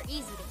 mamas are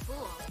easy to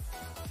fool.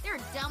 They're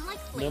dumb like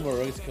fleas. Number of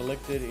eggs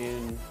collected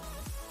in.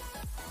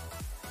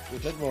 We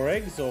collect more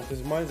eggs, or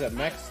because mine's at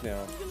max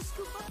now. Who's gonna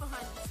scoop up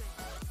behind this thing?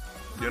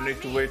 You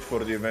need to wait for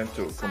the event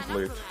to Sign up for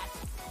complete. that.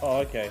 Oh,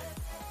 okay.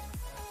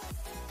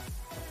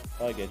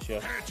 I get you.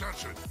 Pay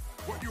attention.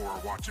 What you are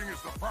watching is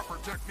the proper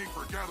technique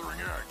for gathering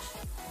eggs.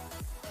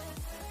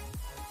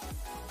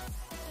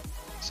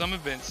 some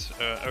events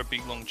are a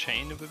big long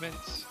chain of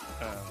events.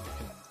 You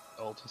can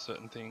alter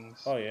certain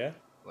things. Oh yeah.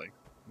 Like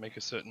make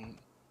a certain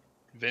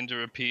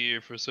vendor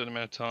appear for a certain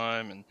amount of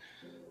time, and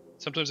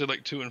sometimes they're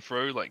like to and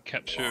fro, like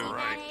capture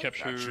That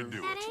should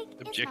do it.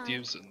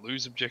 objectives and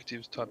lose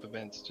objectives type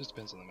events. Just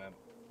depends on the map.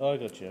 Oh, I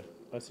got you.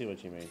 I see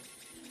what you mean.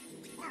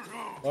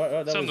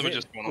 Alright, that Some of was them are it.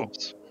 just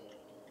one-offs.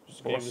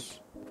 Just gave us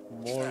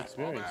more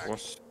experience.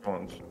 Was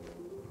spawned.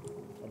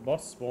 A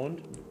boss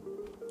spawned.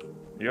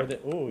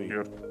 Yep. Oh,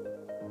 Here.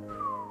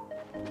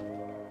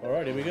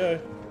 alright, here we go.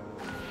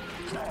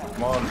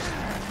 Come on.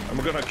 I'm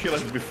gonna kill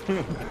it before,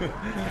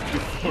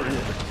 before you.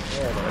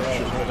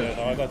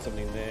 Oh, I got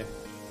something there.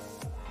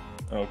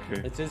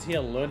 Okay. It says here,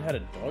 learn how to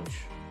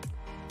dodge.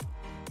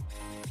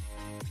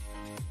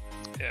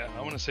 Yeah,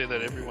 I want to say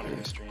that every one of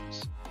your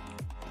streams.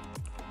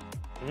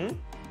 Hmm?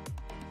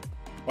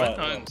 What?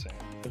 No, I didn't say.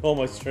 All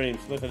my streams,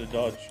 learn how to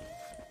dodge.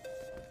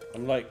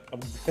 I'm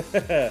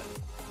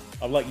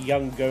I'm like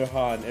young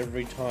Gohan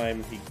every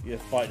time a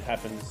fight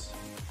happens.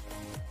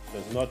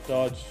 Does not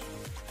dodge.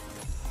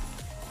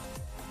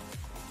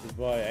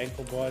 Goodbye,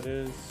 ankle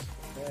biters.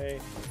 Okay.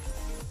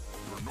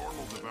 Your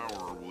normal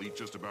devourer will eat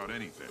just about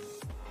anything.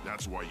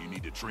 That's why you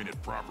need to train it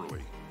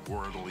properly,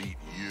 or it'll eat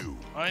you.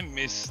 I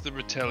miss the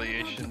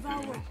retaliation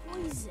Devour boon.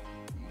 poison.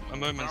 A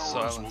moment's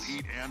Devourers silence. will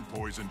eat and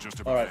poison just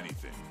about Alright.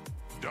 anything.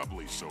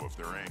 Doubly so if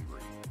they're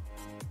angry.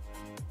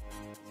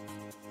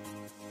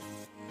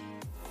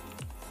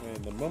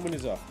 And the moment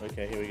is up.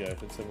 Okay, here we go.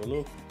 Let's have a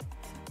look.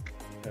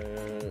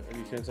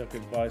 Any chance I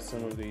could buy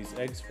some of these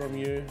eggs from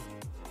you?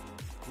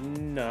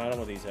 No, I don't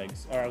want these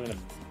eggs. Alright, I'm gonna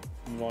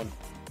move on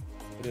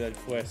to that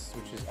quest,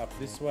 which is up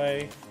this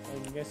way,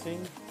 I'm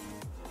guessing.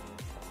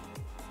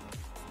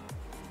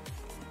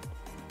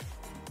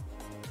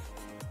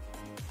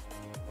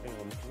 Hang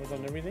on, have I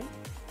done everything?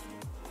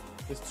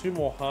 There's 2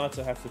 more hearts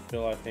I have to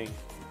fill, I think.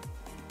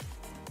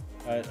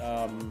 At,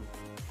 boy.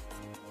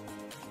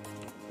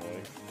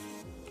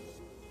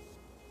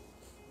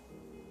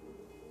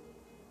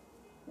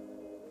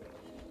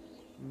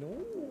 No,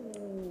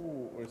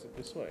 or is it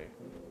this way?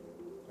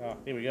 Ah,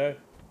 here we go.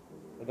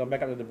 We're going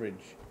back up to the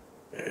bridge.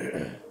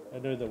 I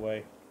know the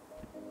way.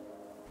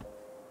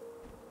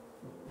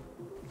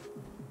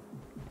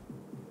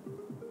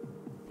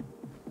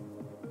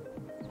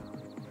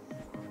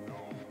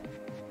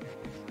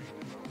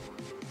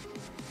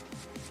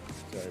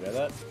 Sorry about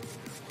that.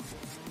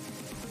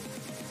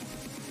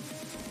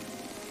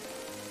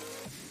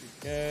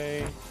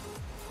 Okay.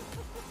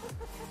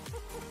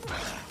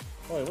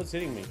 Oh, wait, what's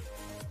hitting me?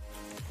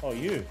 Oh,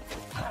 you.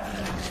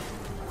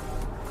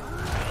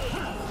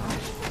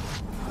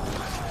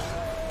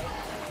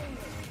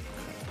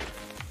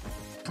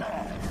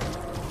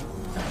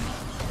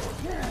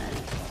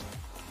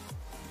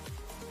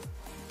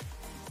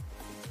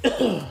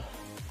 Here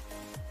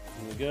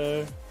we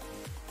go.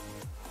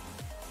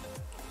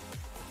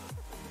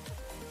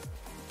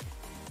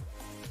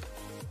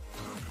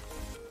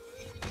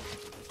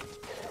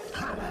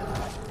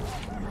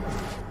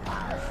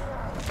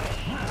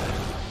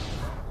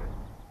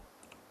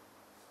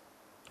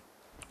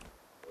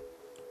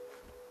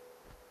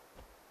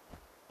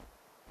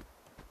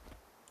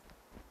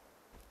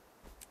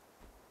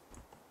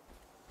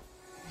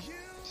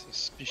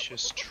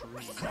 Suspicious tree.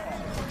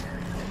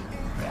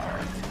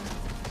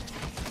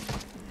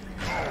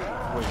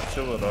 Wait,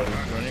 Silver, are you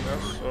joining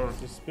us? Or?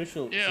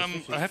 Yeah,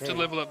 I have to trade.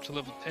 level up to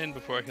level 10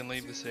 before I can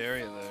leave this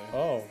area though.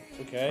 Oh,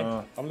 okay.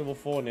 Ah. I'm level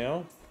 4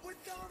 now.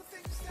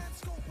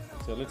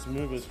 So let's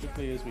move as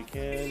quickly as we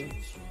can.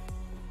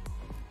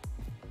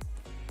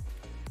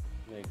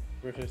 Like,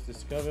 British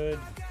discovered.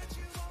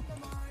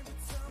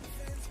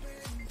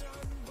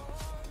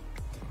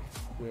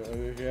 We're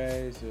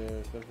okay, so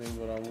something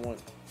what I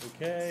want.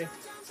 Okay.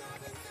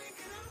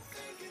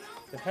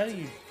 So how do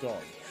you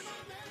dodge?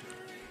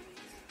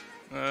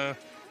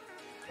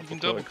 You can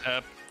double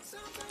tap.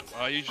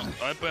 I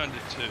bound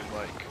it to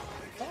like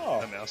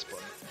Oh, a mouse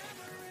button.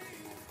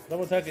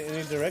 double tap in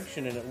any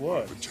direction and it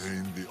works.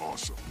 Retain the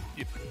awesome.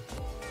 Yep.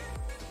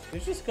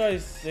 There's just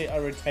guys say I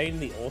retain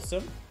the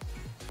awesome.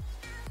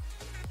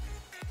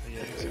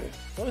 Yeah,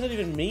 What does that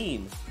even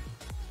mean?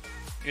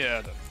 yeah,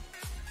 I don't know.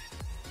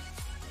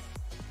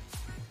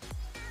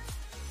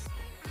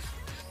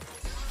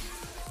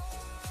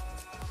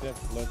 Yep,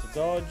 learn to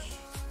dodge.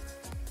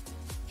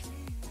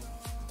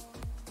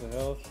 The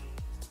health.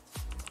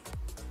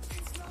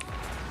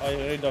 Oh, you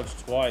only dodged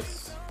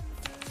twice.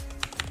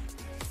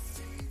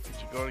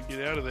 But you gotta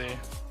get out of there.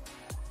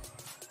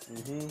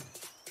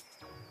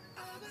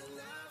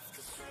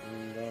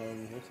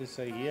 And what's it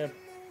say here?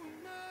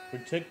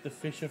 Protect the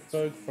fisher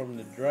folk from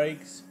the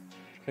drakes.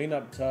 Clean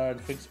up tar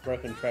and fix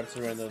broken traps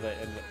around the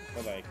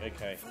lake.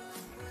 Okay.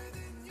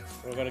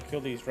 We're gonna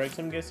kill these drakes,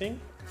 I'm guessing.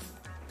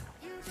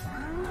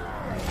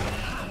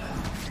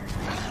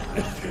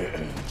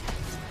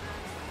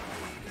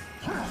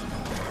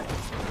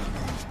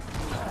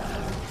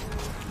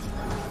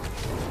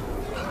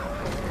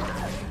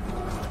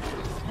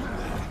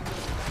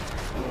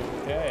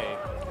 Okay.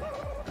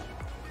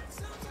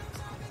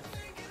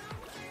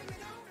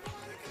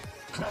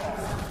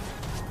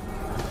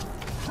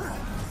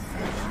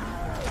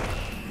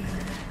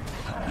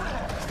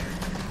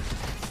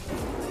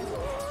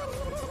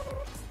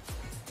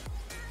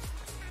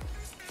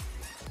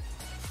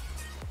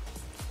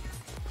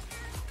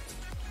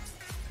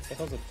 That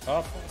was a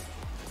tough one.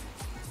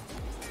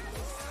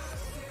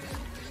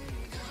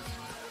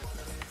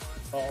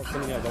 Oh, it's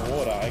coming out of the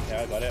water. Okay,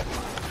 I got it.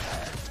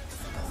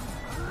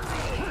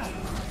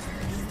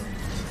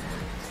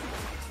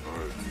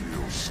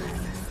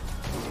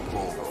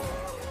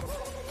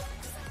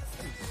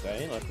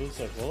 Insane, I feel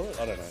so full.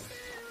 I don't know.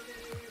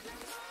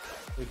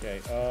 Okay,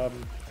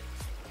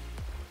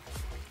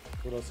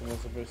 what else am I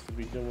supposed to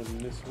be doing in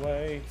this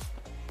way?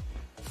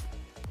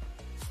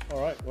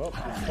 Alright, well,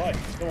 let's fight.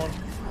 Come on.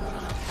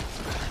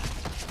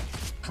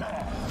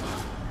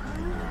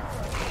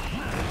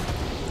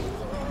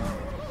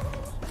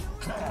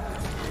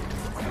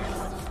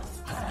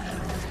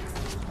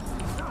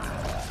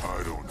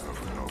 I don't have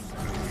enough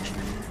energy.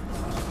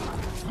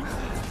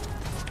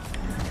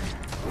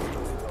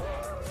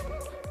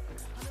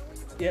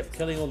 Yep,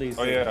 killing all these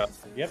Oh, things.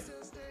 yeah. Yep.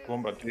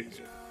 Combat.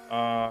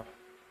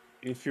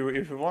 If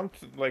you want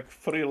like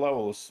 3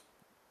 levels,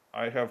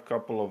 I have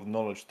couple of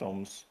knowledge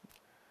tomes,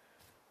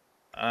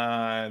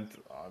 and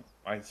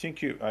I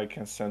think I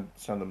can send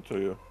them to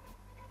you.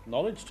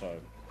 Knowledge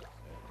tome.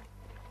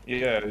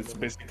 Yeah, it's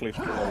basically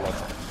full of like,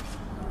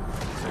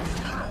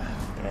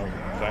 you know,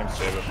 time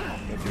saver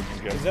that you can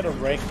get. Is that a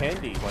rare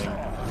candy?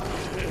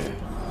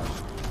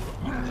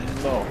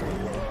 No.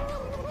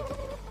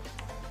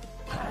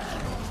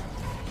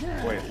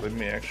 Wait, let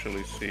me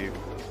actually see.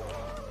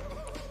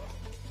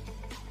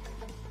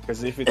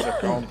 Because if it's a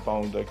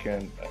compound, I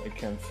can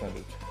send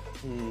it.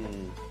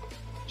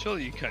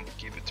 Surely you can't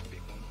give it to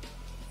people.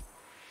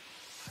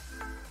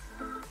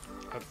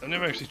 I've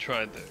never actually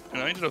tried that,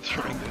 and I ended up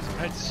throwing those.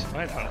 I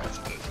had hundreds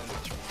of those.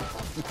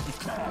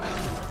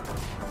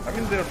 I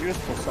mean, they're used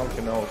for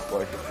something else,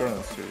 like a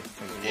currency as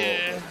well.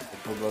 Yeah. I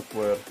forgot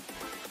where.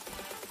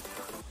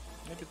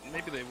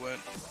 Maybe they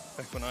weren't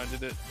back when I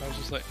did it. I was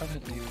just like, I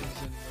don't need these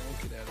anymore.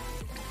 I'll get out of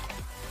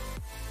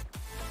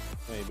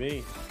here.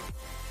 Maybe.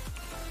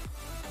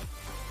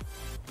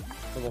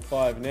 Level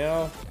 5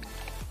 now.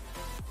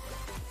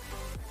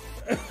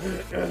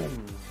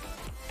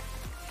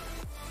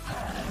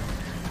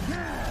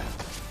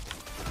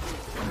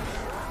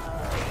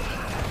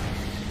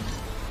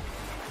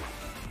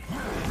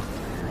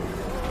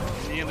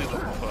 Nearly level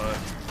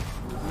 5.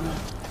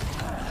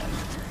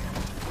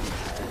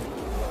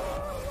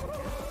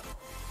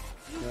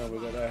 Now we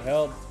got our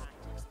help.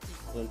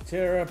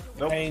 Terror,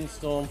 Nope. Pain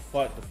Storm,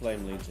 fight the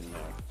Flame Legion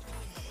now.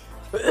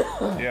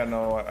 Yeah,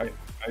 no, I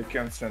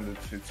can't send it.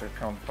 It's a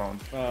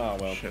compound. Ah,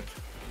 well. Shit.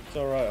 It's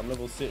alright, I'm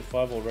level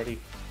 5 already.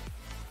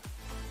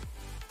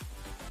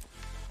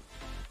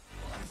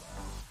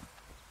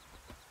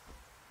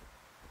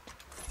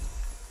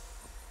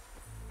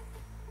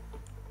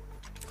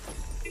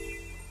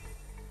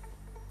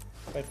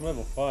 Okay, from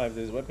level 5,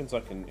 there's weapons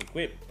I can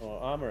equip, or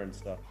armor and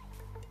stuff.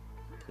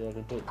 So I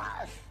can put...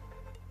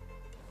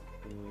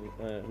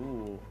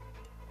 ooh.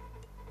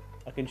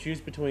 I can choose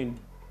between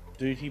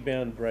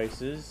duty-bound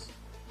braces,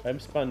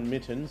 homespun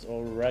mittens,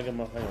 or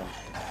ragamuffin. Hang on.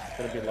 It's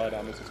gotta be light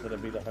armor, so it's gotta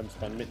be the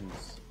homespun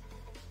mittens.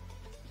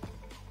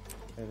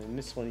 And then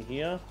this one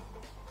here.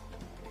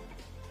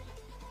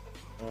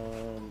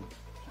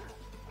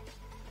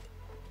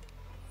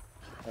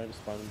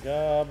 Homespun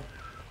garb.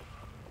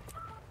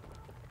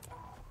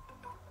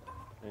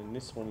 And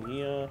this one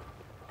here.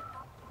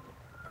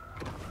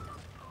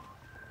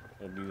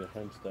 That'll be the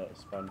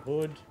homespun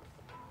hood.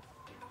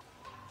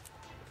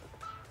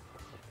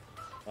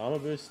 Armor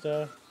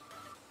booster.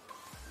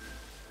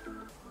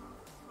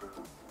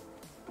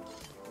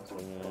 So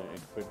I'm gonna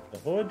equip the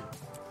hood.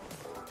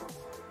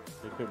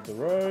 Equip the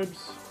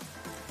robes.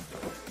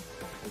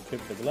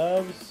 Equip the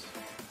gloves.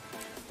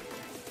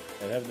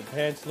 And have the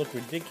pants look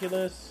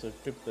ridiculous. So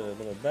equip the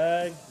little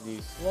bag,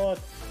 these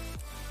slots.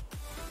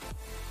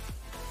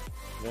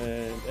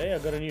 And hey, I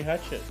got a new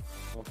hatchet.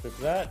 I'll equip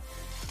that.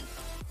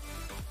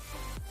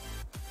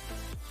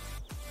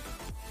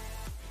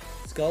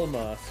 Skull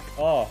mask.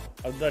 Oh,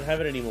 I don't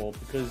have it anymore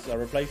because I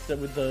replaced it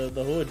with the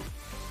hood.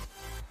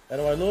 How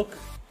do I look?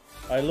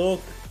 I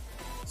look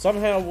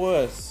somehow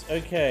worse.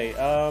 Okay,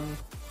 guess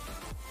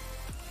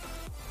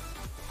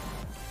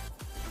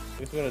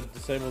we gotta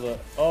disable the...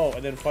 Oh,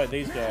 and then fight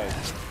these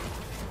guys.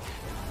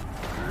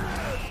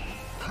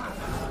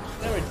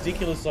 How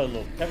ridiculous I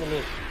look. Have a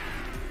look.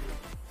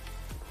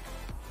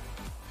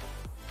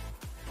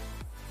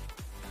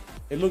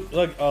 It looked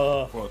like,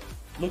 What?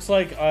 looks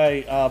like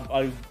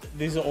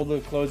these are all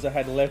the clothes I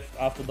had left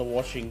after the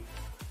washing.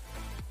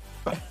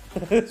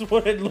 That's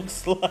what it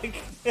looks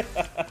like.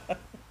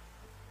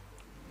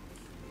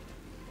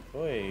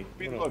 Oi. I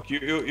mean, look,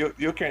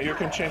 you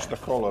can change the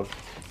color.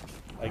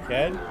 I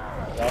can?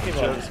 I think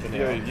I'll just gonna...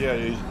 Yeah,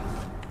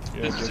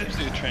 There's just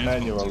essentially a transport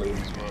manually.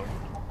 as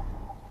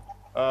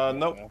well.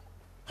 No,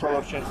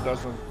 color change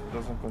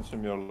doesn't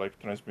consume your like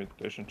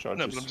transmutation charges.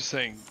 No, but I'm just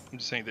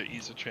saying there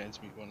is a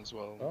transmute one as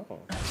well. Oh.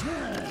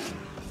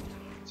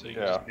 So you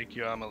can just make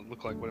your armor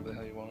look like whatever the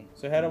hell you want.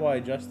 So how do I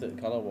adjust it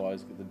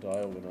color-wise, get the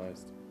dye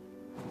organized?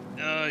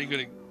 You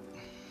gotta...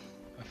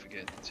 I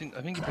forget.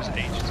 I think you press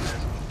H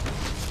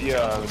to...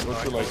 Yeah, go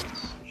to like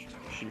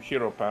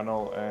hero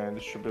panel, and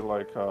it should be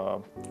like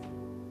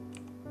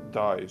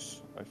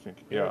dies, I think.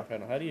 Hero Yeah.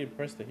 panel. How do you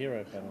press the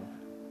hero panel?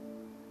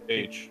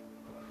 H.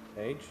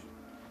 H.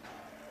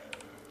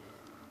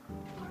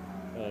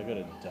 Oh, I got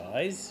it.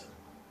 Dies.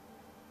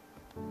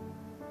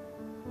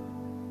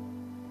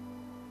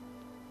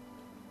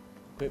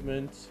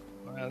 Equipment.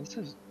 Wow, this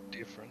is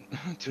different.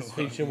 to This what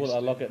I'm feature will used to.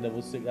 unlock at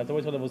level 6. I've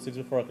always on level 6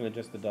 before I can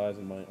adjust the dies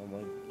on my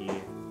gear.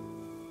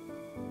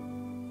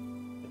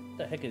 What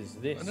the heck is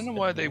this? I don't know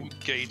why they would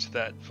gate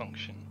that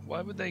function.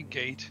 Why would they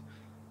gate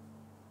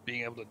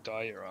being able to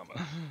dye your armor?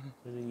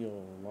 Sending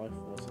your life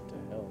force into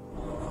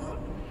hell.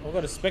 I've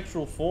got a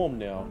spectral form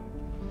now.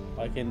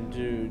 I can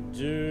do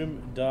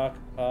Doom, Dark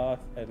Path,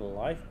 and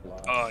Life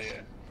Blast. Oh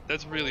yeah,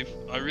 that's really.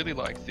 I really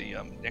like the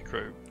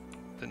necro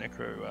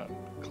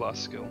class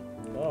skill.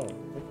 Oh,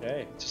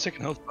 okay. It's a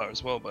second health bar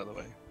as well, by the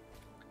way.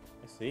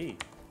 I see.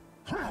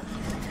 Those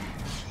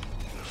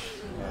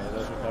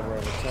recover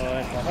over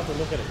time. I'll have to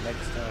look at it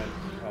next time.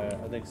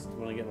 I think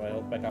when I get my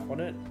health back up on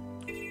it.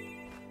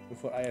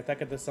 Before I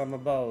attack at the summer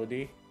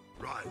body.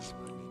 Rise,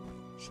 my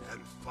minions,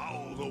 and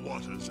foul the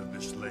waters of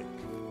this lake.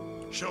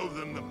 Show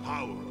them the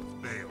power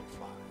of balefire.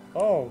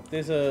 Oh,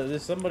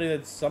 there's somebody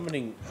that's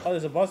summoning. Oh,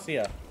 there's a boss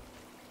here.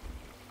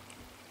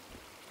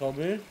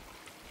 Tobu?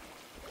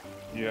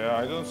 Yeah,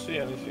 I don't see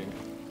anything.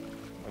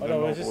 I Oh don't no,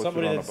 know it's just what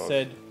somebody you're that on about.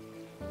 said,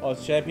 oh,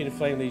 it's Champion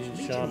Flame Legion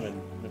Shaman.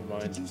 Never Did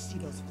mind. you see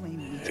those flame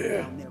legions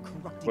down there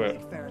corrupting Where?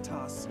 Lake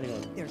Veritas? Hang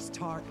on. There's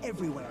tar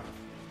everywhere.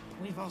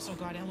 We've also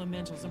got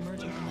elementals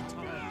emerging from the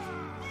tar.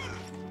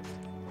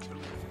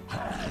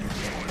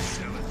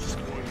 Zealots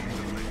spoiling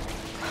the lake.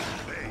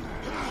 They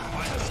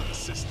minus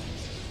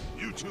assistance.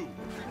 You two,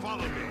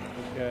 follow me.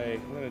 Okay,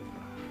 I'm gonna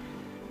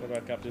go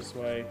back up this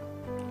way.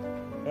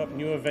 Oh,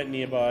 new event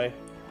nearby.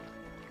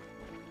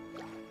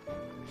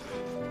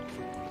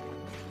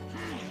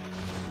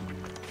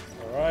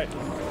 Alright.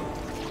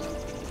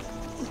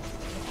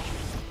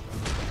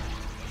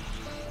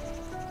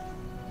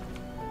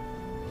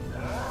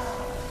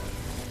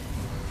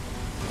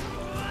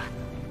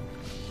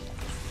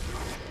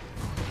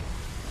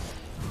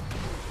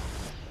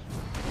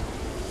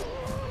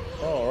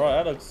 Oh,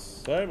 right, that looks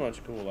so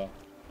much cooler.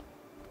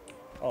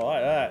 I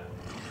like that.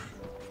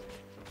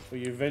 Will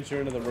you venture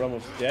into the realm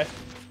of death?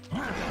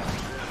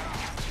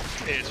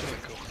 Yeah, it's really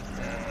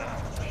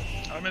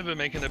cool. I remember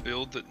making a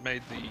build that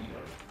made the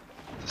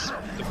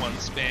one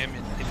spam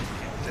in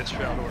Death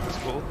Shroud, or what it's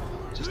called,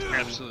 just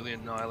absolutely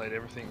annihilate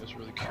everything. It was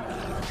really cool.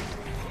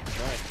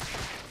 Nice.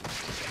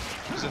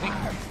 Because I think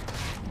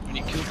when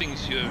you kill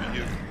things,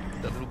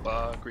 that little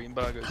bar, green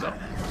bar, goes up.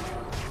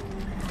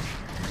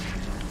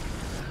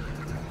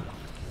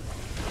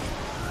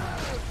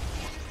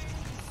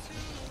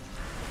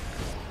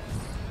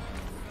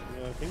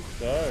 Yeah, I think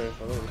so. I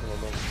thought it was one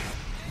more.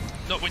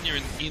 Not when you're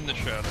in the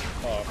shroud.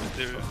 Oh,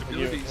 There are when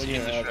you're- abilities when in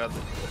you're the out.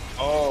 shroud.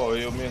 Oh,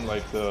 you mean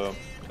like the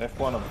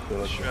F1 of The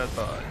the shroud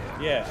bar.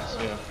 yeah.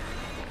 Yeah.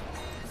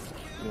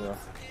 Yeah.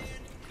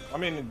 I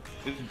mean,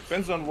 it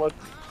depends on what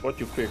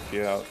you pick.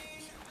 Yeah.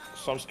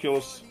 Some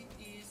skills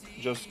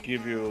just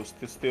give you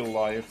still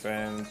life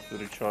and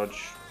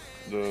recharge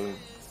the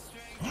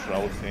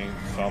shroud thing.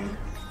 Some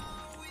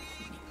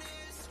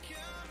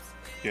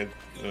give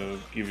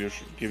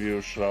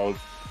you shroud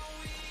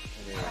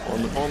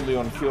only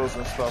on kills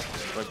and stuff.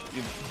 Like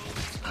it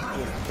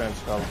just depends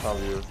how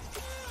you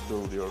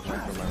build your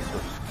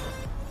necromancers.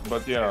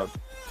 But yeah,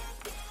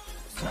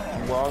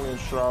 while in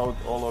shroud,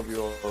 all of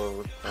your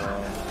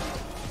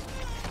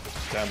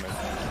damage,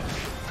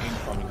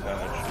 incoming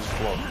damage, is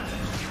blocked.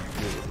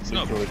 You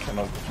not- literally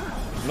cannot.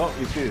 No,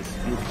 it is.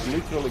 You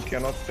literally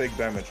cannot take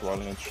damage while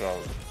in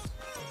shroud.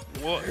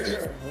 What?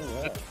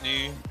 That's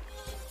new.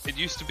 It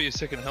used to be a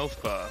second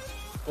health bar.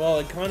 Well,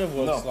 it kind of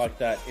works No. like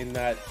that in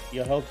that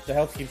the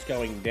health keeps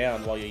going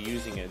down while you're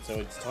using it, so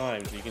it's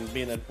time. So you can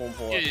be in that form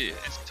for Yeah, yeah,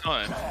 it's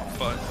time,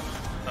 but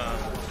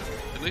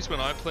at least when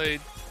I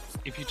played,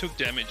 if you took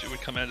damage, it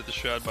would come out of the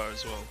shroud bar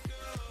as well.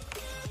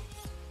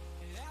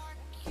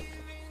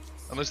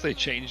 Unless they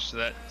changed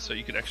that so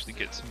you could actually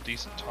get some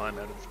decent time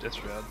out of Death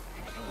Shroud.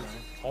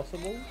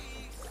 possible.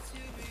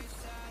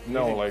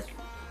 No, Really? like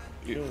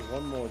Do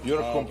one more. you're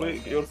trial,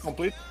 complete. I You're guess.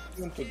 complete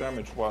to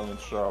damage while in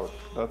shroud.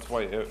 That's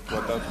why.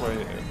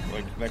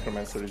 Like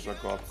necromancer is a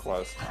god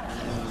class,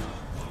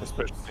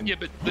 especially. In, Yeah,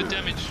 but the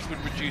damage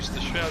would reduce the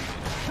shroud.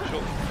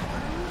 Sure.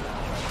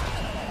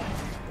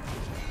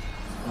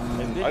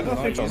 It didn't I don't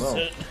when think so, used no.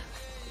 it.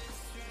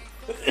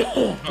 It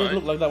didn't Alright,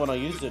 look like that when I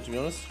used it, to be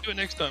honest. do it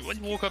next time. When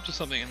you walk up to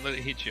something and let it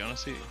hit you, I want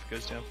to see if it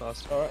goes down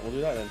faster. Alright, we'll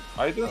do that then.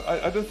 I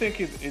don't think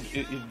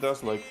it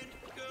does like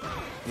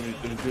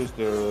reduce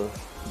the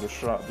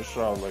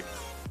shroud like.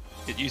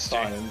 It used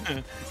Fine. to.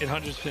 It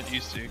 100%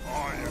 used to.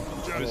 I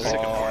am The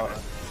second one.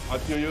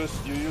 But you use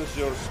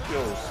your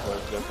skills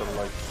that are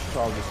like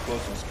shroud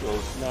disclosing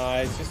skills. No,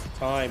 it's just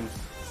time.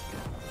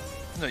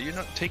 No, you're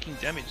not taking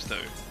damage though.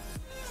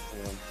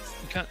 Yeah.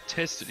 You can't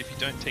test it if you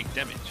don't take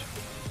damage.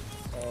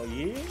 Oh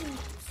yeah.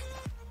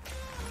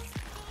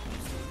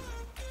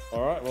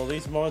 Alright, well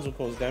these mines will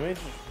cause damage.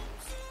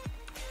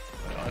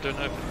 I don't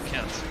know if it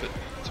counts, but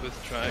it's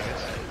worth a try, I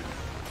guess.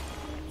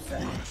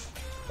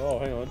 Oh,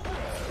 hang on.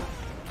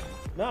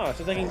 No, it's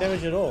not taking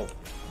damage at all.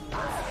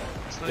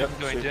 It's not even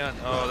going down.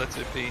 Oh, that's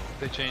OP.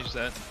 They changed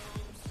that.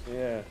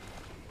 Yeah.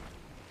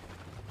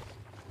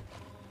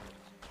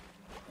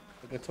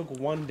 Like I took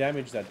 1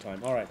 damage that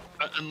time. All right.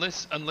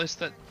 Unless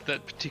that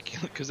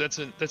particular, because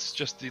that's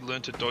just the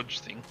learn to dodge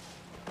thing.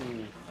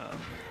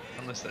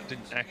 Unless that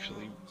didn't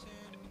actually.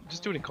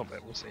 Just do it in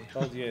combat. We'll see.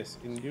 Oh yes,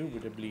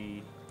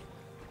 indubitably.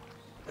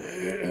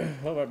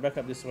 All right, back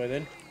up this way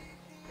then.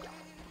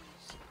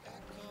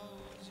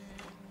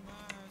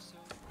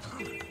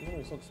 Oh,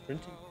 it's not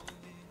sprinting.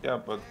 Yeah,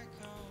 but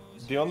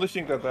the only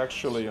thing that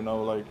actually, you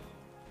know, like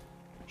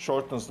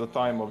shortens the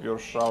time of your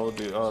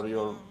shroud are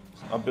your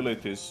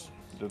abilities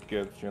that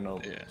get, you know,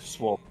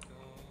 swapped.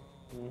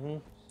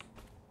 Alright,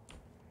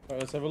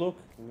 let's have a look.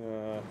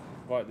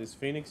 Fight this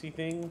phoenixy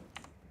thing.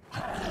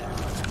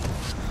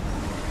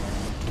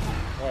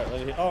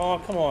 Alright, oh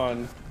come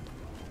on.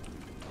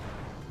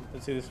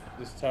 Let's see this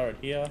turret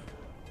here.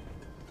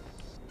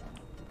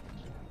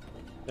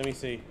 Let me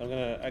see. I'm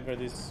gonna aggro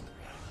this.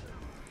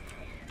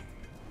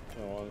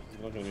 Oh, this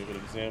is not gonna be a good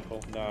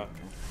example. Nah.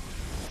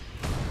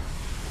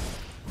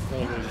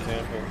 Not a good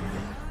example.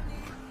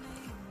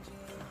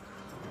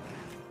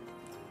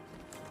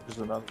 Is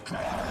it not?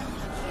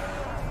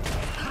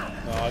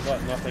 No, I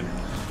got nothing. I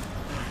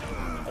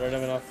don't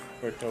have enough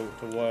for it to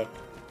work.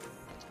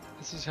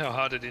 This is how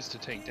hard it is to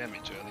take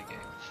damage early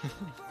game.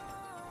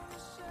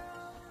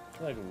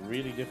 It's like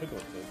really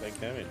difficult to take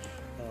damage.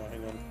 Oh,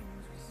 hang on.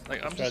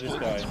 Like I'm Let's just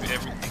try walking this through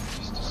everything,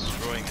 just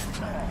destroying it.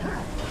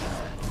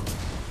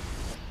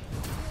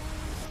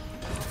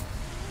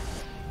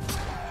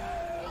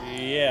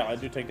 Yeah, I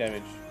do take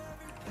damage.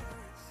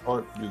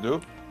 Oh, you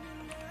do?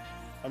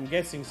 I'm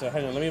guessing so.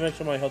 Hang on, let me make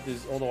sure my health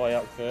is all the way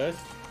up first.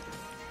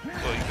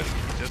 Well, you gotta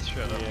keep your death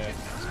shroud up. Yeah.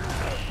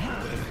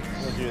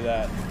 We'll do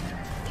that.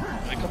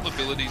 A couple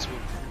abilities will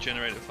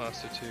generate it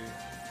faster too.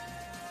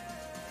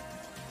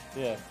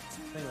 Yeah.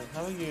 Hang on,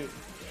 how are you?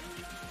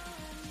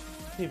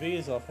 TV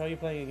is off. How are you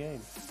playing a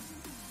game?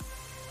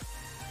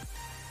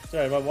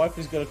 Sorry, my wife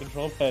has got a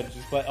control pad.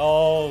 She's like,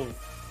 oh,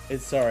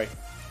 it's sorry.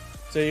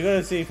 So you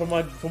gotta see from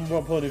my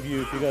point of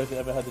view, if you guys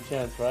ever had the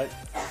chance, right?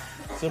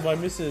 So my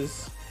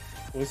missus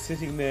was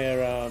sitting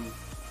there.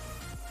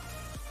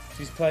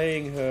 She's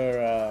playing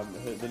the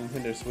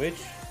Nintendo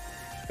Switch,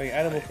 playing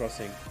Animal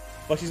Crossing,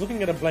 but she's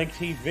looking at a blank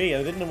TV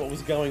and I didn't know what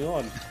was going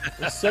on.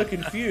 I was so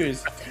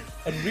confused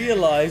and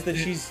realised that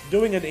she's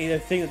doing a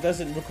thing that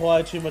doesn't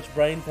require too much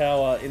brain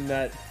power. In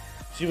that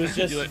she was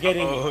just like,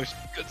 getting. oh, she's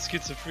got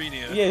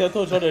schizophrenia. Yeah, I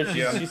thought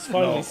she's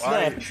finally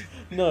snapped.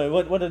 No,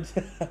 what had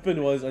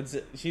happened was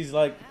she's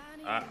like,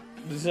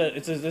 there's a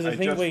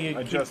thing where you.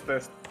 I just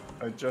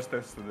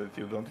tested that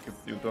you don't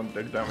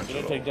take damage. You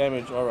don't take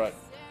damage. All right,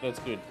 that's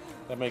good.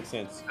 That makes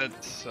sense.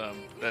 That's yeah,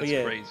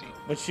 crazy.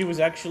 But she was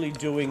actually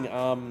doing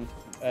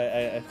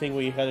a thing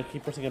where you had to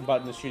keep pressing a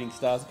button and shooting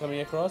stars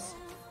coming across.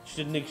 She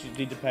didn't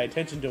need to pay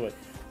attention to it.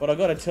 But I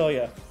gotta tell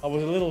you, I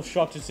was a little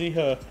shocked to see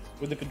her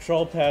with the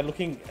control pad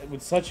looking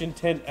with such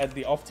intent at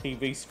the off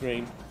TV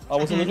screen. I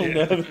was a little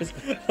nervous.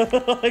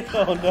 Like,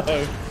 oh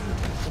no.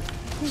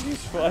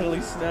 She's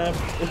finally snapped.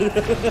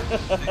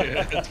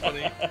 Yeah, that's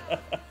funny.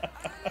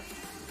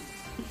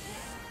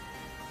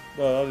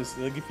 No,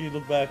 honestly, like if you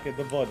look back at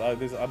the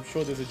VOD, I'm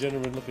sure there's a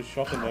genuine look of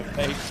shock on my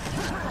face.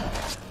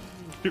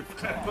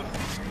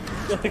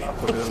 Like, I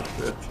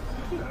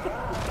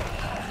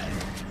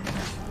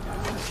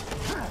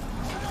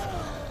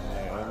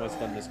almost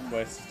done this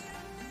quest.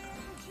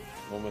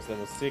 Almost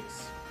level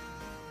 6.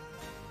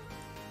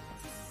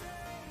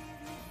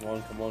 Come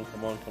on, come on,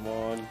 come on, come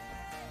on.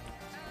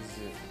 Is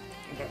it?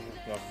 Gosh,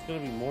 there's gonna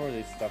be more of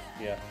this stuff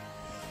here.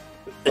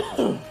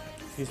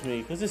 Excuse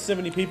me, because there's so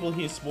many people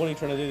here spawning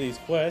trying to do these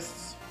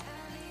quests.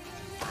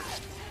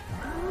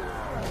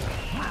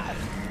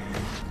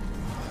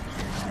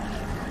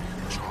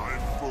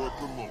 Time for a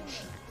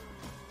promotion.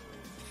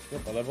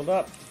 Yep, I leveled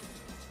up.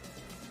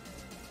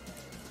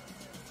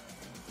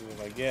 See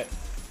what I get.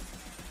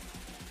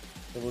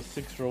 Level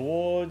 6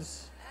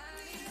 rewards.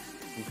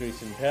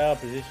 Increase in power,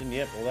 position,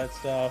 yep, all that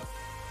stuff.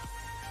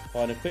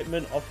 Find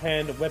equipment,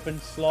 offhand weapon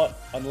slot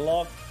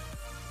unlocked.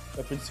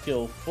 Weapon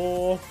skill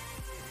 4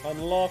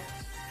 unlocked.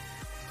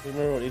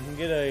 Remember, you can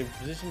get a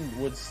positioned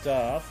wood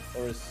staff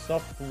or a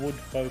soft wood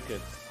focus.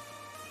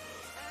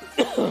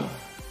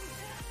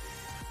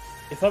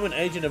 If I'm an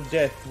agent of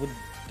death,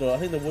 I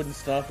think the wooden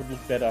staff would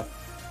look better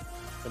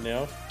for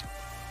now.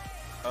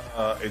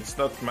 It's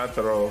not a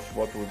matter of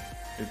what would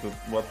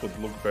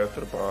look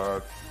better,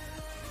 but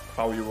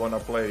how you wanna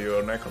play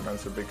your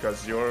necromancer,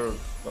 because your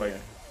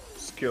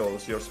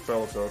skills, your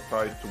spells are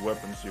tied to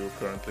weapons you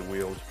currently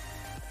wield.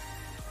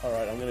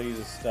 Alright, I'm gonna use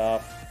a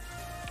staff.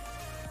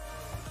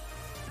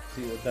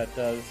 See what that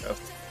does.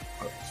 Yes.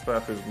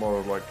 Staff is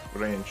more like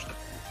ranged.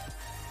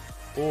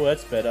 Oh,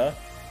 that's better.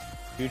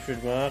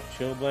 Putrid Mark,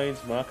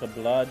 Chillblains, Mark of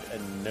Blood,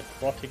 and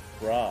Necrotic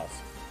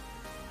Grasp.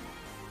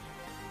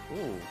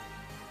 Ooh,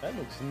 that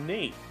looks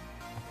neat.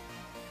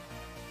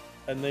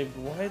 And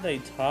why they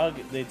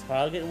target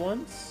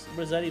once?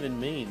 What does that even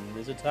mean?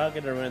 There's a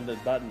target around the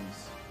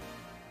buttons.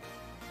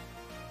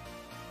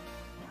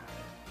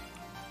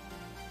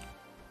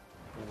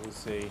 to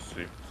see.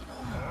 See.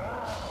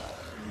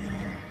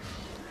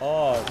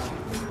 Oh,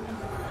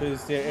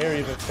 because their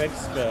area of effect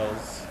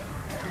spells.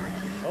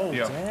 Oh,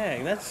 Yeah.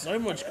 dang, that's so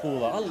much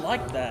cooler. I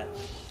like that.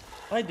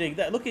 I dig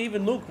that. Look,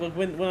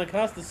 when I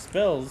cast the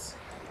spells,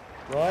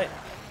 right?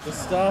 The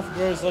staff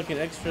grows like an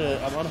extra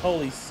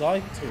unholy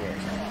sight to it.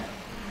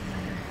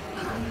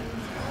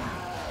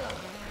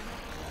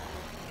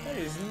 That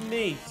is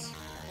neat.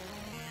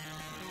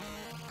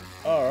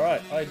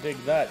 Alright, I dig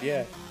that,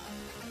 yeah.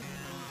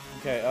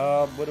 Okay,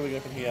 where do we go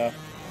from here?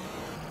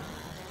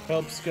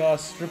 Help Scar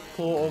strip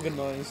claw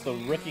organize the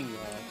wrecking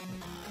yard.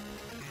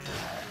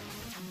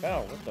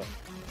 Ow, what the?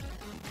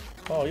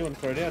 Oh, you want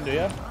to throw down, do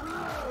ya?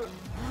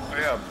 Oh,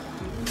 yeah.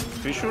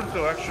 Be sure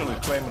to actually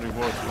claim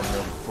rewards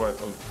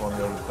from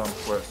your done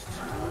quests.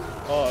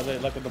 Oh, are they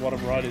like at the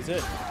bottom right, is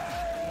it?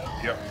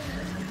 Yep.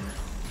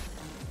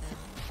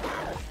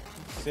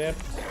 Except...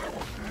 Oh,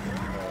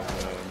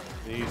 man.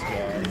 These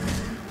guys.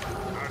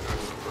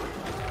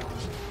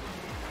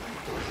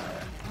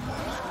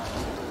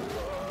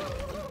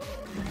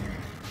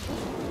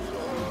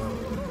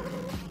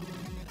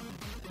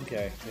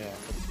 Okay, yeah,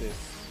 what's this?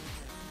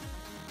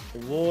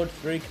 Reward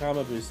 3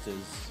 karma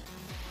boosters.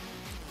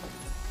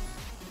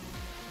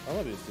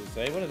 Karma boosters,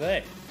 eh? What are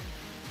they?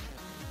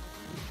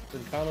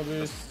 Some karma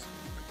boost.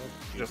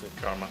 Just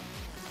karma.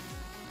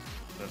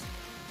 Just.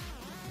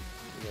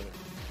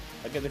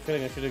 I get the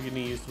feeling I should have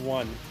only used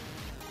one.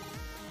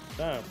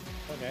 No,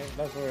 okay,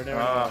 that's where it is.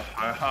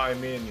 I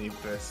mean,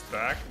 if they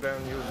stack,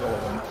 then use all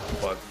of them.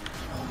 But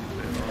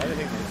I don't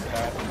think they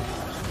stack.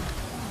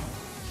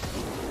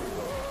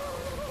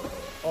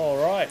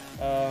 Alright,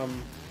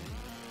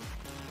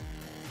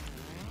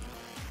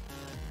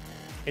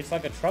 it's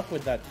like a truck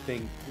with that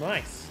thing.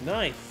 Nice,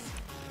 nice.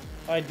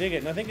 I dig it,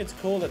 and I think it's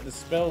cool that the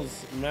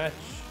spells match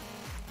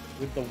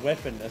with the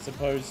weapon as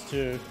opposed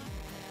to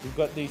we've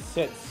got these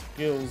set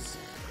skills.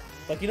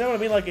 Like, you know what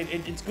I mean? Like,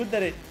 it's good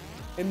that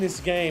in this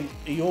game,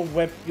 your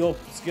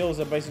skills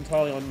are based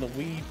entirely on the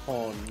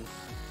weapons.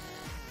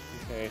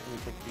 Okay, let me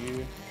talk to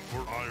you.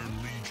 For Iron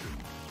Legion.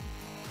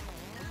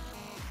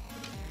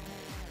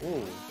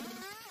 Ooh.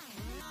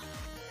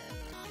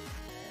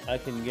 I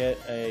can get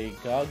a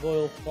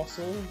gargoyle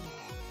fossil.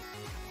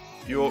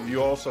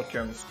 you also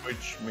can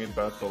switch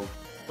mid-battle,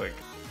 like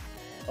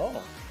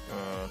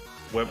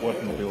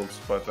weapon builds,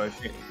 but I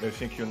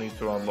think you need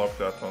to unlock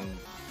that on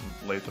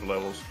later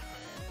levels.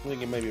 I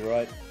think you may be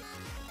right.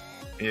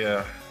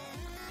 Yeah,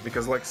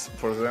 because like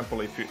for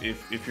example,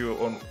 if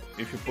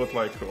you put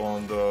like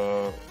on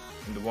the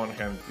one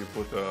hand you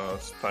put a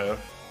staff,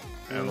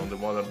 and on the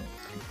other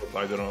you put,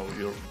 I don't know,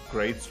 your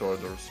great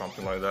sword or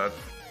something like that,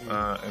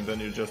 and then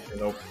you just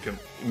can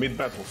mid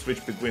battle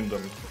switch between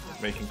them,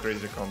 making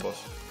crazy combos.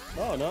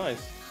 Oh,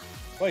 nice.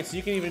 Wait, so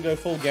you can even go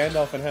full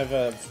Gandalf and have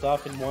a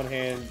staff in one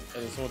hand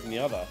and a sword in the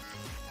other?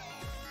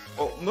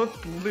 Well,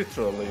 not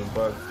literally,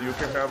 but you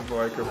can have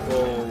like a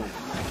full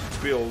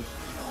build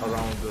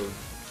around the,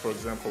 for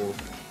example,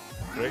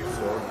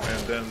 greatsword,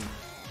 and then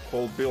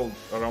whole build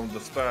around the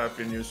staff,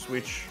 and you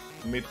switch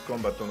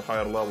mid-combat on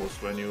higher levels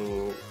when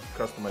you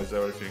customize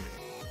everything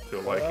to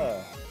your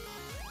liking.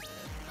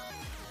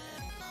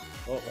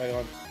 Oh, hang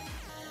on.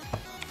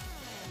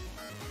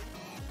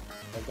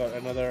 I've got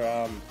another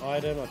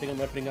item. I think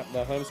I'm opening up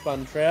the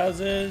homespun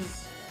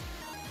trousers.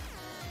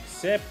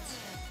 Accept.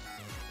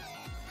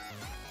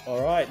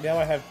 Alright, now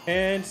I have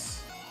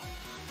pants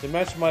to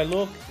match my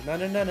look. Na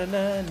na na na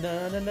na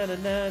na na na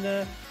na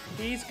na.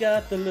 He's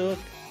got the look.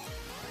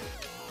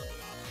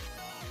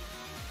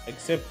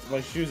 Except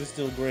my shoes are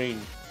still green.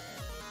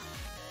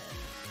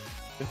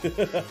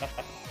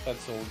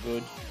 That's all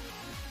good.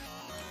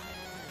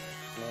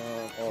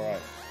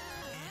 Alright.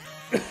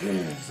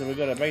 So we've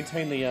got to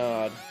maintain the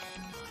yard.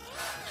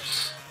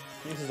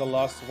 This is the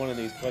last one of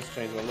these quest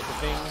chains where I look at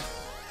things.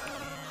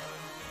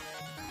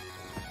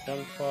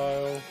 Junk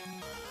pile.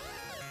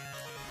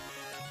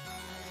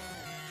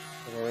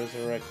 Gonna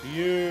resurrect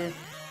you.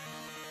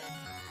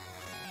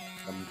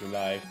 Come to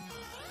life.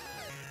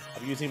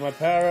 I'm using my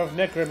power of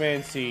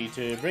necromancy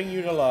to bring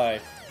you to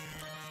life.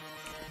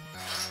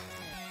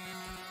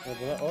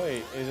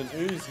 Oi, there's an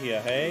ooze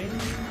here, hey?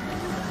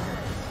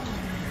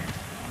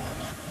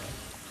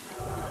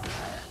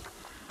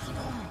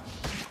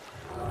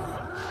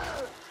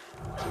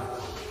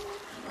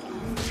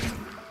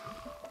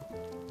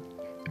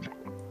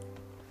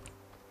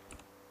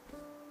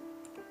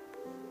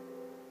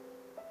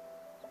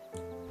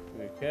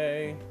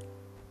 Okay.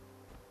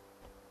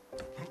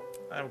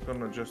 I'm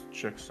gonna just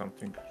check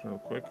something real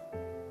quick.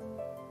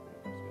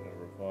 I'm just gonna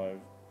revive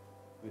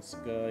this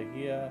guy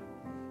here.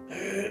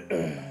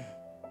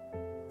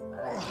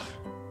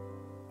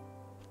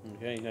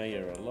 Okay, now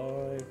you're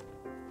alive.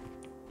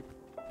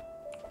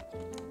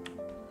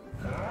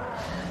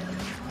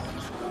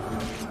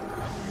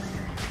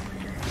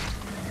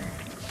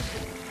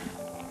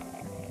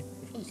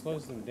 Which one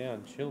slows them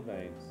down?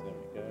 Chillbanes. There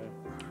we go.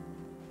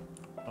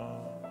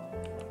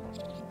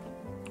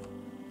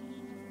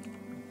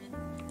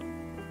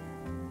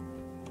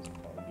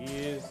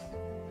 Years.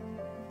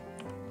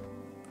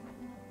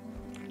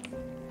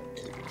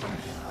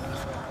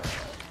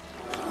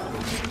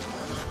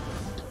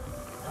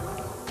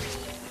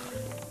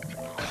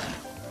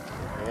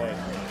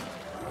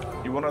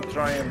 You wanna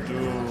try and do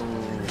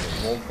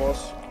world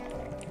boss?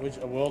 Which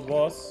a world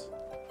boss?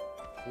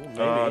 Ooh,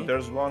 maybe.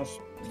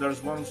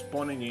 There's one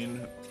spawning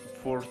in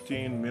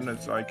 14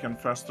 minutes. I can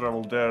fast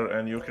travel there,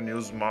 and you can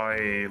use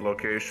my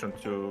location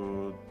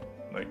to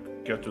like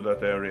get to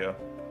that area.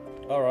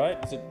 All right.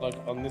 Is it like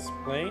on this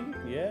plane?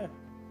 Yeah.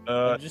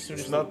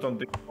 It's not on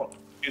this one.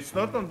 It's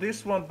not on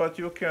this one, but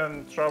you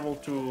can travel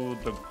to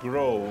the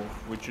Grove,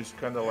 which is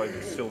kind of like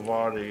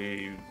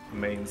Silvari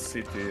main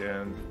city,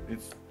 and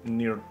it's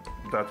near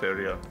that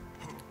area.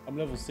 I'm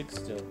level 6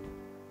 still.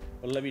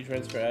 Will it let me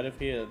transfer out of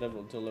here at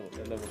level 10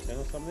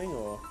 or something,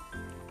 or?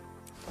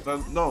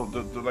 No,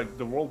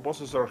 the world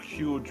bosses are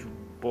huge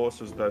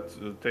bosses that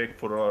take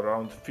for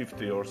around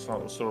 50 or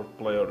some sort of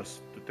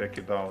players to take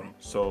it down.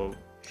 So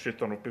shit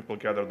ton of people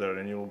gather there,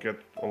 and you'll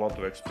get a lot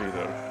of XP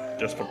there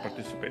just for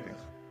participating.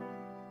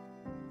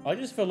 I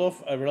just fell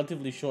off a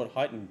relatively short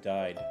height and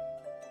died.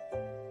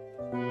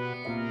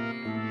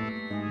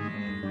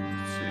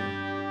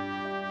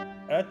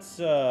 Let's see. That's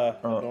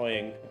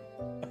annoying.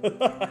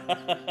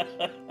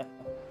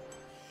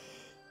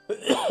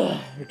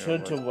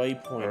 Return to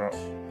waypoint.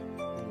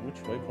 Which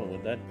waypoint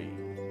would that be?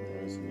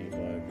 Where's the nearby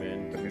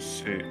event? Let me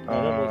see.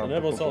 The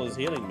noble soul is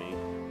healing me.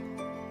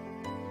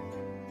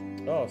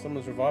 Oh,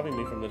 someone's reviving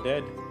me from the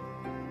dead.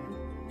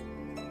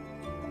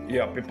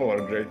 Yeah, people are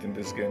great in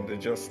this game. They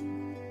just,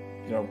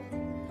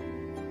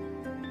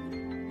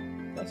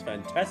 That's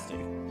fantastic.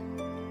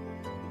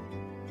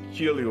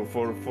 kill you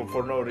for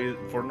no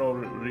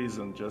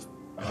reason, just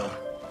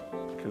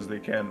because they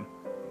can.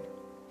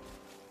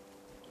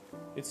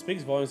 It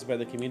speaks volumes about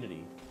the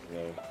community,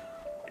 though.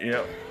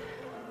 Yeah.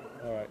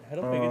 Alright, how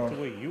do I get to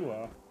where you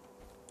are?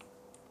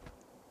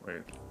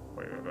 Wait,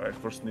 I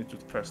first need to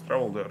fast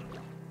travel there.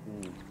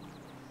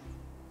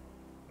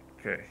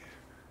 Okay.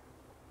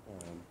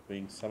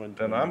 Being summoned.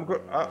 Then I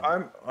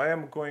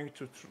am going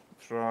to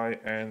try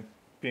and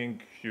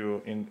ping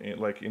you in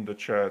the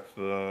chat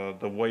the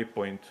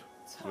waypoint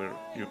where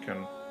you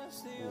can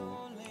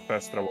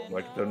fast travel,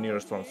 like the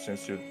nearest one,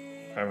 since you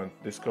haven't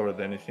discovered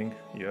anything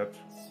yet.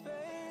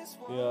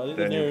 Yeah, I think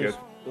then the you nearest...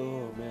 get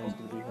Oh man, it's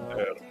gonna be hard.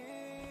 there.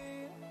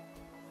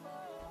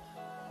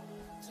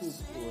 Oh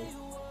boy.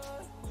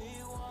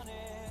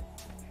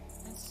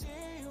 Let's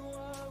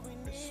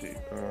see.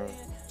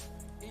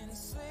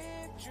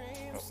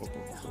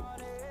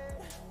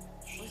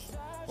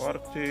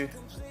 Party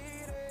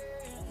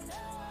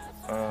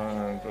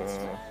and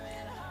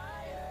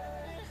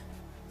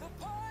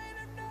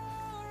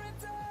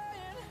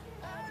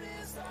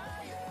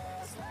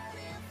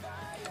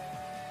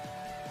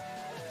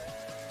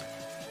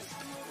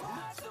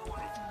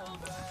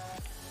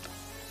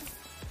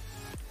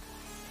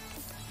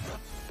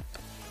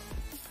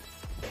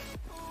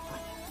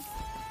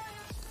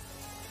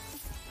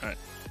Alright.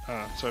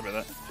 Sorry about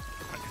that.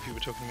 If you were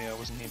talking to me, I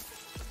wasn't here.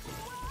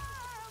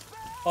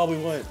 Oh, we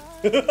weren't.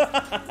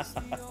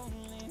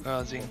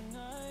 Zing.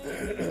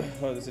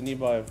 Oh, there's a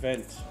nearby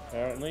event,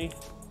 apparently.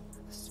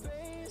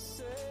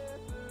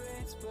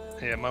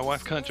 Yeah, my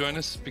wife can't join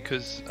us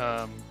because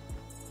I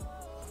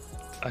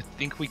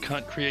think we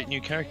can't create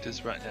new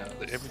characters right now.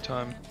 That every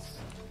time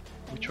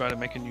we try to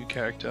make a new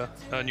character,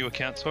 a new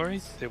account,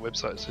 sorry, their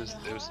website says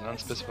there was an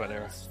unspecified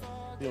error.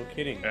 You're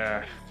kidding.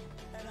 I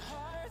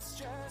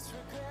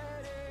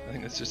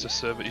think that's just a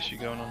server issue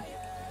going on.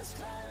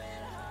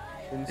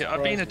 Yeah,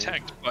 I've been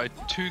attacked by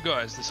 2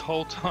 guys this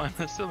whole time.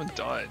 I still haven't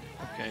died.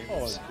 Okay. Oh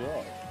my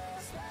god.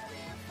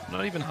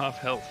 Not even half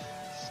health.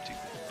 Stupid.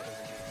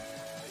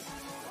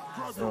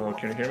 oh,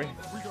 can you hear me?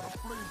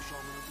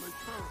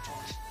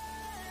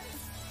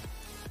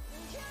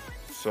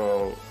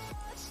 So,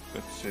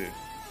 let's see.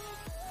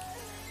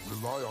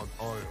 Rely on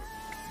iron,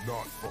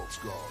 not false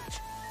gods.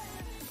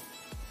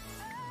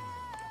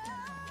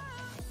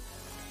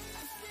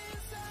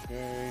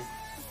 Okay.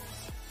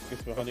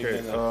 Guess we're hunting Okay,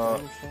 down that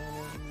flame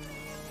shaman.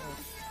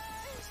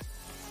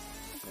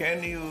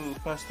 Can you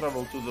fast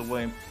travel to the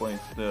waypoint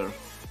there?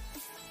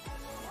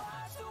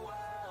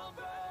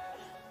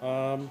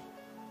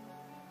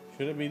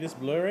 Should it be this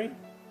blurry?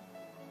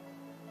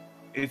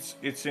 It's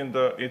in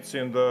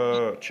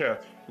the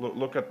chat.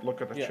 Look at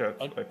the Yeah, chat.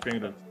 I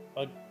pinged it.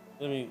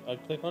 I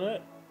click on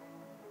it.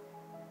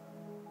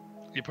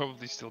 You're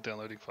probably still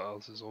downloading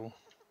files, is all.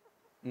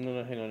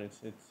 No, hang on.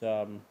 It's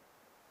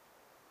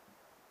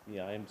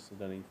yeah, I am still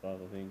downloading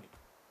files, I think.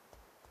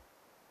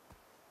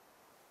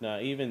 No,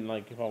 even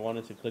like if I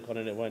wanted to click on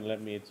it, it won't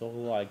let me. It's all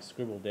like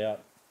scribbled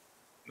out.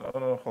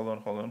 No, hold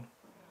on.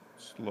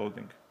 It's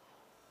loading.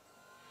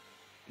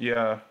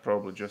 Yeah,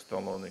 probably just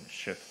downloading.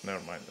 Shit,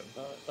 never mind then.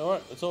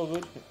 Alright, it's all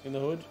good in the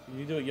hood.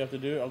 You do what you have to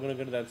do. I'm gonna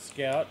go to that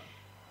scout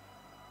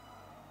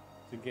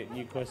to get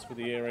new quests for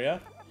the area.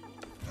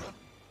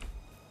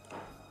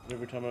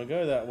 Every time I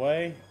go that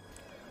way,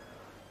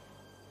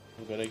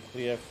 I've got to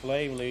clear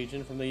Flame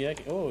Legion from the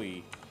Yak.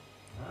 Oi!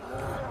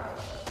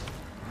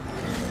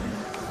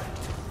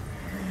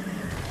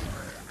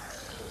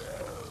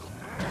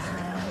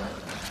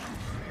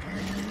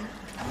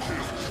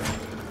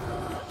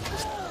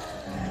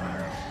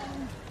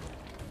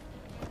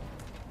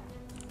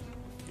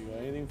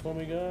 anything for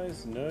me,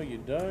 guys? No, you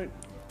don't.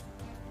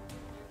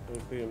 We'll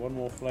clear one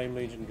more Flame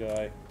Legion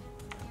guy.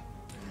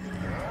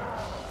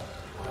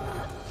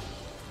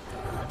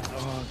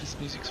 Oh, this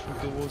music's from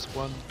Guild Wars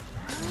 1.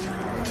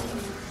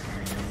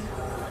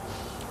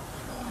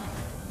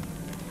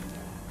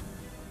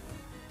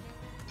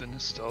 The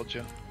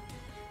nostalgia.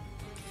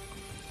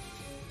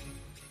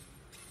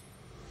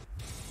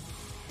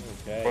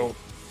 Okay. Well,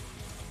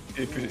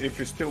 if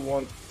you still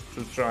want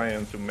to try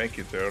and to make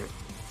it there,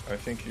 I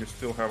think you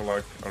still have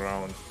like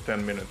around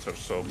 10 minutes or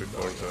so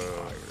before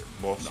the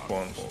boss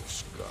spawns.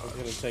 It's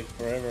gonna take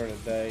forever and a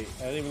day.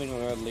 I don't even think I'm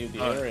gonna leave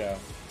the area.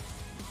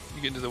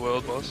 You get into the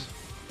world, boss?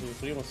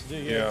 That's what he wants to do,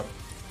 Yeah.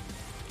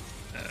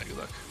 Good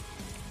luck.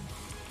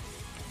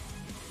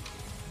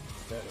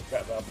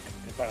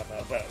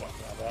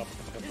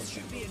 This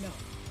should be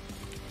enough.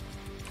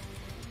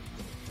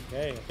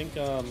 Okay, I think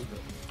Yeah,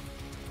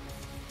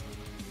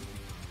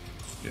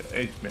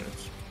 8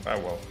 minutes. Ah,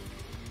 well.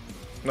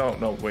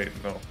 No, wait,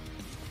 no.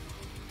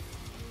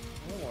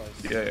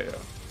 otherwise.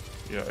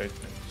 Yeah, 8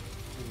 minutes.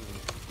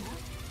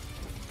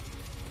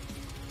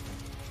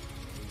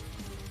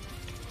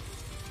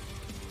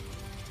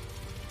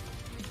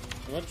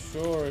 I'm not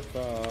sure if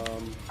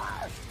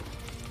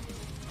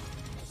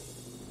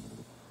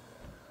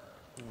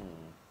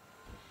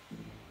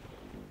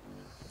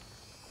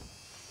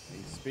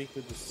You speak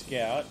with the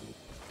scout.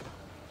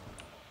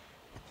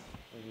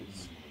 And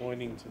it's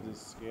pointing to the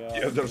scout.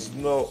 Yeah, there's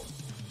no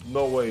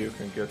way you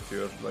can get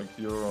here. Like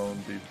you're on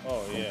the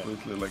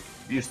completely like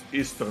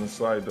eastern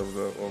side of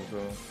the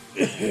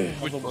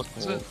Which boss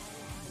is it?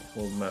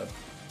 whole map.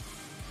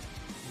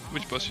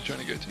 Which boss are you trying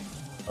to go to?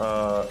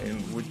 In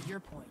Your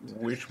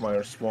point.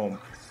 Witchmire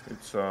Swamp.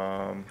 It's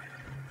I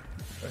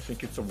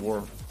think it's a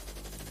war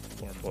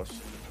boss.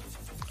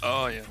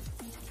 Oh, yeah.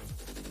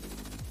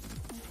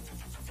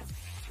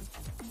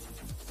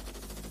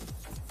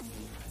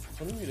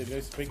 I wanted me to go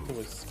speak to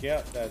a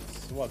scout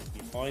that's what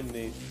behind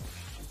these.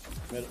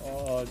 But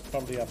oh, it's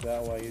probably up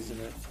that way, isn't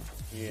it?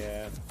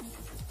 Yeah.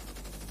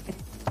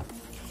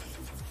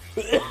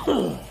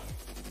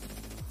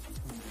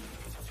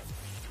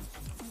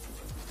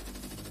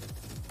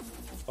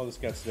 Oh, the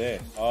scout's there.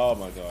 Oh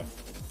my god.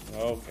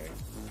 Okay.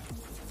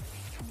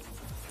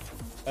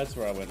 That's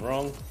where I went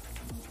wrong.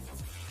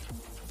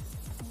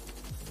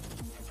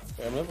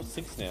 Okay, I'm level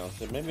 6 now,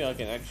 so maybe I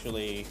can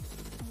actually...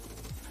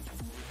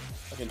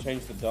 I can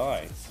change the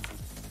dice.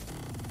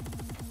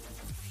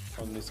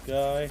 On this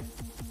guy.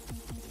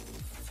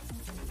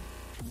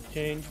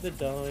 Change the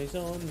dice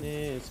on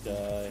this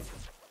guy.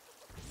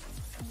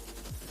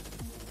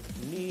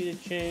 Need to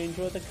change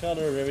what the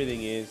color of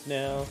everything is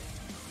now.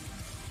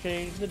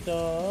 Change the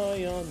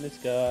die on this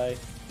guy.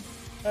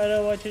 How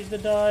do I change the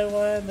die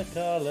when the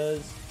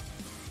colors?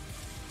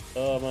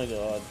 Oh my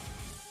god.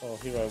 Oh,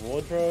 hero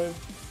wardrobe.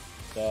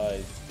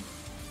 Dies.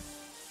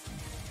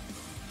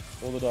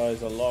 All the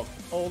dies are locked.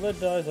 All the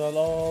dies are locked.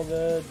 All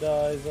the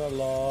dies are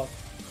locked.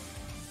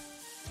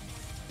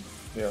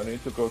 Yeah, I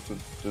need to go to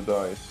the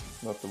dice,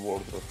 not the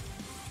wardrobe.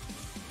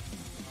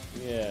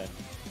 Yeah.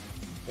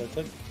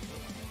 So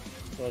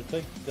I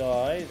click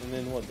die, and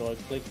then what do I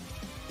click?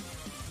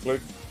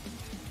 Click.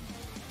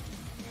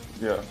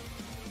 Yeah.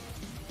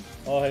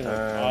 Oh, hang on.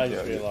 I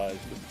just yeah. realized.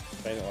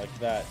 Paint it like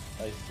that.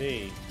 I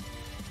see.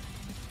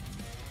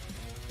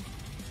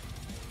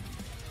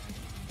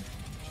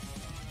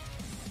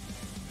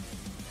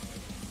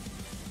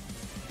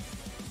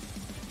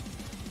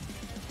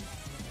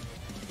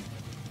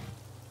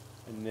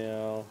 And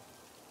now,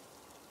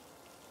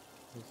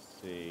 let's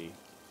see.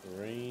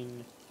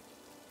 Green.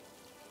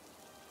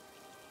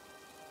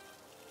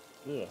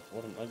 Ugh,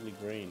 what an ugly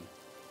green.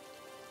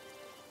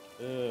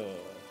 Ugh.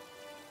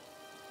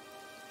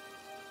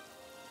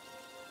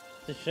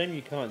 It's a shame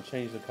you can't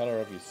change the color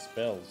of your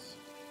spells.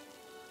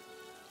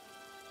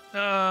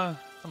 I'm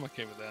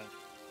okay with that.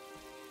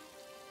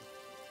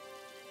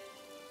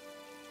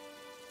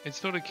 It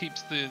sort of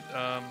keeps the,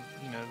 the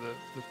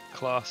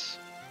class.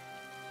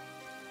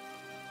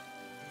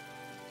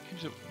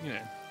 Keeps it, you know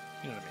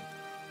what I mean.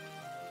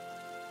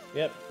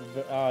 Yep,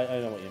 I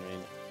know what you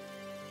mean.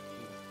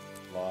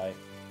 Lie.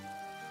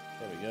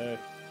 There we go.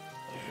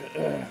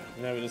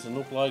 Now it doesn't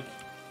look like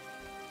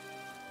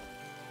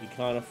we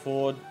can't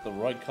afford the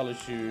right color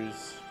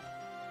shoes.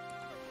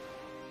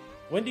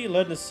 When do you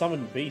learn to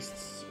summon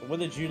beasts? When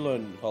did you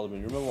learn,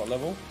 Holman? Remember what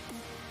level?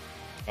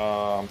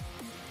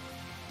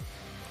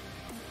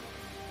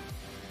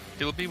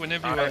 It'll be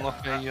whenever you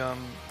unlock a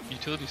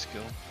utility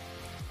skill.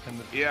 And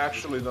Yeah, I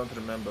actually don't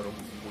remember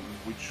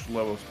which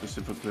level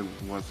specifically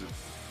was it.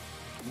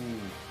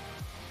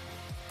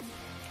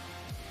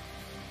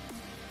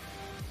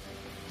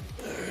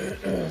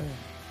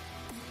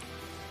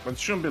 But it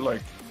shouldn't be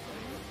like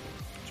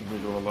too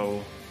big of a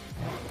level.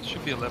 it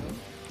should be 11.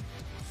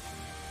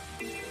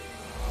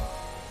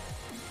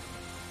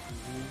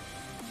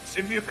 See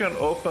if you can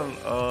open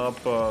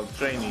up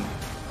training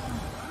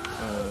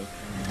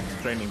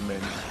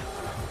menu.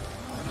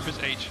 Press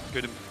H,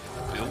 go to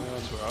build.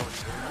 That's where I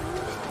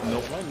would.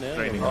 Nope, Right now,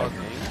 training you're menu.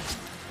 right.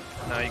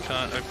 No, you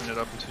can't open it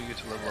up until you get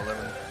to level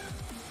 11.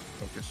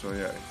 Okay, so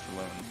yeah, it's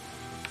 11.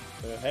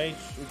 So H,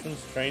 which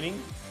one's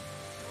training?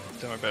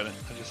 Don't worry about it.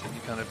 I just said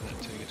you can't open it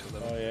until you get to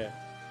 11. Oh yeah.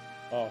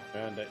 Oh,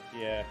 found it.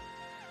 Yeah.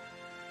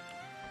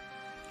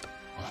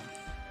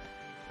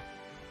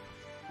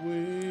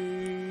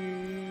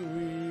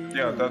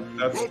 Yeah,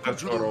 that's Welcome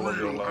to the where all of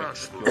your real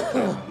life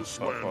Ashkelon. This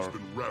so land's far.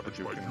 been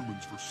ravaged by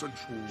humans for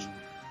centuries.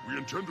 We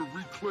intend to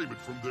reclaim it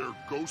from their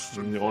ghosts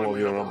and All of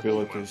finally your have our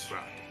abilities.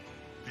 homeland back.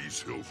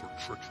 These hills are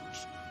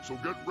treacherous, so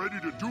get ready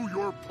to do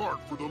your part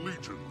for the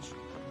legions.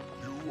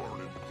 You are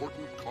an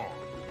important cog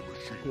in the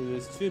So machine.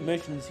 there's two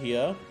missions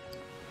here.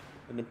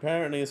 And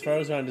apparently, as far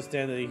as I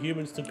understand, the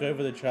humans took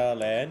over the Char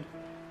land.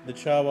 The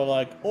Char were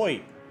like,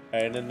 oi!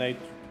 And then they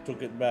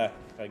took it back,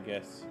 I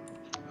guess.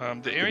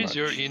 The areas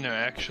you're much. in are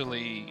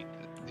actually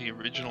the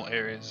original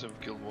areas of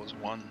Guild Wars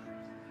 1.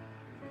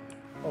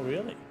 Oh,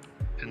 really?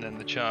 And then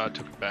the Char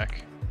took it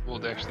back. Well,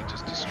 they actually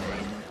just destroyed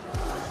it.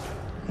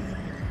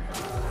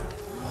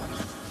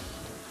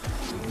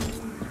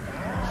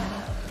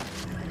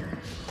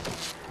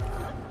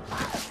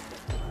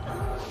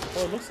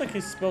 Oh, it looks like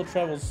his spell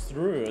travels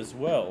through as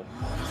well.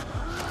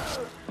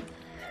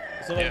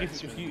 So like Yeah,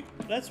 if you...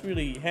 That's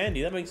really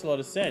handy. That makes a lot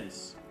of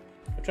sense.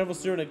 It travels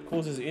through and it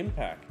causes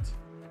impact.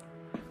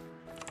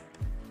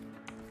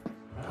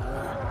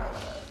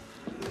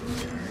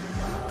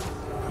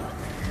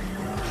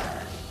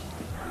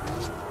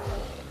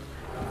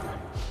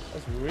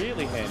 That's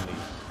really handy.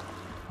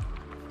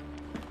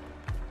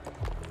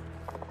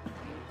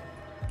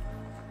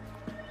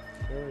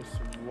 Ferris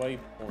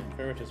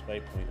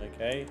waypoint,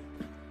 okay.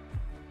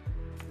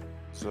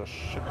 There's a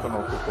shit ton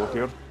of people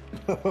here.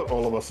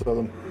 All of a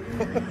sudden.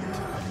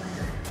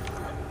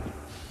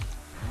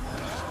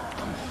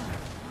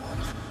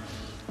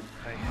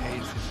 I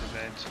hate this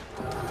event.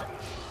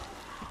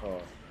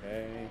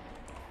 Okay.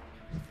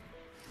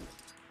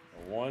 A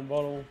wine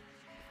bottle.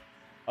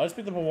 I just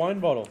picked up a wine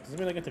bottle. Does it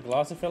mean I get to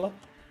glass a fella?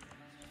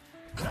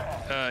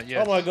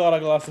 Yes. Oh my god, I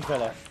glassed a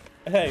fella.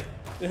 Hey.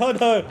 Oh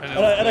no!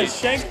 And I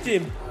shanked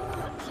him!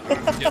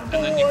 Yep,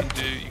 and then you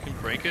can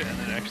break it, and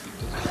then it actually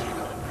does it.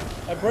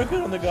 I broke it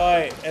on the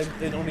guy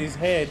and on his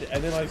head,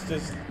 and then I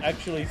just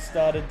actually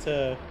started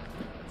to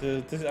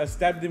I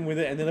stabbed him with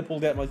it, and then I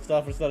pulled out my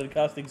stuff and started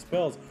casting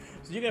spells.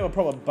 So you can have a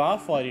proper bar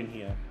fight in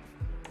here.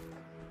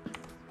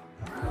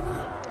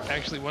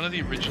 Actually, one of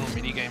the original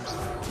minigames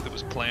that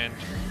was planned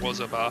was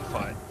a bar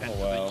fight, and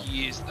for the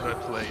years that I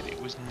played, it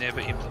was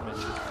never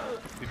implemented.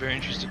 I'd be very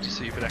interested to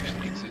see if it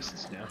actually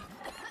exists now.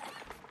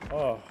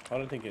 Oh, I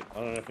don't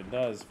know if it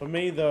does. For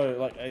me though,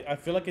 like I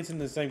feel like it's in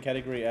the same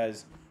category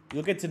as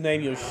you'll get to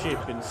name your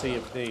ship in Sea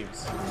of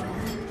Thieves.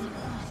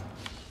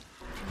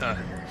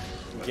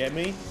 Get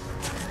me?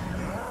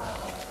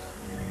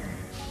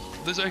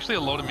 There's actually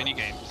a lot of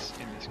minigames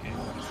in this game.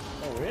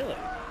 Oh really?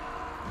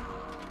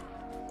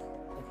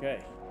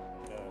 Okay.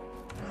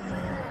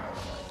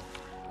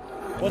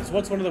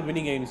 What's one of the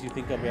winning games you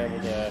think I'll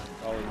enjoy?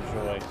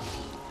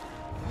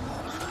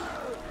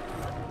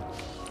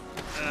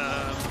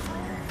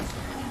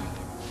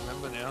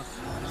 Remember now.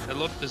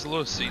 There's a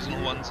lot of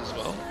seasonal ones as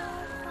well.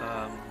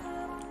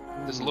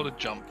 There's a lot of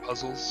jump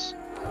puzzles.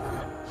 You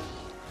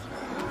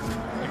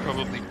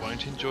probably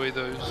won't enjoy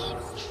those.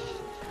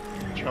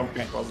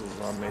 Jumping puzzles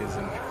are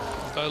amazing.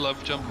 I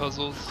love jump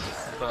puzzles,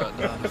 but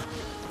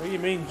What do you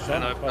mean and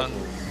jump I've done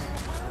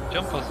puzzles?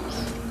 jump puzzles.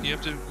 You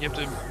have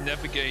to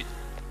navigate.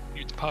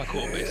 It's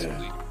parkour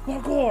basically.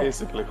 Parkour!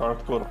 Basically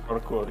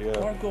hardcore, yeah.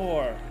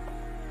 Parkour!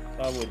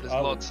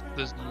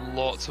 There's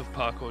lots of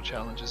parkour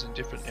challenges in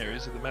different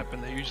areas of the map,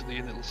 and they're usually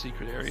in little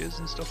secret areas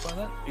and stuff like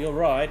that. You're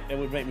right, it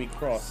would make me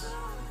cross.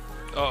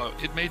 Oh,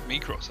 it made me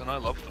cross, and I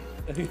love them.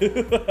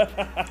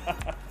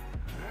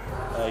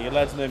 Your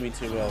lads know me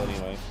too well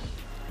anyway.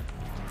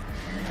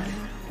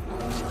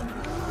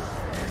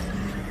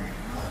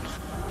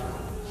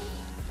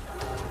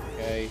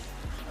 Okay.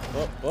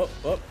 Oh,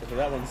 okay,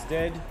 that one's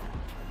dead.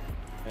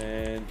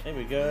 And there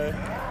we go.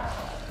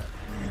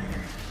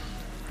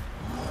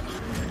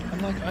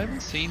 I'm like, I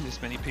haven't seen this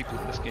many people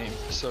in this game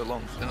for so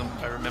long, and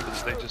I remember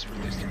that they just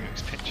released a new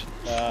expansion.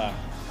 Ah.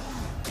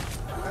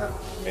 I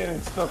mean,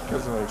 it's not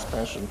because of an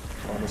expansion,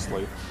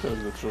 honestly, to tell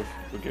you the truth.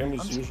 The game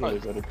is usually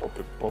very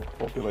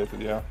populated,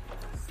 yeah.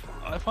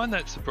 I find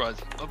that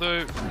surprising,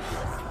 although...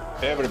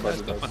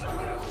 Everybody does.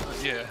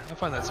 Yeah, I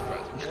find that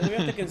surprising. Well, we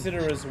have to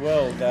consider as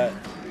well that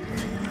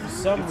for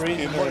some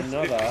reason or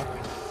another...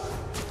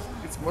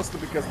 It's mostly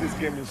because this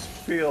game is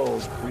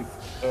filled with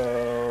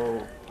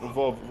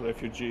evolved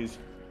refugees.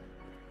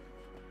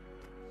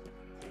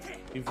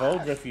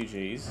 Evolved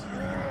refugees?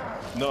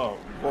 No,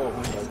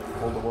 evolved,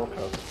 like World of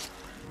Warcraft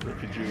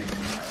refugees.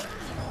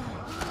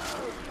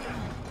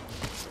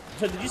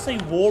 So did you say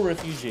war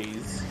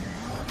refugees?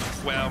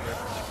 WoW.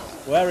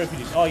 WoW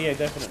refugees. Oh yeah,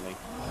 definitely.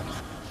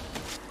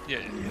 Yeah,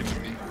 it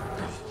would be.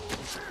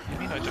 You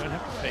mean I don't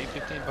have to pay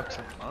 $15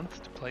 a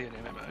month to play an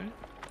MMO?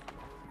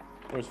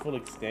 For its full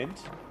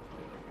extent.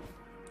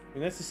 I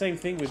mean, that's the same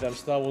thing with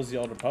Star Wars The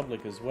Old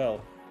Republic as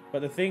well.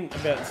 But the thing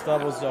about Star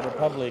Wars The Old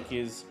Republic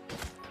is...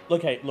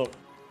 Okay, look.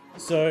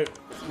 So,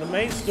 the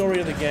main story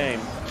of the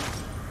game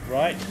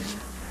right,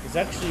 is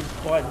actually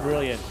quite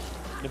brilliant,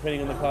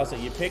 depending on the class that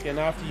you pick. And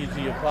after you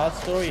do your class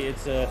story,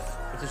 it's a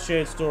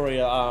shared story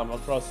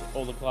across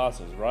all the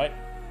classes, right?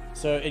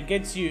 So it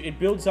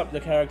builds up the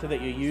character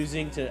that you're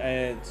using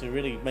to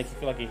really make you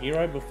feel like a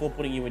hero before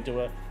putting you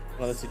into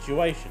another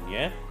situation,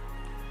 yeah?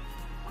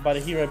 But a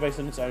hero based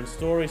on its own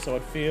story, so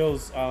it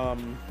feels, I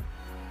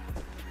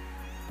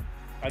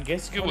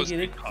guess, It was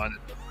kind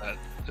of that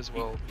as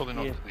well, probably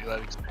not to that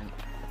extent.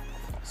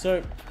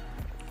 So,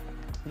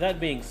 that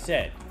being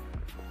said,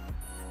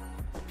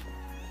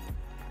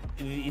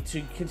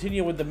 to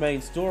continue with the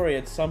main story,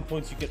 at some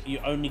points you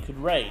only could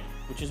raid,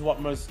 which is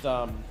what most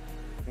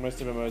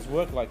MMOs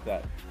work like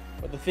that.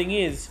 But the thing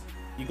is,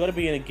 you got to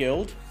be in a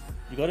guild.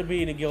 You got to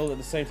be in a guild at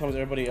the same time as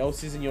everybody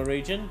else is in your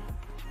region,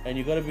 and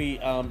you got to be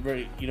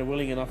very,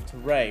 willing enough to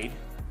raid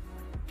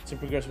to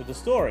progress with the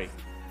story.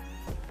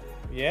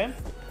 Yeah.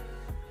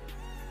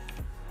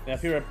 Now,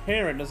 if you're a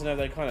parent, doesn't have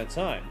that kind of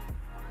time.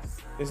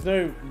 There's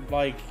no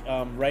like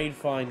raid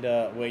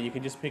finder where you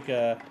can just pick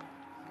an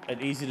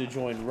easy to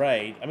join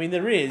raid. I mean,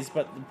 there is,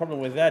 but the problem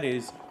with that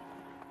is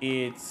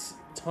it's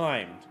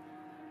timed.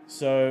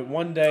 So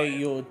one day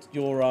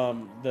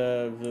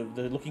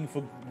the looking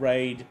for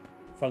raid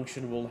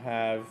function will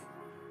have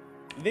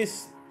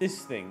this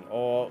thing,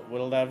 or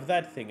will have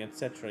that thing,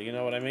 etc. You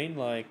know what I mean?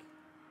 Like,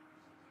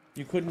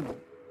 you couldn't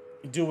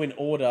do in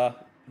order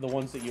the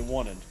ones that you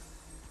wanted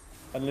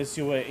unless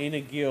you were in a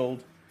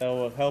guild that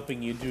were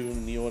helping you do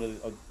in the order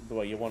of the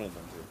way you wanted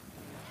them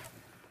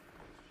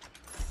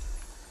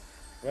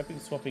to. Weapon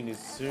swapping is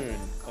soon.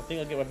 I think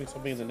I'll get weapon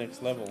swapping in the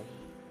next level.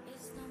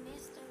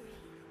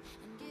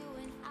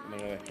 I'm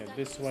gonna head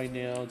this way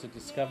now to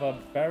discover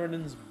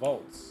Baron's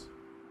vaults.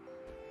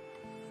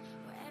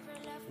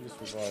 I'll just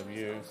revive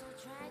you.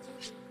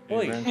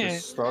 Event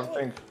is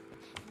starting.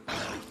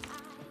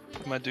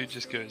 My dude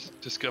just goes,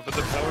 discover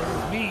the power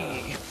of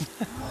me!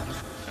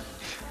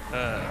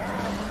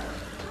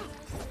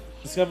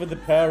 Discover the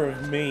power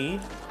of me?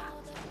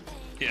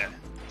 Yeah,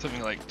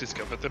 something like,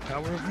 discover the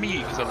power of me,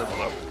 because I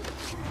level up.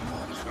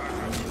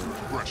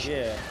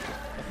 Yeah.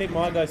 I think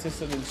my guy says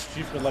something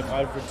stupid like,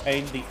 I've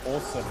retained the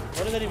awesome.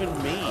 What does that even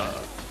mean?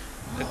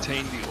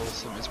 Attain the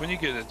awesome is when you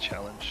get a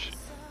challenge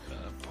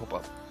pop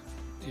up.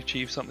 You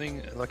achieve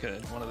something, like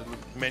one of the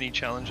many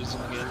challenges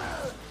in the game.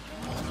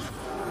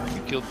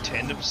 You killed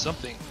 10 of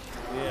something.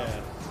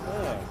 Yeah.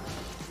 Oh.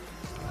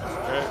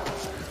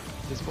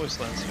 His voice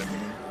lines for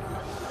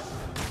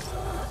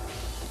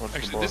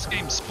Actually, this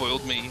game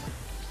spoiled me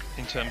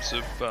in terms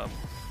of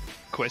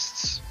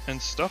quests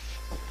and stuff.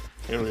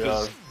 Here we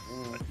are.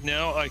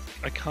 Now I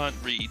can't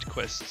read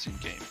quests in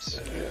games.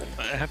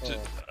 I have to.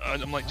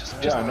 I'm like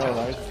just. Yeah, I know,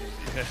 right?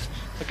 Yeah,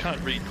 I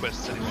can't read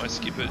quests anymore. I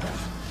skip it.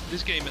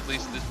 This game, at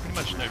least, there's pretty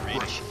much no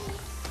reading.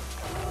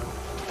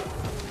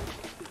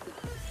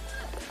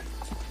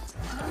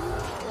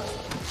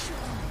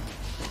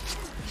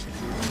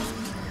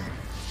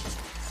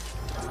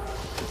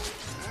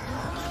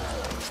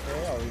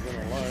 Okay, I'll leave them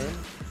alone.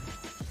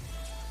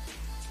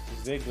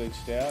 They're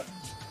glitched out.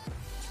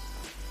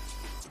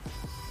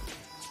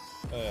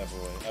 Oh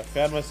boy, I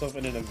found myself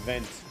in an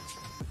event.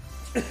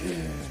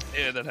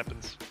 Yeah, that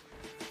happens.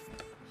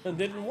 I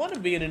didn't want to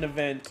be in an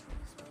event.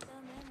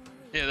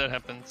 Yeah, that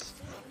happens.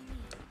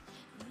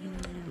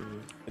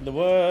 In the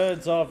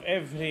words of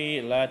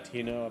every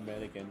Latino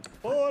American,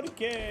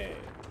 porque?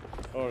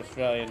 Or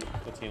Australian,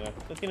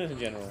 Latinos in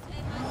general.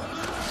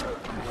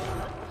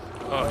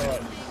 Oh,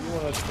 Alright, you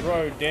want to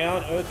throw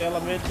down Earth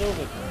Elemental?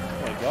 But,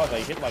 oh my god,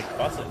 they hit like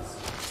buses.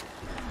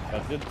 A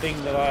good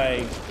thing that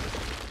I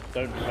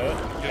don't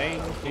hurt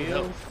game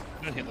deals.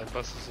 I don't hit like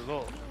buses at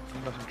all.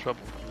 I'm not in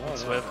trouble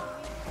whatsoever. No.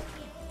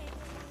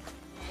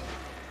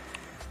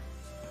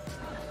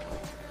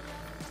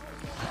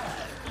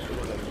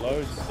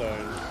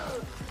 Lodestone.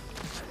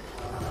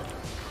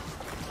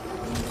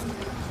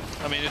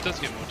 I mean, it does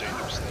get more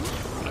dangerous than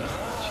but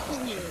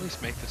at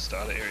least make the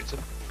starter area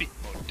a bit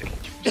more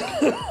dangerous.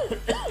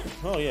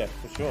 Oh yeah,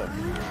 for sure.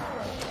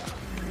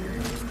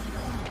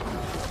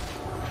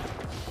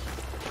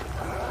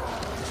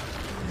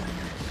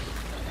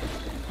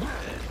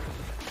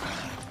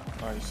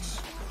 Nice.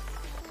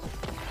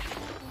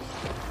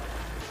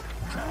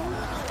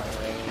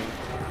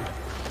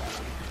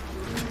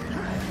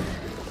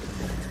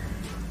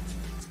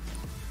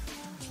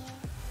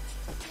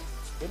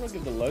 Where do I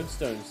give the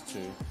lodestones to?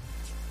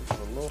 Just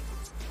for a look.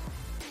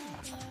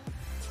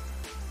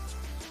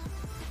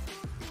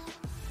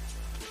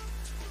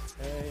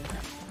 Okay.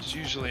 There's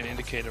usually an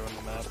indicator on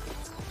the map,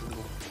 a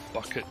little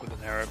bucket with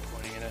an arrow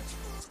pointing in it.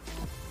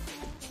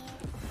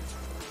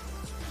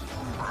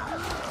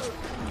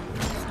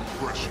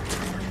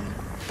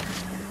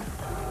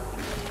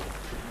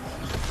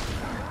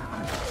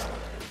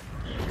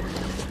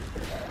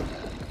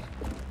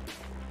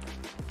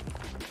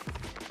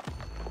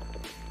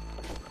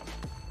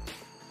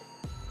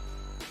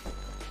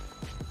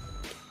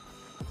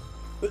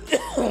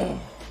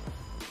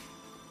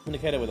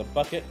 Indicator with a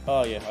bucket.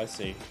 Oh yeah, I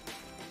see.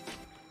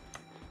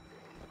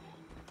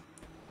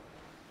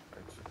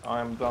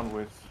 I'm done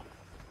with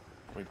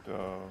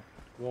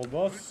World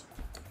boss?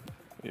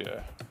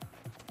 Yeah.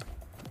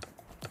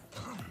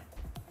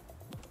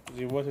 Is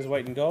he worth his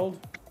weight in gold?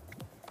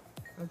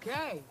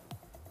 Okay,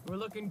 we're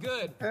looking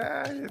good.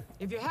 Yeah,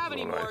 If you have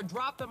any alright. more,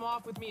 drop them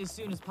off with me as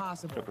soon as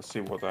possible. gotta see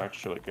what I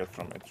actually get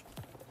from it.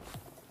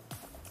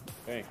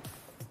 Okay.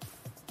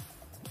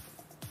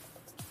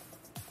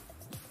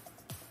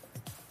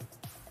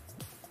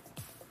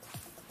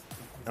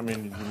 I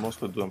mean, you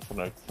mostly do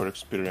them for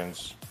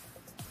experience.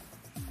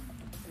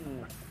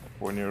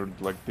 When you're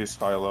like this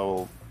high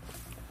level.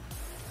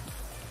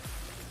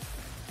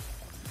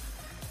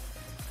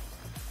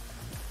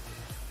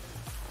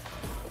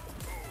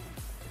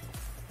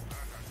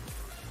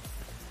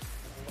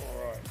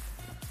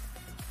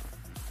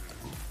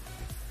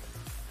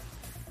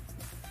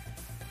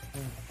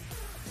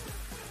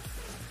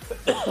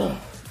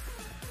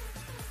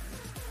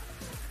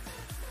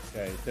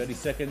 Okay, 30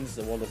 seconds,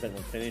 the world event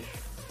will finish.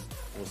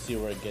 We'll see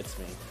where it gets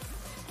me.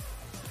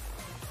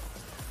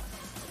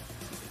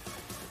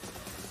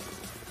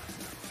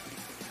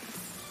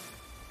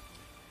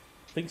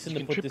 Fixing You to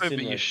can put trip this over in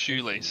your the-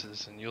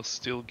 shoelaces and you'll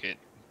still get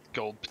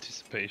gold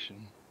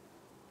participation.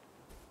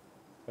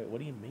 Wait, what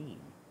do you mean?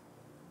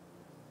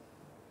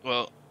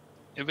 Well,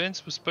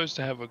 events were supposed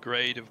to have a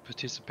grade of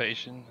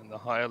participation, and the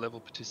higher level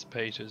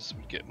participators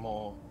would get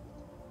more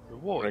Or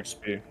reward.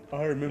 XP.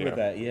 I remember Yeah.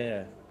 that,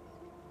 yeah.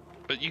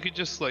 But you could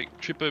just like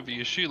trip over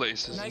your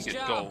shoelaces Nice and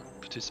get job.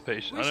 gold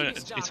participation. We I should don't be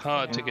know, it's stopped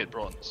hard for to now. get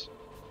bronze.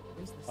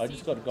 I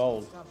just got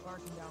gold. Stop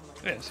barking down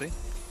my Yeah, see?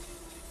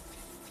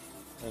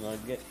 And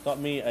I got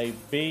me a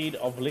bead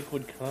of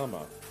liquid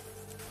karma.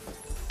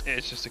 Yeah,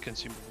 it's just a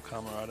consumable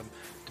karma item.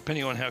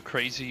 Depending on how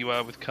crazy you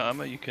are with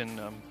karma, you can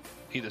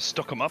either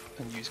stock them up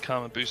and use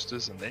karma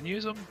boosters and then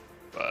use them,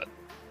 but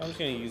I'm just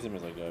gonna use them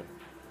as I go.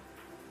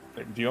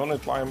 The only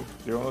time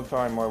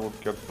I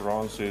would get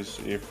bronze is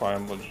if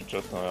I'm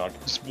just like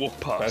just walk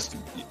past.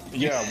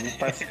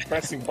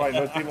 passing by,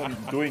 not even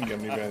doing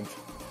an event.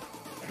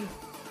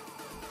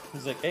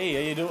 He's like, hey, how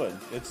you doing?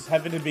 It's just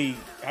happened to be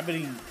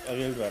happening.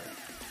 You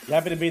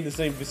happen to be in the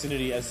same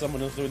vicinity as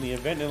someone else doing the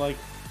event, and like,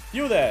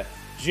 you there,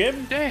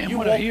 Jim? Damn, you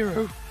what a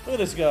hero! Look at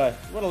this guy.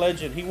 What a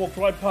legend. He walked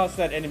right past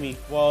that enemy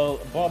while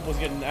Bob was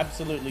getting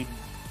absolutely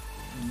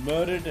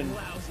murdered and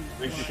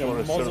Thank you for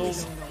a muzzled.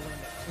 service.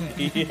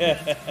 Yeah.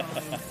 target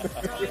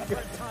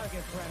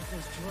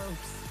practice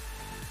tropes.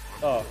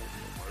 Oh,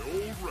 My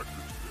old record.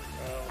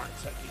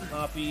 attacking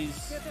harpies.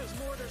 Get those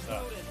mortars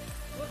loaded.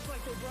 Looks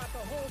like they brought the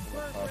whole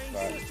Bird Brain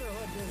sorry.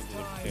 Sisterhood this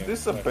time. Is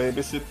this a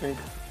babysitting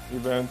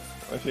event?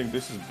 I think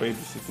this is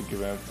babysitting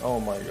event. Oh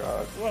my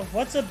god. Well,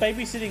 what's a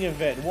babysitting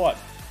event? What?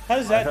 How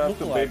does I that have look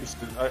to like?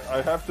 babysit.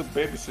 I have to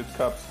babysit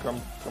cops.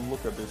 Come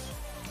look at this.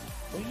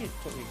 Where are you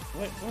talking?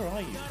 Where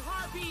are you? Got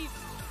harpies!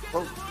 Get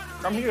Well, the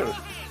mortars come in here. your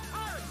hand,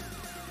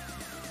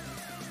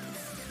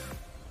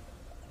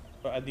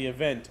 hurry! At the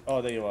event.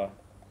 Oh, there you are.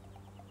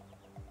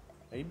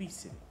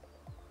 Babysitting.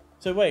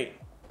 So wait,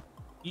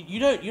 you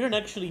don't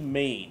actually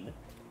mean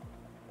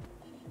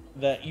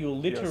that you're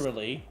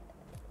literally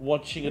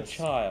watching a Yes.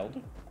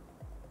 child?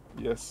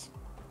 Yes.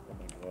 Oh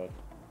my god.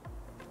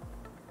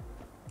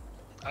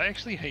 I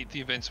actually hate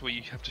the events where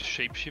you have to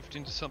shapeshift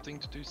into something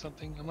to do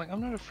something. I'm like,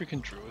 I'm not a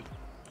freaking druid.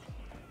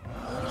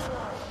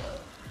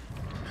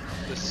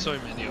 There's so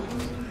many of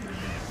them.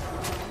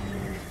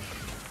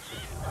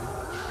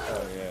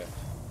 Oh yeah.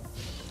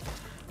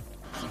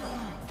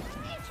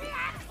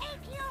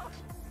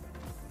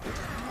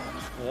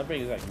 Well, that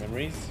brings back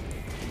memories.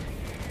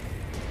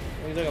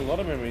 Brings back a lot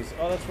of memories.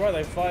 Oh, that's right.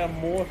 They fire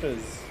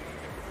mortars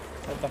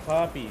at the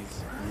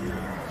harpies.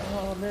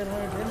 Oh man,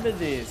 I remember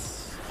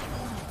this.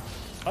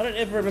 I don't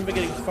ever remember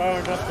getting far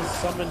enough to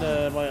summon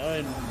my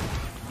own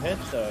pet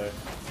though.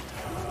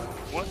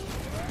 What?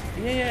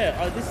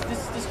 Yeah,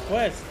 this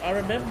quest, I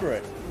remember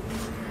it.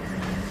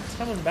 It's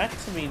coming back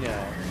to me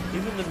now.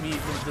 Even the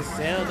music, the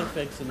sound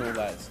effects and all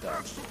that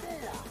stuff.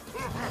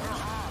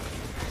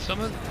 Some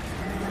of...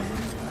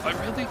 I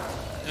really...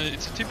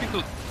 it's a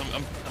typical...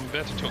 I'm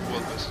about to talk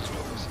world versus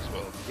as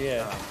well.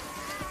 Yeah.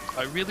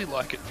 I really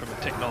like it from a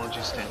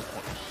technology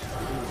standpoint.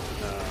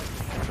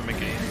 From a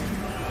game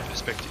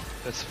perspective.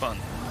 That's fun.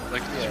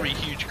 Like three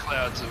huge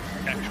clouds of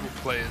actual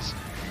players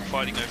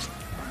fighting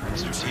over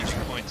strategic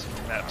points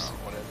and maps and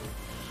whatever.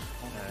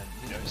 And,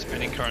 you know,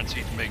 spending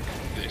currency to make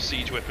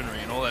siege weaponry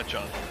and all that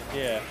junk.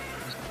 Yeah.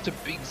 It's a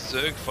big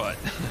Zerg fight.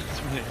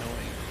 It's really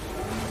annoying.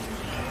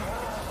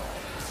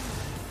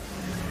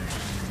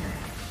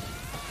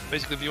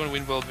 Basically, if you want to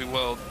win World v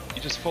World,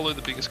 you just follow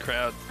the biggest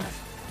crowd,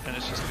 and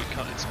it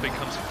becomes a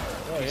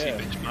PC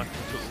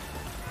benchmarking tool.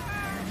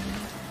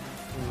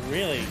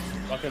 Really?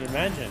 I can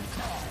imagine.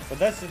 But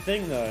that's the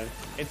thing though.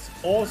 It's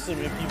awesome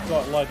if you've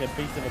got like a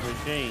piece of a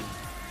machine.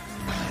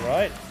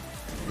 Right?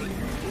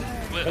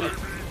 Well,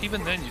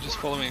 even then, you're just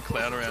following a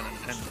cloud around and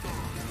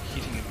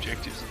hitting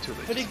objectives until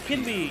they But it disappear.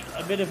 can be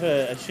a bit of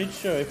a shit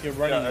show if you're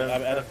running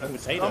out of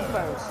potato.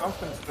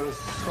 Sometimes there's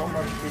so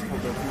much people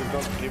that you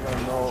don't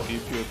even know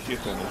if you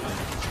hit anything.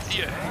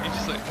 Yeah, you're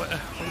just like, what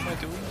am I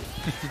doing?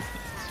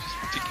 It's just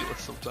ridiculous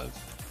sometimes.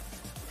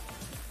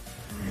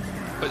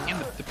 But in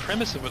the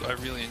premise of it, I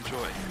really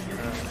enjoy.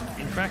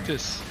 In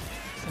practice,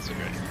 it's not so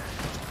great.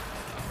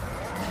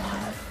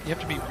 You have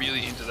to be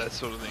really into that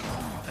sort of thing,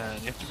 and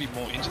you have to be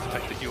more into the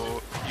fact that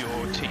your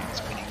team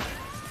is winning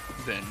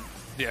than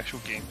the actual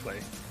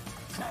gameplay.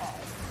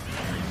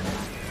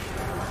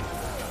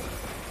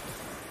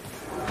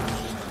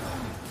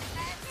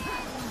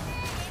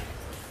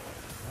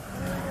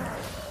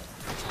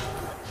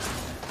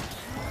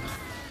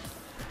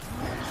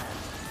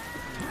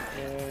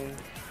 Okay.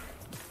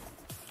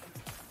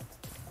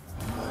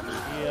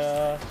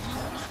 Yeah.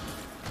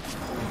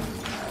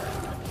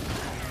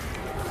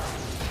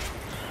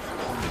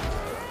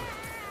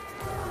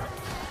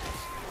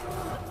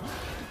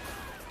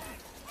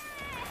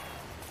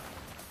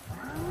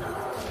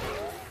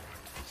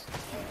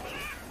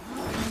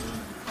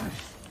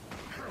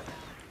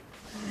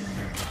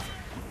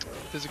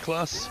 There's a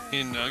class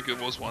in Guild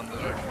Wars 1 that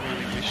I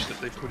really wish that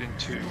they put in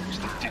 2, which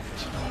they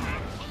didn't.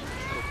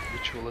 Called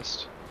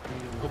Ritualist.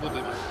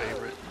 Probably my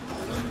favourite.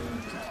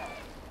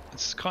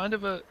 It's kind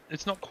of a...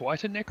 It's not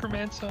quite a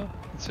necromancer.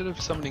 Instead of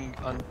summoning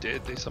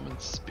undead, they summon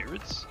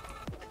spirits.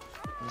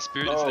 And the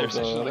spirits, they're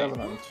essentially... the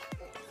Revenant.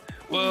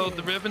 Well,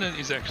 the Revenant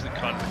is actually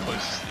kind of the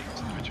closest thing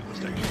to the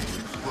Ritualist, actually.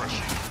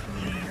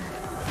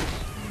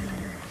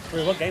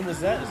 Wait, what game was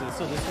that? Is it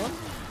still this one?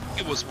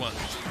 It was 1.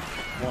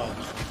 One.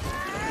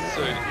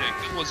 So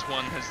yeah, Guild Wars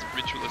 1 has the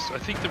Ritualist. I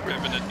think the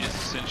Revenant is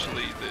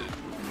essentially the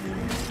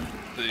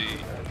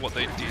what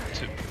they did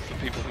for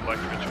people who like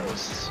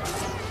Ritualists.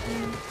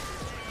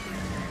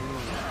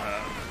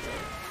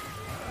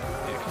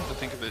 Yeah, come to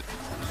think of it,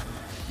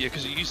 yeah,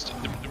 because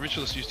the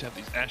Ritualist used to have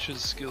these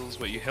ashes skills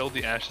where you held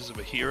the ashes of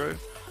a hero,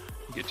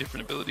 you get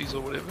different abilities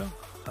or whatever.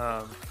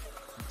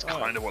 It's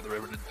kind of what the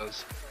Revenant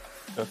does.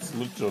 That's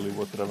literally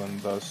what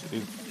Revenant does.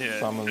 It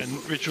summons...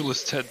 and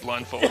Ritualists had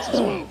blindfolds as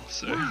well,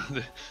 so...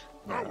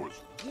 That was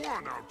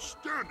one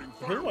outstanding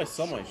Who do I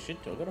sell my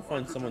shit to? I gotta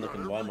find someone that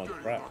can buy my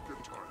crap.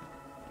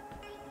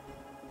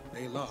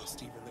 They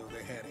lost even though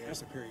they had air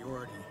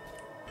superiority.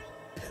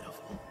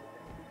 Pitiful.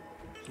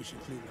 We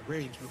should clean the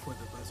range before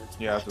the buzzards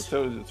Yeah, bite. to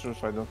tell you the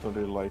truth, I don't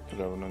really like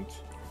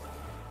Revenant.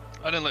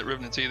 I don't like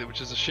Revenants either,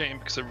 which is a shame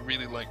because I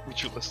really like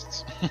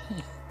Ritualists.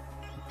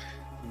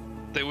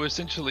 They were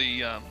essentially,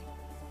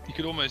 you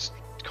could almost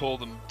call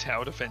them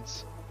tower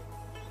defense.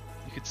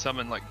 You could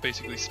summon like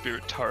basically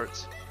spirit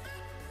turrets.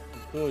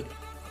 Good.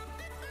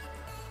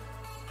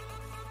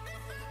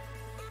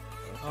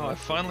 Oh, I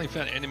finally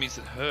found enemies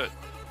that hurt.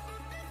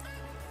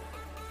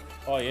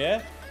 Oh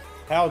yeah?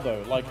 How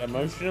though? Like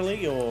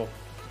emotionally or?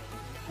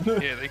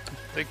 Yeah,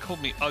 they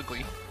called me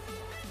ugly.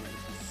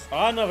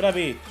 Ah no, that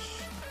bitch.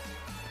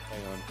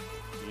 Hang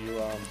on. You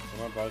am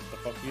I supposed to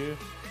fuck you?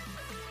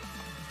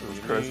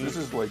 Jesus Christ, this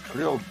is like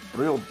real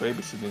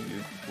babysitting.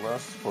 It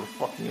lasts for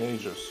fucking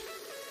ages.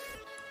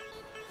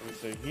 And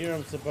so here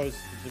I'm supposed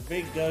to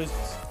defeat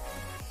ghosts,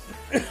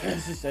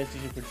 assist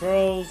station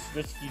patrols,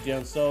 rescue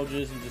down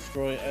soldiers, and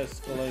destroy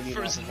Escalonian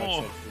Frozen artifact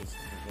Maw. sectors.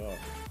 Oh god.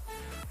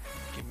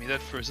 Give me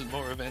that Frozen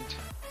Maw event.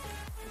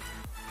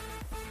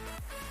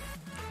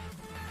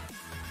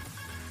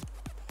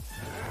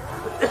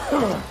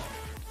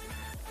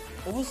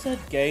 What was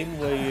that game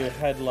where you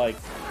had like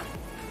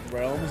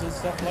realms and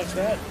stuff like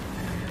that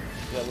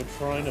that were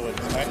trying to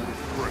attack? Oh,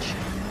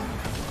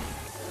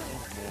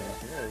 man,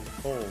 what was it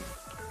called?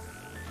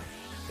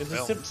 It's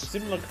a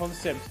similar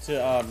concept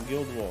to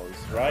Guild Wars,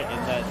 right? In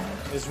that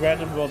there's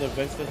random world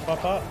events that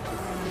pop up.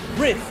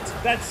 Rift!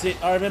 That's it,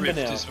 I remember Rift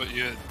now. is what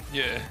you...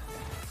 Yeah.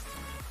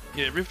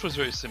 Yeah, Rift was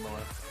very similar.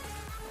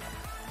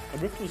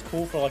 And Rift was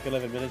cool for like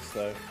 11 minutes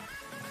though.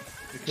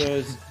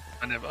 Because...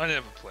 I never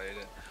played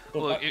it.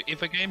 Look, Look,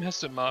 if a game has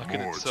to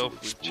market itself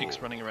with chicks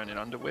running around in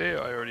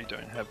underwear, I already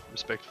don't have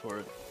respect for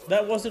it.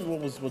 that wasn't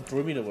what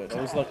drew me to it.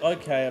 I was like,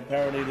 okay,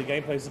 apparently the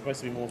gameplay is supposed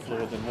to be more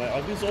fluid than where...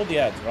 I used all the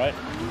ads, right?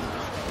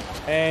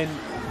 And...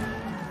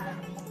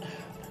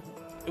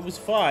 it was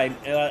fine,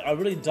 and I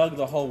really dug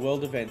the whole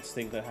world events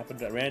thing that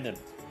happened at random.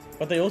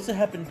 But they also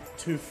happened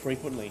too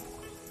frequently,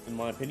 in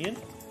my opinion.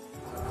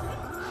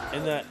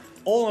 In that,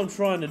 all I'm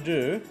trying to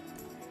do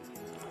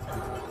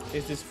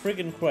is this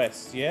friggin'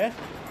 quest, yeah?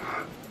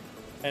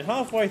 And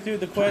halfway through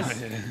the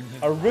quest,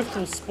 a rift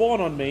will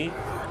spawn on me.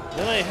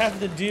 Then I have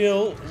to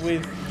deal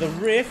with the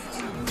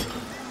rift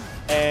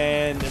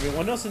and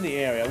everyone else in the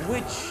area,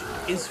 which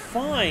is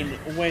fine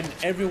when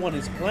everyone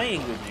is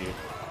playing with you,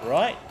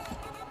 right?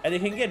 And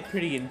it can get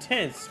pretty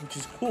intense, which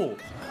is cool.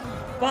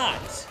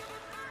 But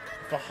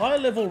if a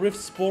high-level rift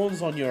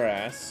spawns on your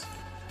ass,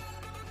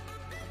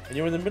 and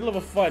you're in the middle of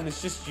a fight and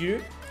it's just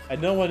you,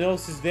 and no one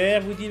else is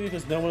there with you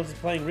because no one else is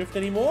playing Rift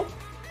anymore,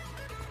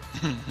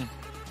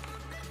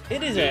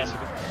 it is a...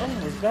 oh,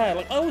 it was bad.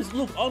 Like,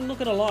 look, I'm not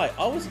gonna lie,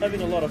 I was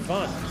having a lot of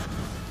fun.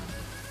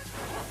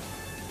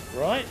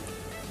 Right?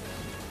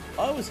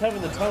 I was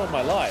having the time of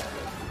my life.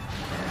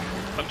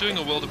 I'm doing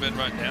a world event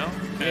right now,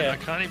 and Yeah. I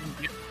can't even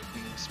get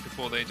things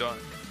before they die.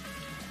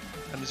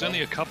 And there's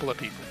only a couple of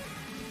people.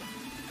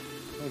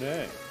 Oh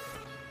no.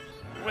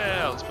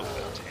 Well, it's probably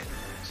about 10.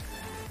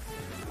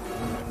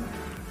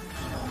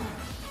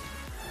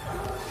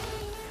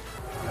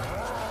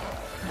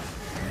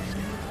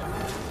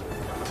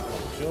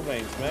 Chill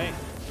beams, mate.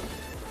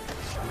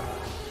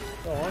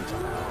 Go on.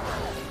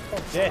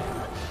 Oh, death.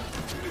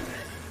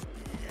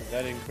 Is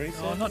that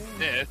increasing? Oh, not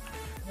death.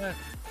 Yeah.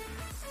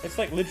 It's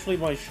like literally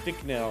my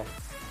shtick now.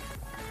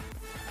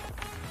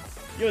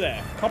 You're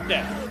there. Cop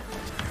down.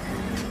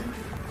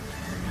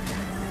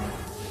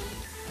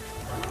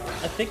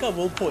 I think I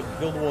will put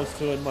Guild Wars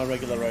 2 in my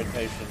regular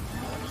rotation.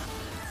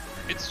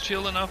 It's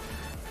chill enough,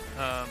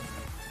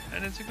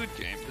 and it's a good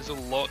game. There's a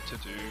lot to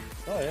do.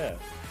 Oh yeah.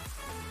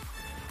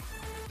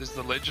 There's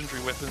the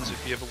legendary weapons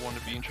if you ever want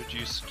to be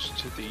introduced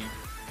to the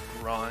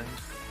grind.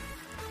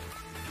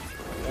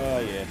 Oh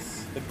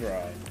yes, the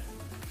grind.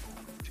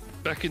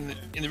 Back in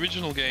the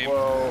original game,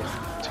 Well,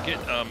 to get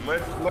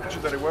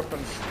legendary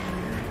weapons.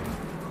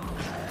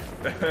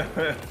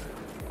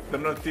 They're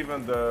not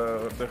even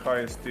the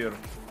highest tier.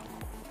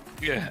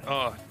 yeah,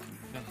 oh,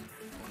 well,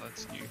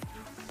 that's new.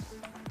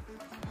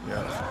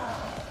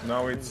 Yeah.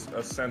 Now it's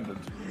ascended.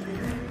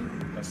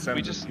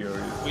 Ascended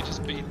tier. We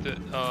just beat the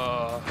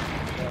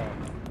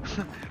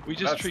we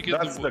just triggered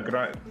that's the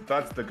grind.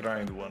 That's the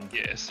grind one.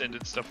 yeah,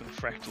 ascended stuff and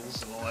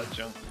fractals and all that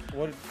junk.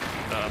 What?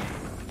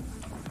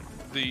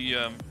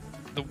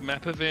 The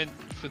map event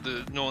for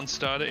the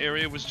non-starter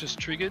area was just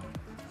triggered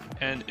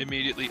and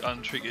immediately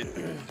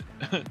untriggered.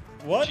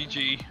 What?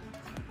 GG.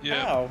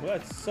 Yeah. Wow,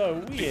 that's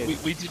so weird.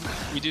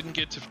 We didn't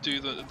get to do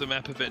the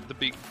map event, the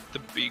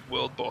big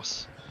world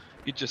boss.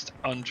 It just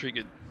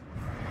untriggered.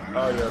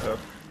 Oh yeah,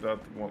 that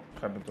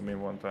happened to me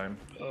one time.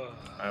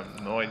 I have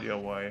no idea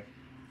why.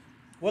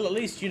 Well, at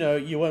least, you know,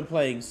 you weren't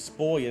playing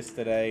Spore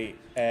yesterday,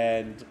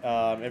 and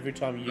every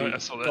time you I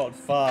saw that. got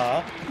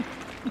far,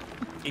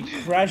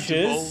 it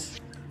crashes,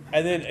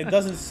 and then it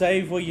doesn't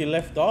save where you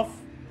left off.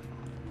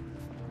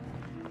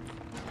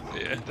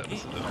 Yeah, that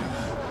was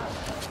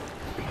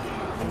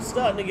I'm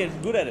starting to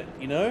get good at it,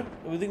 you know?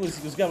 Everything was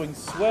going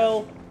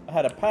swell, I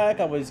had a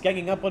pack, I was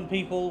ganging up on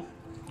people,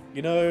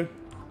 you know?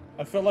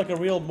 I felt like a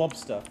real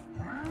mobster.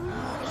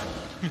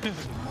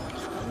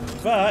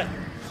 But,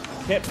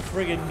 kept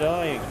friggin'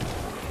 dying.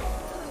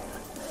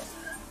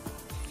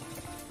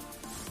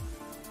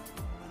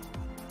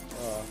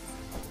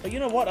 But you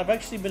know what? I've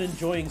actually been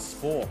enjoying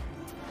Spore.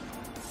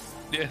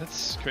 Yeah,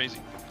 that's crazy.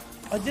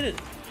 I didn't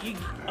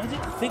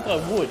think I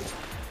would,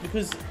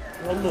 because,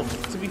 well, look,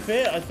 to be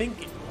fair, I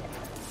think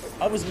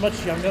I was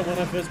much younger when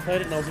I first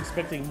played it, and I was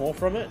expecting more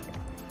from it.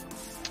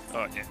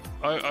 Oh yeah,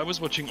 I was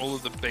watching all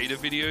of the beta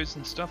videos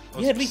and stuff. I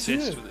was Yeah, me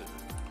obsessed too. with it.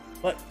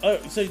 Like, oh,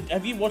 so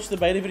have you watched the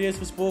beta videos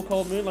for Spore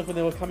Cold Moon, like when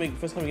they were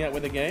first coming out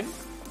with the game?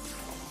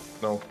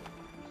 No.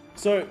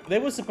 So they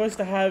were supposed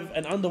to have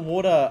an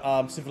underwater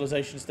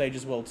civilization stage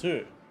as well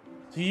too.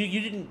 So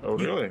you didn't. Oh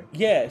really?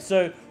 Yeah.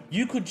 So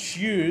you could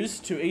choose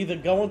to either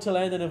go onto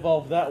land and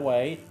evolve that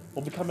way,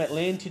 or become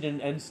Atlantean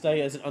and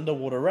stay as an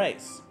underwater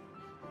race.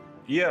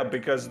 Yeah,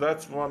 because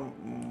that's my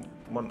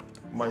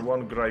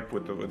one gripe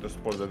with the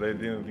sport, that they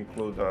didn't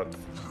include that.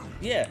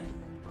 Yeah.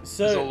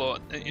 So There's a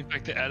lot. In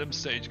fact, the Adam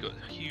stage got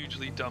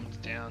hugely dumbed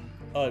down.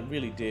 Oh, it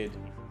really did.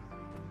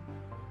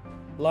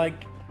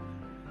 Like,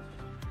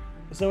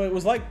 so it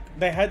was like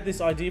they had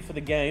this idea for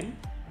the game,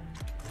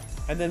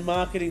 and then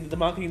the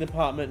marketing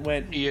department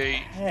went,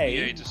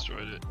 hey, EA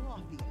destroyed it.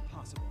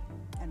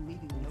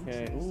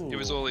 Okay, ooh. It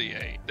was all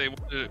EA. They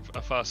wanted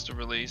a faster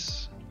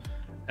release,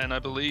 and I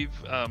believe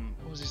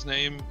what was his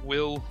name?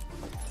 Will.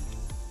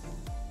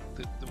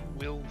 The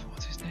Will.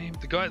 What's his name?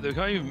 The guy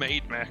who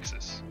made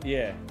Maxis.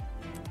 Yeah.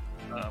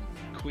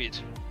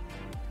 Quit.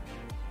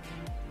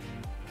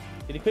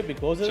 Did he quit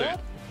because of that?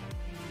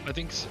 I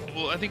think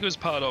it was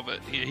part of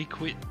it. Yeah, he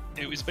quit.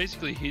 It was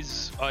basically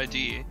his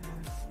idea,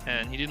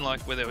 and he didn't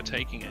like where they were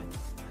taking it,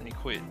 and he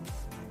quit.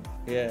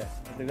 Yeah,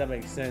 I think that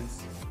makes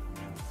sense.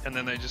 And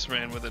then they just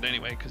ran with it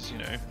anyway, because, you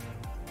know,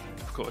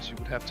 of course you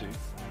would have to.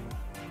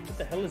 What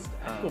the hell is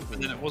that?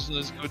 And then it wasn't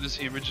as good as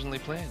he originally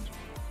planned.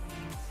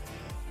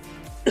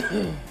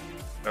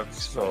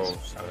 That's so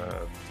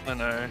sad. I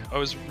know. I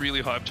was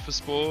really hyped for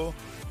Spore,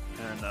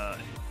 and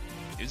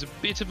it was a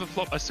bit of a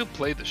flop. I still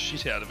played the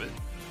shit out of it,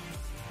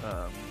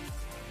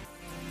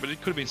 but it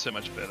could have been so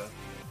much better.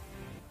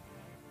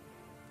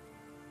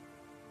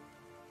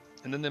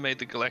 And then they made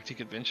the Galactic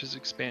Adventures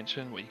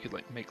expansion where you could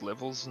like make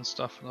levels and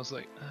stuff, and I was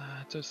like,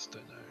 I just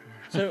don't know.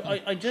 So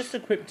I just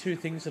equipped two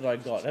things that I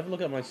got. Have a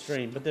look at my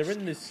stream, but they're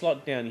in this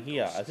slot down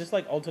here. Is this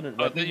like alternate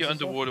weapons? They're your and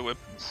stuff? underwater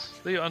weapons.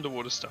 They're your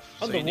underwater stuff.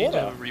 Underwater? So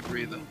you need to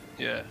rebreathe them.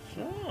 Yeah.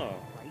 Oh.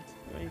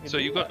 So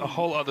you've got a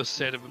whole other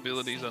set of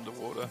abilities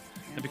underwater,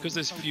 and because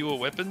there's fewer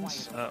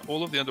weapons,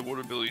 all of the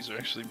underwater abilities are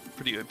actually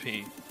pretty OP.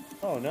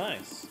 Oh,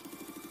 nice.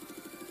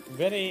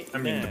 Very I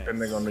mean, nice.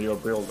 depending on your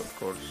build, of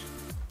course.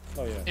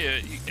 Oh yeah. Yeah,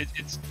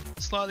 it's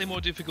slightly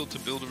more difficult to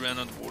build around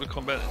underwater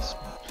combat.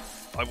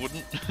 I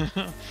wouldn't,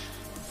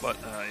 but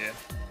yeah.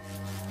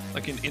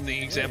 Like in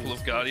the example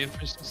of Guardian,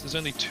 for instance, there's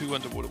only 2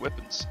 underwater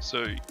weapons,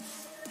 so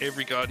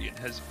every Guardian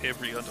has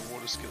every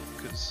underwater skill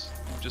because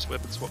you just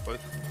weapon swap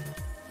both.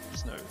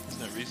 There's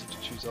no reason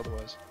to choose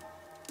otherwise.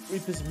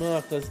 Reaper's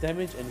Mark does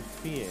damage and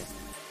fear.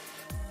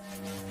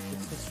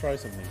 Let's try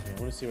something here. I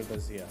want to see what it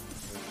does here.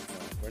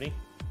 Ready?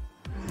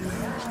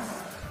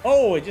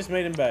 Oh, it just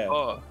made him bail.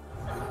 Oh,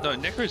 no,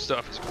 Necro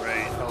Staff is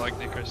great. I like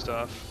Necro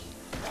Staff.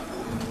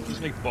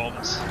 Just make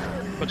bombs,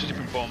 a bunch of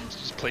different bombs.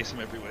 Just place them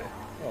everywhere.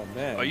 Oh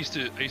man. I used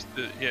to,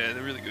 yeah,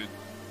 they're really good.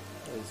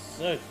 That is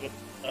so good.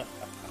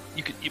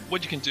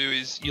 What you can do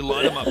is you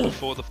line them up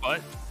before the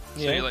fight.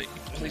 So Yeah. you like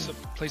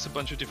place a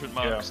bunch of different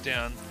marks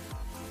down,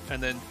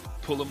 and then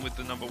pull them with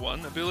the number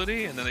 1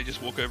 ability, and then they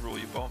just walk over all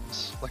your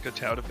bombs like a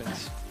tower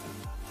defense.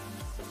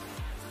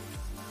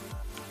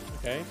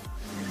 Okay.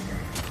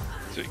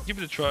 So give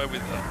it a try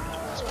with.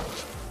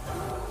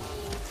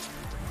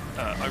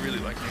 I really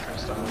like Necro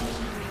Stuff.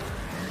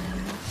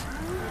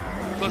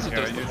 Plus it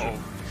does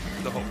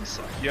the whole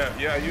site. Yeah.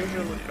 I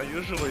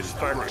usually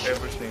start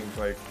everything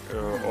like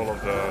all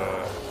of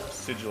the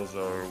sigils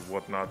or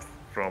whatnot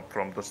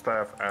from the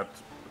staff at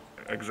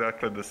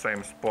exactly the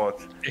same spot.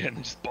 Yeah,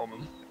 and just bomb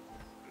them.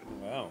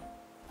 Wow.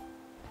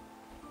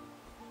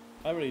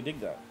 I really dig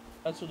that.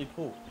 That's really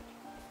cool.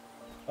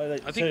 I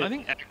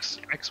think Axe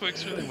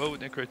works really well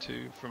with Necro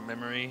 2 from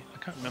memory. I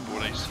can't remember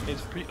what I used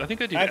to. I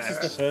think I did Axe is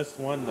the first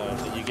one though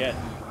that you get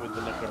with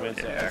the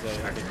Necromancer as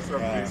a Axe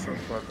is decent,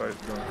 but I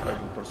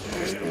don't personally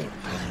use it.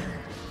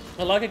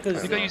 I like it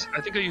because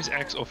I think I use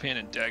Axe, Offhand,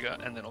 and Dagger,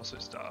 and then also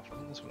Staff. I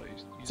think that's what I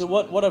use. So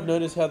what I've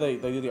noticed how they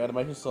do the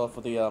animation style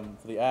for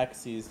the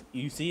axe is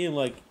you see him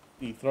like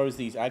he throws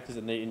these axes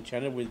and they're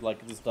enchanted with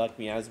like this dark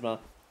miasma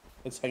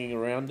that's hanging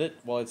around it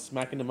while it's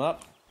smacking them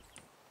up.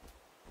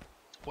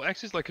 Well,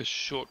 Axe is like a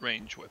short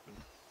range weapon.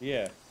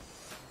 Yeah.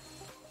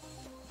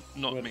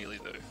 Not melee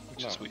though,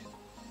 which is weird.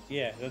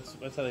 Yeah,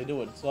 that's how they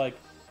do it. It's like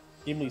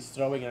Gimli's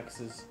throwing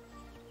axes.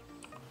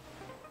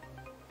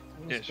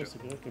 Yeah, sure. To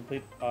go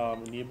complete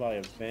nearby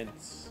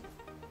events.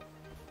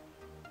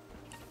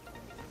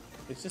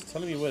 It's just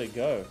telling me where to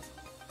go.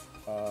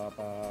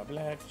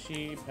 Black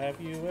sheep, have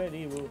you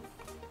any? We'll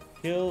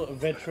kill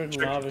veteran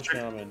lava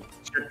shaman.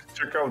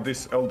 Check out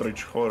this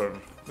eldritch horror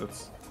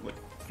that's like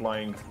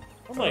flying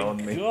around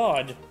me. Oh my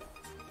god!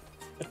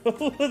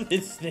 Look at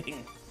this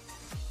thing.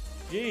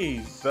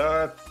 Jeez.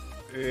 That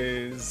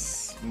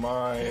is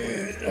my.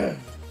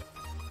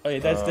 Oh yeah,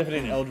 that's definitely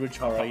an eldritch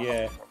horror.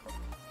 Yeah.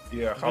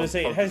 Yeah. I was gonna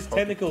say it has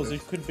tentacles.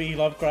 It could be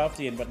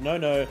Lovecraftian, but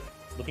no.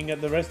 Looking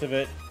at the rest of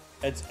it,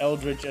 it's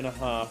eldritch and a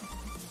half.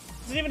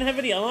 It doesn't even have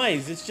any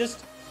eyes. It's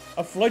just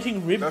a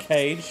floating rib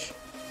cage.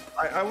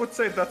 I would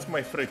say that's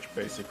my fridge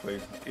basically.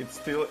 It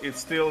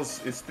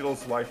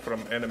steals life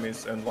from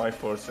enemies and life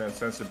force and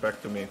sends it back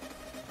to me.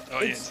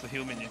 Oh yeah, it's the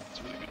heal minion.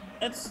 It's really good.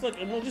 That's like,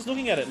 well, just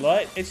looking at it,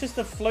 like it's just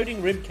a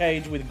floating rib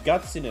cage with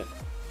guts in it.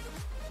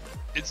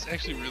 It's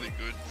actually really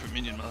good for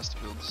minion master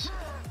builds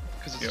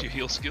because it's your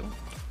heal skill.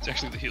 It's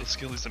actually the heal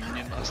skill is a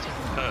minion master,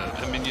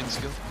 a minion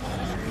skill.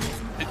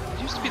 It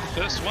used to be the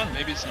first one.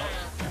 Maybe it's not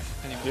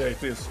anymore. Yeah,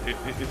 it is.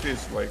 It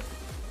is like.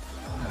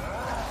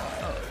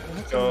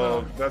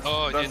 No,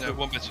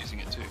 Wombat's using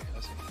it too.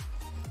 I see.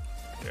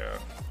 Yeah.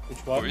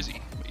 Which one? Or is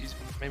he?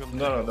 Maybe I'm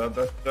No,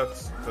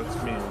 that's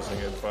me using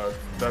it, but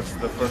that's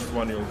the first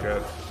one you'll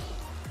get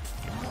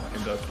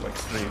in that like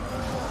stream.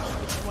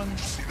 Which one?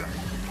 See that?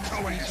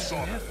 How you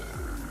saw that?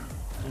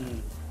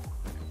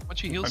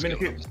 What's your heal skill?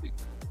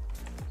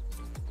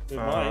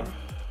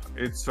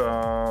 It's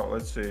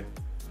let's see,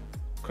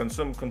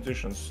 consume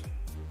conditions.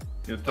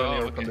 You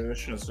turn your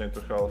conditions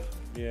into health.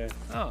 Yeah.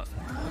 Oh,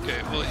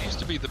 okay. Well, it used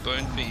to be the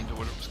Bone Fiend or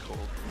whatever it was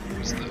called. It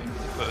was the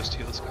first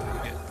heal skill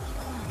you get.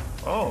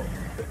 Oh.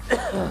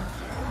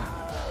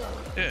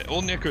 Yeah,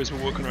 all Necros were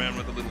walking around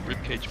with a little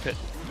ribcage pet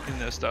in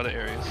their starter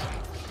areas.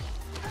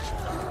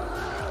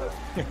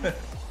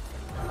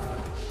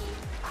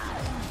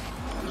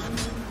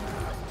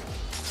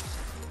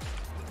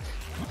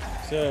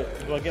 So,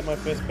 do I get my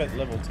first pet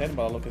level 10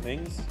 by the look of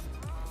things?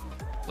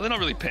 Well, they're not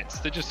really pets.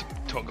 They're just a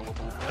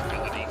toggleable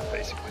ability,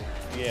 basically.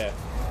 Yeah.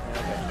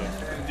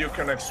 And you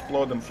can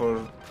explode them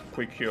for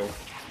quick heal.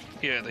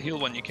 Yeah, the heal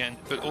one you can,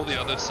 but all the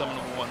other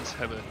summonable ones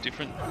have a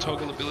different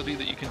toggle ability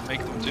that you can make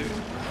them do.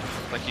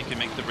 Like you can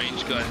make the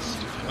range guys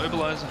do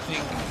immobilize, I think.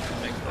 You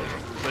can make the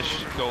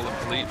flesh golem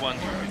elite one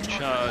do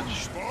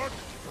charge.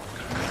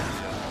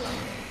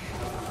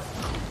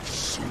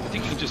 I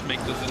think you can just make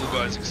the little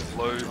guys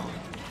explode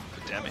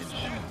for damage.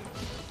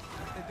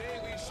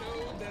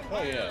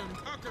 Oh yeah,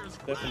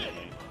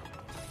 definitely.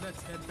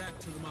 Let's head back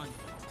to the monument.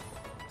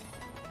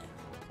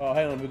 Oh,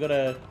 hang on, we got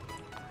a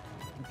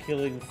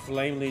killing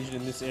Flame Legion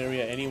in this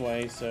area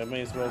anyway, so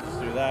may as well just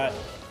do that.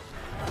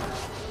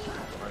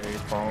 I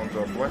found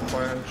a Black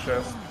Lion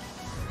chest.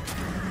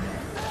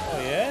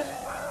 Oh yeah?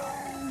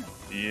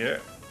 Yeah.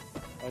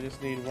 I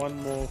just need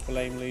one more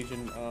Flame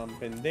Legion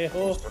pendejo.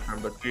 Also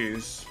have the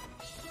keys.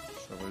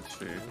 So let's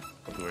see.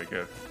 What do I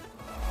get?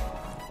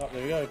 Oh,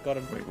 there we go, got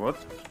him. Wait, what?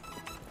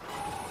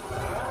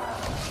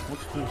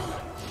 What's this?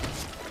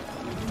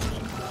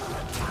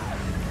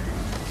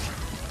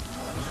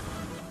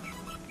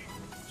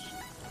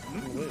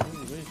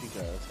 Where did you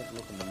go? Let's have a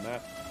look on the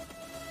map.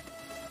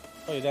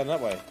 Oh, you're down that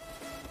way.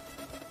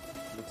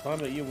 The time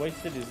that you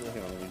wasted is...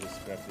 Hang on, let me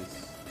just grab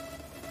this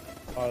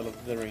pile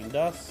of withering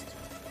dust.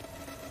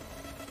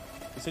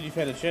 You said you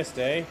found a chest,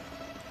 eh?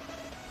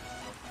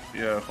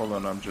 Yeah, hold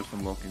on, I'm just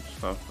unlocking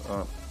stuff.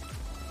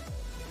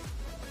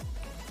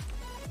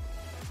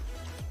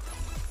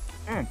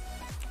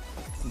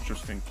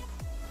 Interesting.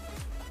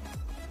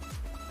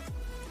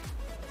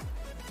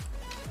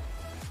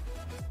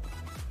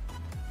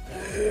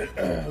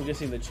 I'm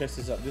guessing the chest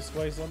is up this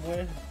way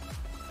somewhere.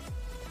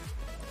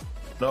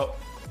 No,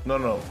 no,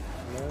 no.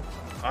 No?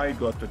 I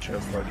got the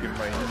chest like in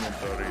my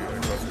inventory. I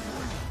got it.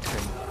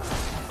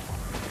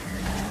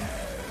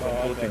 Oh, I'm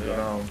okay, looking yeah.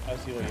 around. I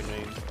see what you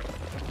mean.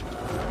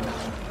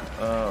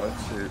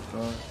 Let's see.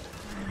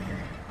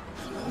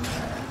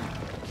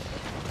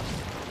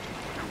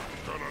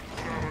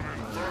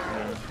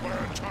 By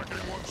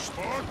attacking one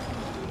spot?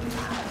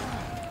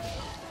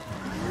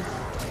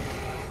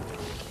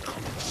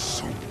 Coming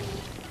soon.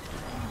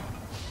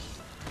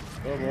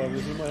 Oh boy, I'm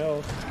losing my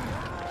health.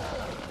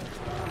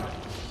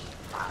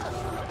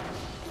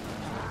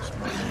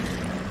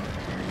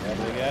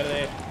 Get out of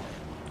there.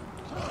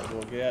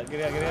 Oh, get out, get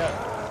out, get out.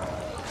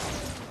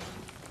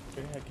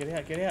 Get out, get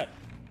out, get out.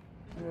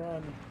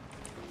 Run.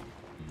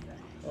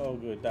 Oh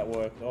good, that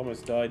worked.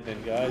 Almost died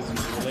then, guys. Can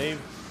you believe?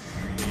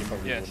 Yeah, you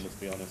probably Yes. wouldn't, let's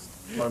be honest.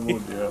 I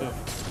would, yeah.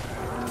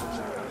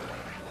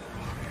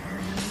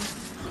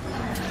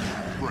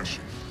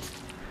 Rushing.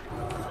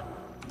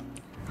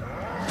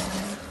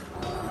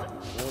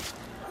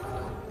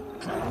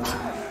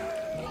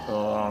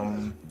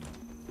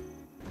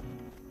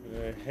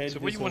 Head So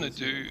what this you want to over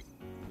do?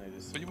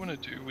 What you want to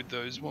do with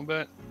those,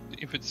 Wombat?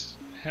 If it's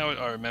how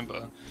I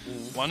remember,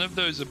 one of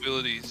those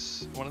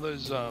abilities, one of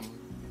those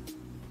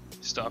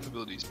staff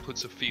abilities,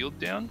 puts a field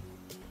down,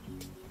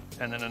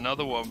 and then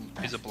another one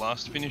is a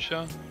blast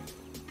finisher.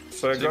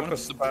 So I you got wanna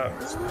the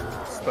put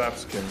staff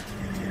skin.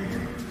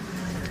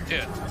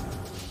 Yeah.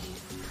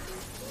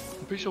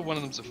 I'm pretty sure one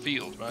of them's a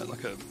field, right?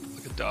 Like a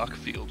dark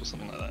field or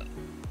something like that.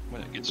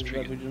 When it gets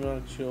triggered.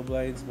 Mark Chill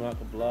Blades, Mark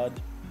of Blood.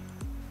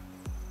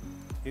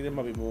 I think there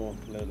might be more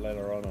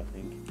later on, I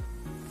think.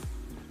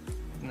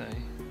 No.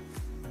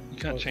 You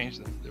can't change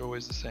them. They're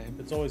always the same.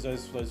 It's always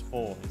those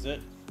four, is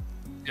it?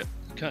 Yep.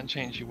 You can't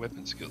change your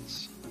weapon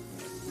skills.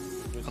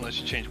 Unless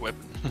you change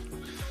weapon.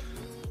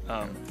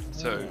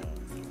 So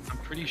I'm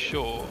pretty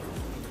sure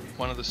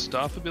one of the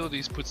staff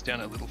abilities puts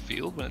down a little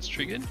field when it's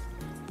triggered.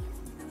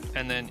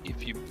 And then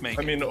if you make...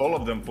 I mean, all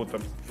of them put a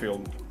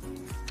field.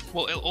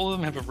 Well, all of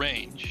them have a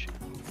range.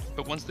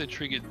 But once they're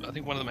triggered, I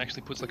think one of them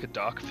actually puts like a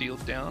dark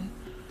field down.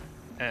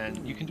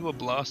 And you can do a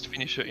blast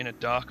finisher in a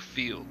dark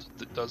field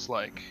that does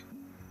like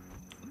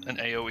an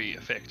AoE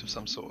effect of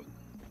some sort.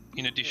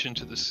 In addition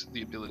to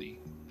the ability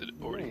that it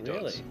already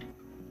does.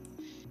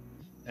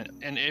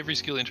 And every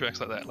skill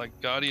interacts like that. Like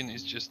Guardian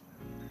is just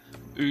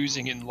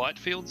oozing in light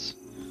fields,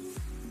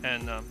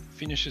 and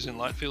finishes in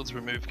light fields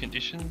remove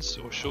conditions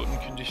or shorten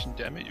condition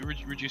damage,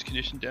 reduce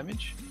condition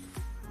damage.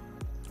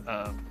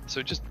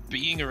 So just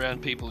being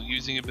around people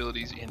using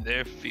abilities in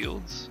their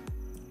fields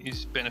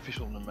is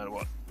beneficial no matter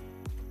what.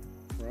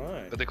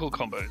 Right. But they're called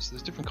combos.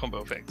 There's different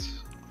combo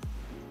effects.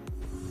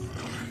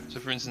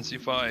 So for instance,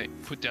 if I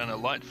put down a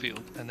light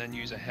field and then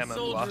use a hammer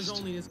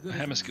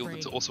skill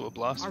that's also a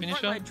blast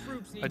finisher,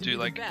 I do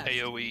like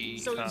AoE.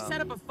 So you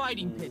set up a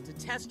fighting pit to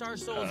test our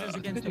soldiers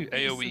against the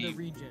beasts of the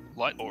region.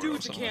 Light aura Do or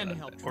what you something can like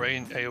to that. help. Or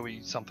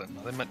AoE something.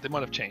 They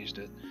might have changed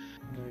it.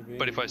 Maybe.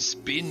 But if I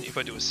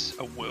do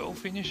a whirl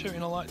finisher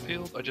in a light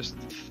field, I just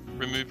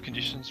remove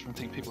conditions from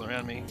people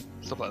around me,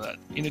 stuff like that.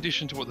 In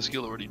addition to what the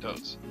skill already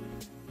does.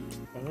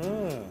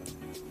 Ah,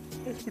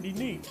 that's pretty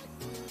neat.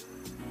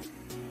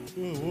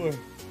 Oh boy.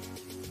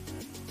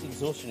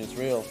 Exhaustion is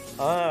real.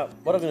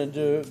 What I'm gonna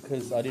do,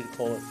 because I did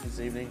call it this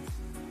evening,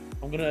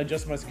 I'm gonna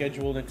adjust my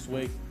schedule next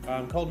week.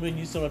 Cold Moon,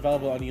 you're still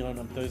available only on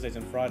Thursdays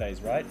and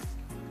Fridays, right?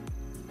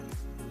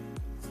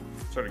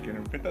 Sorry, can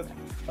you repeat that?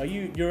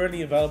 You're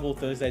only available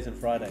Thursdays and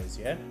Fridays,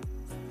 yeah?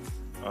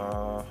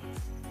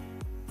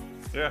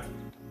 Yeah.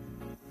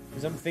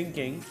 Because I'm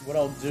thinking, what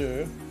I'll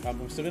do,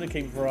 I'm still gonna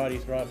keep variety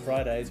throughout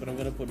Fridays, but I'm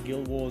gonna put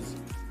Guild Wars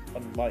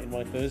on in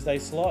my Thursday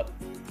slot,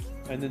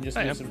 and then just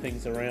move some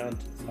things around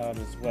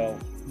as well.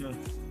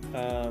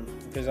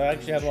 Because I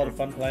actually have a lot of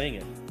fun playing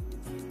it.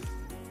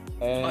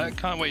 I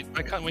can't wait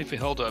for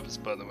Helldivers,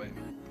 by the way.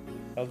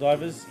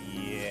 Helldivers?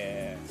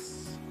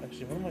 Yes.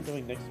 Actually, what am I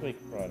doing next week,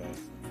 Friday?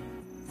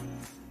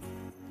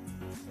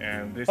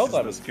 And this is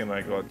the skin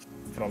I got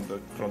from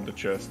the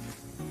chest.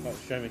 Oh,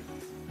 show me.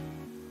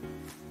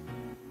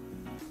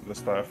 The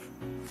staff.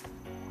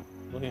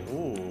 Look at,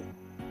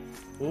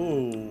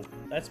 ooh,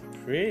 that's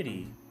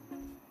pretty.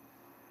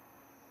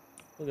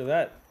 Look at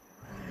that.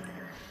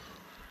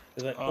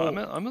 Like, I'm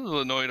a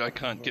little annoyed I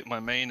can't get my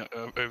main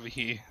over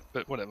here,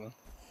 but whatever.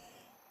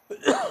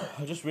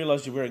 I just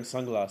realized you're wearing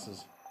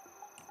sunglasses.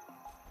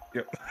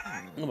 Yep.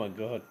 Oh my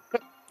god.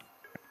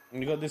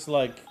 And you got this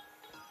like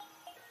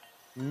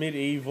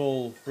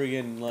medieval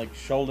friggin' like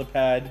shoulder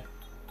pad,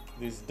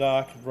 this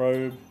dark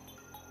robe,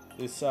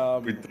 this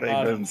with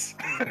Ray-Bans.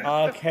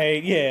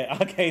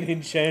 arcane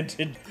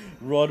enchanted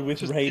rod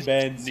with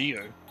Ray-Bans.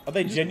 Neo. Are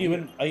they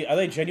genuine? Are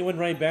they genuine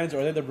Ray-Bans,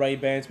 or are they the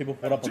Ray-Bans people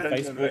put up on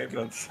Facebook?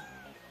 Ray-Bans.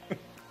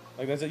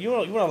 Like that's it. You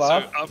want to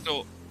laugh?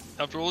 So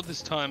after all of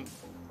this time,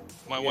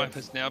 my Yeah. wife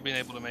has now been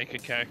able to make a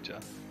character,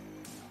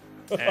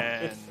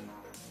 and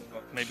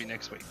maybe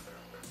next week.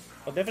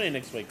 Oh, definitely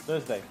next week,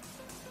 Thursday.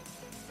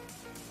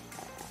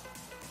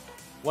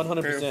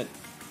 100%.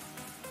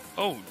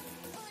 Oh,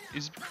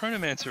 is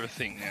Chronomancer a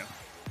thing now?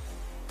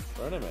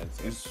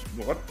 Chronomancer.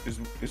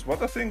 Is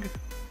what I think?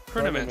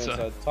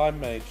 Chronomancer. Time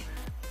mage.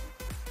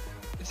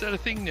 Is that a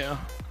thing now?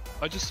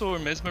 I just saw a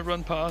Mesmer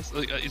run past.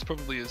 Like, it's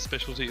probably a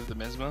specialty of the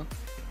Mesmer,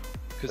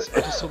 because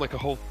I just saw like a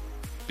whole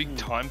big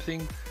time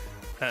thing,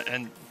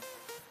 and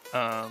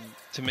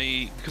to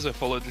me, because I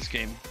followed this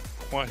game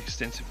quite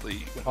extensively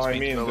when it was I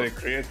being mean, they developed.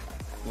 create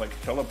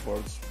like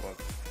teleports, but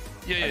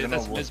I Yeah, don't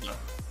that's know what- Mesmer.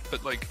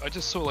 But like, I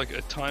just saw like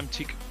a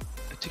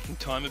ticking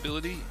time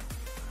ability.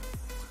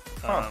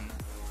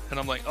 And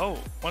I'm like, oh,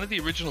 one of the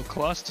original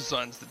class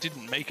designs that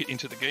didn't make it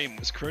into the game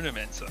was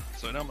Chronomancer.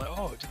 So now I'm like,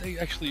 oh, did they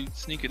actually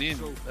sneak it in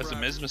as a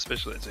Mesmer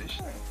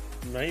specialization?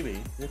 Maybe.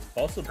 It's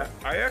possible.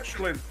 I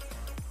actually,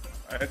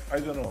 I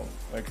don't know.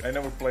 Like, I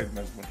never played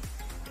Mesmer.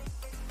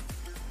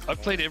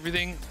 I've played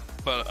everything,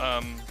 but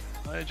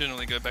I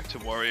generally go back to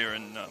Warrior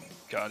and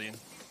Guardian.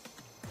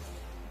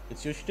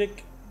 It's your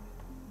shtick.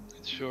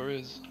 It sure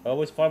is. I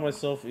always find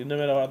myself, no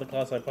matter what other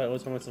class I play, I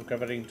always find myself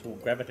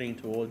gravitating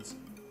towards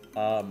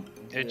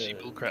Edgy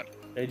bullcrap.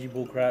 edgy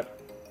bullcrap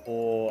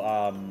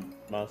or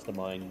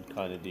mastermind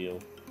kind of deal.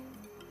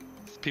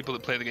 People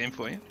that play the game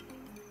for you.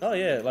 Oh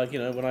yeah, like, you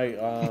know, when I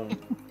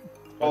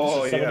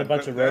Oh, summon yeah, a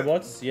bunch of that-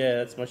 robots. Yeah,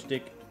 that's my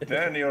shtick.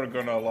 Then you're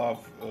gonna love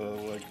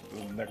like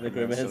the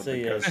Necromancer,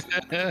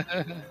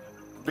 Necromancer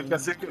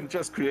because you can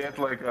just create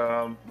like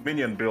a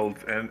minion build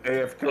and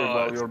AFK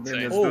while it's your insane.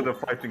 minions Oh. do the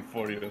fighting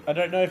for you. I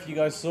don't know if you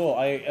guys saw.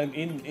 I am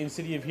in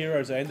City of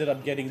Heroes. I ended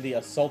up getting the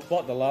assault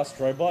bot, the last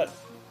robot,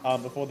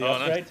 before the Oh,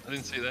 no, I upgrade.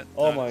 didn't see that.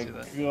 Oh No, I my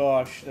didn't see that.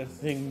 gosh, that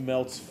thing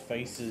melts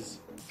faces.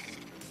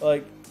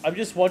 Like, I'm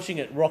just watching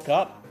it rock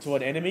up to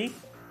an enemy,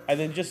 and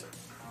then just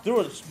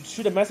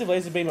shoot a massive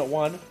laser beam at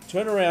one,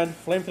 turn around,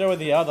 flamethrower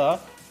the other.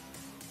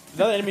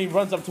 Another enemy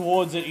runs up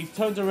towards it, he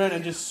turns around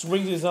and just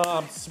swings his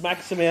arm,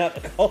 smacks him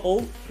out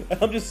cold,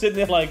 and I'm just sitting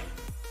there like,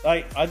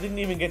 I didn't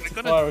even get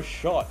to fire a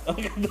shot. I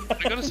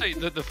gotta say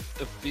that the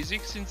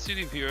physics in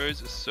City of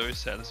Heroes are so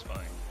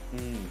satisfying.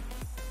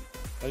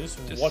 I just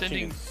Just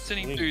watching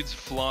sending it swing. dudes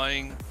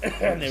flying.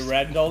 And they're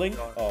ragdolling.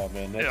 Oh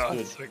man, that's Yeah, good.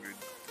 it's so good.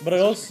 But I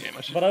Such a also, game.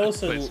 I should- but I I should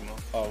also, play some more.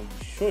 oh,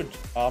 you should.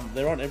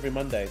 They're on every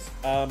Mondays.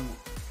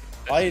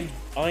 I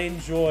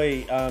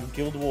enjoy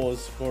Guild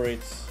Wars for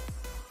its,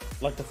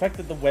 like, the fact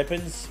that the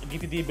weapons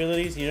give you the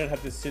abilities. And you don't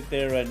have to sit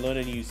there and learn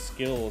a new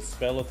skill or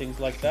spell or things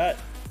like that.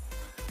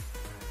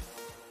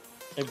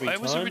 Every I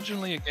time. was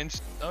originally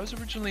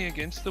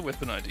against the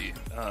weapon idea,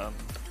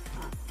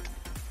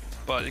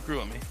 but it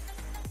grew on me.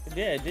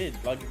 Yeah, it did.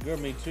 Like, it grew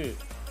on me too.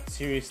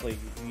 Seriously,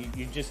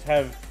 you just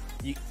have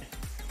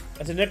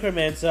as a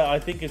necromancer. I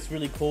think it's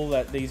really cool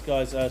that these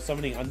guys are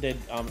summoning undead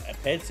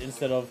pets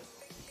instead of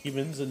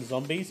humans and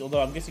zombies.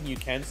 Although I'm guessing you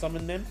can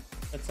summon them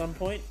at some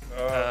point.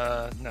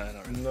 No,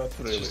 not really. Not It's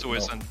really. just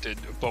always no. undead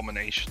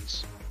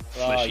abominations,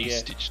 Ah, fleshy, yeah.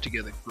 stitched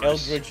together.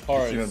 Gross. Eldritch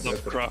horrors. Yeah.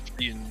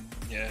 Lovecraftian,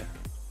 yeah.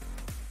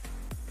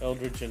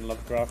 Eldritch and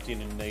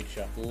Lovecraftian in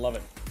nature. Love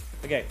it.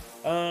 Okay,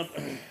 I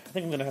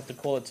think I'm going to have to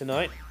call it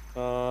tonight.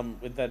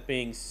 With that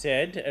being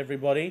said,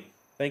 everybody,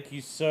 thank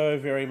you so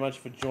very much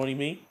for joining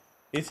me.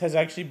 This has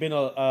actually been a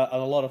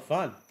lot of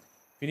fun.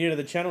 If you're new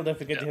to the channel, don't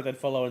forget to hit that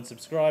follow and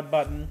subscribe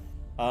button.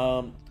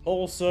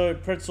 Also,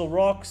 Pretzel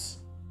Rocks.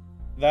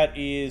 That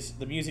is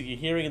the music you're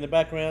hearing in the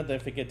background.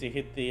 Don't forget to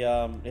hit the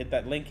hit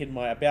that link in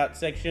my about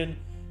section.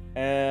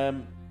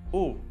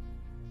 Ooh,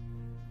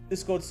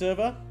 Discord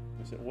server.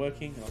 Is it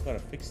working? I've got to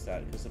fix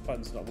that because the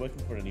button's not working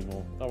for it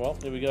anymore. Oh well,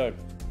 there we go.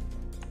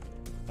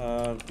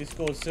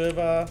 Discord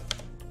server.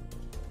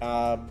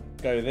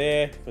 Go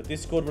there for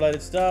Discord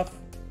related stuff.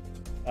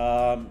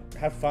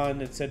 Have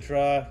fun,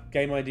 etc.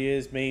 Game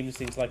ideas, memes,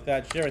 things like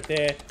that. Share it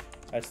there.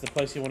 That's the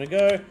place you want to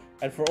go.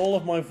 And for all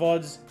of my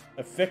VODs,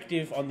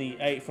 effective on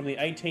from the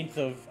 18th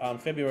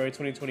of February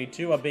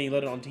 2022, are being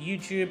loaded onto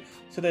YouTube,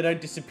 so they don't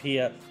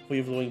disappear for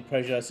your viewing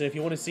pleasure. So if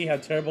you want to see how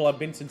terrible I've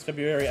been since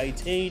February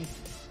 18,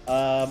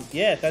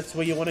 yeah, that's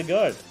where you want to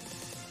go.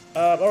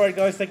 Alright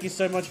guys, thank you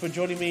so much for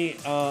joining me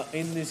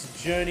in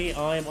this journey.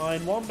 I'm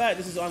Iron Wombat.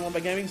 This is Iron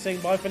Wombat Gaming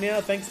saying bye for now.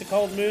 Thanks to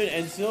Cold Moon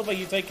and Silver.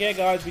 You take care,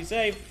 guys. Be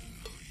safe.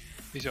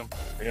 Peace out.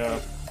 Yeah.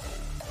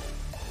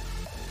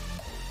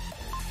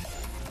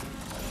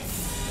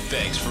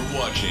 Thanks for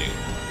watching.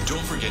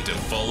 Don't forget to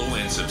follow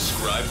and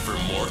subscribe for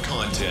more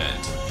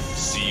content.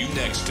 See you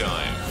next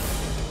time.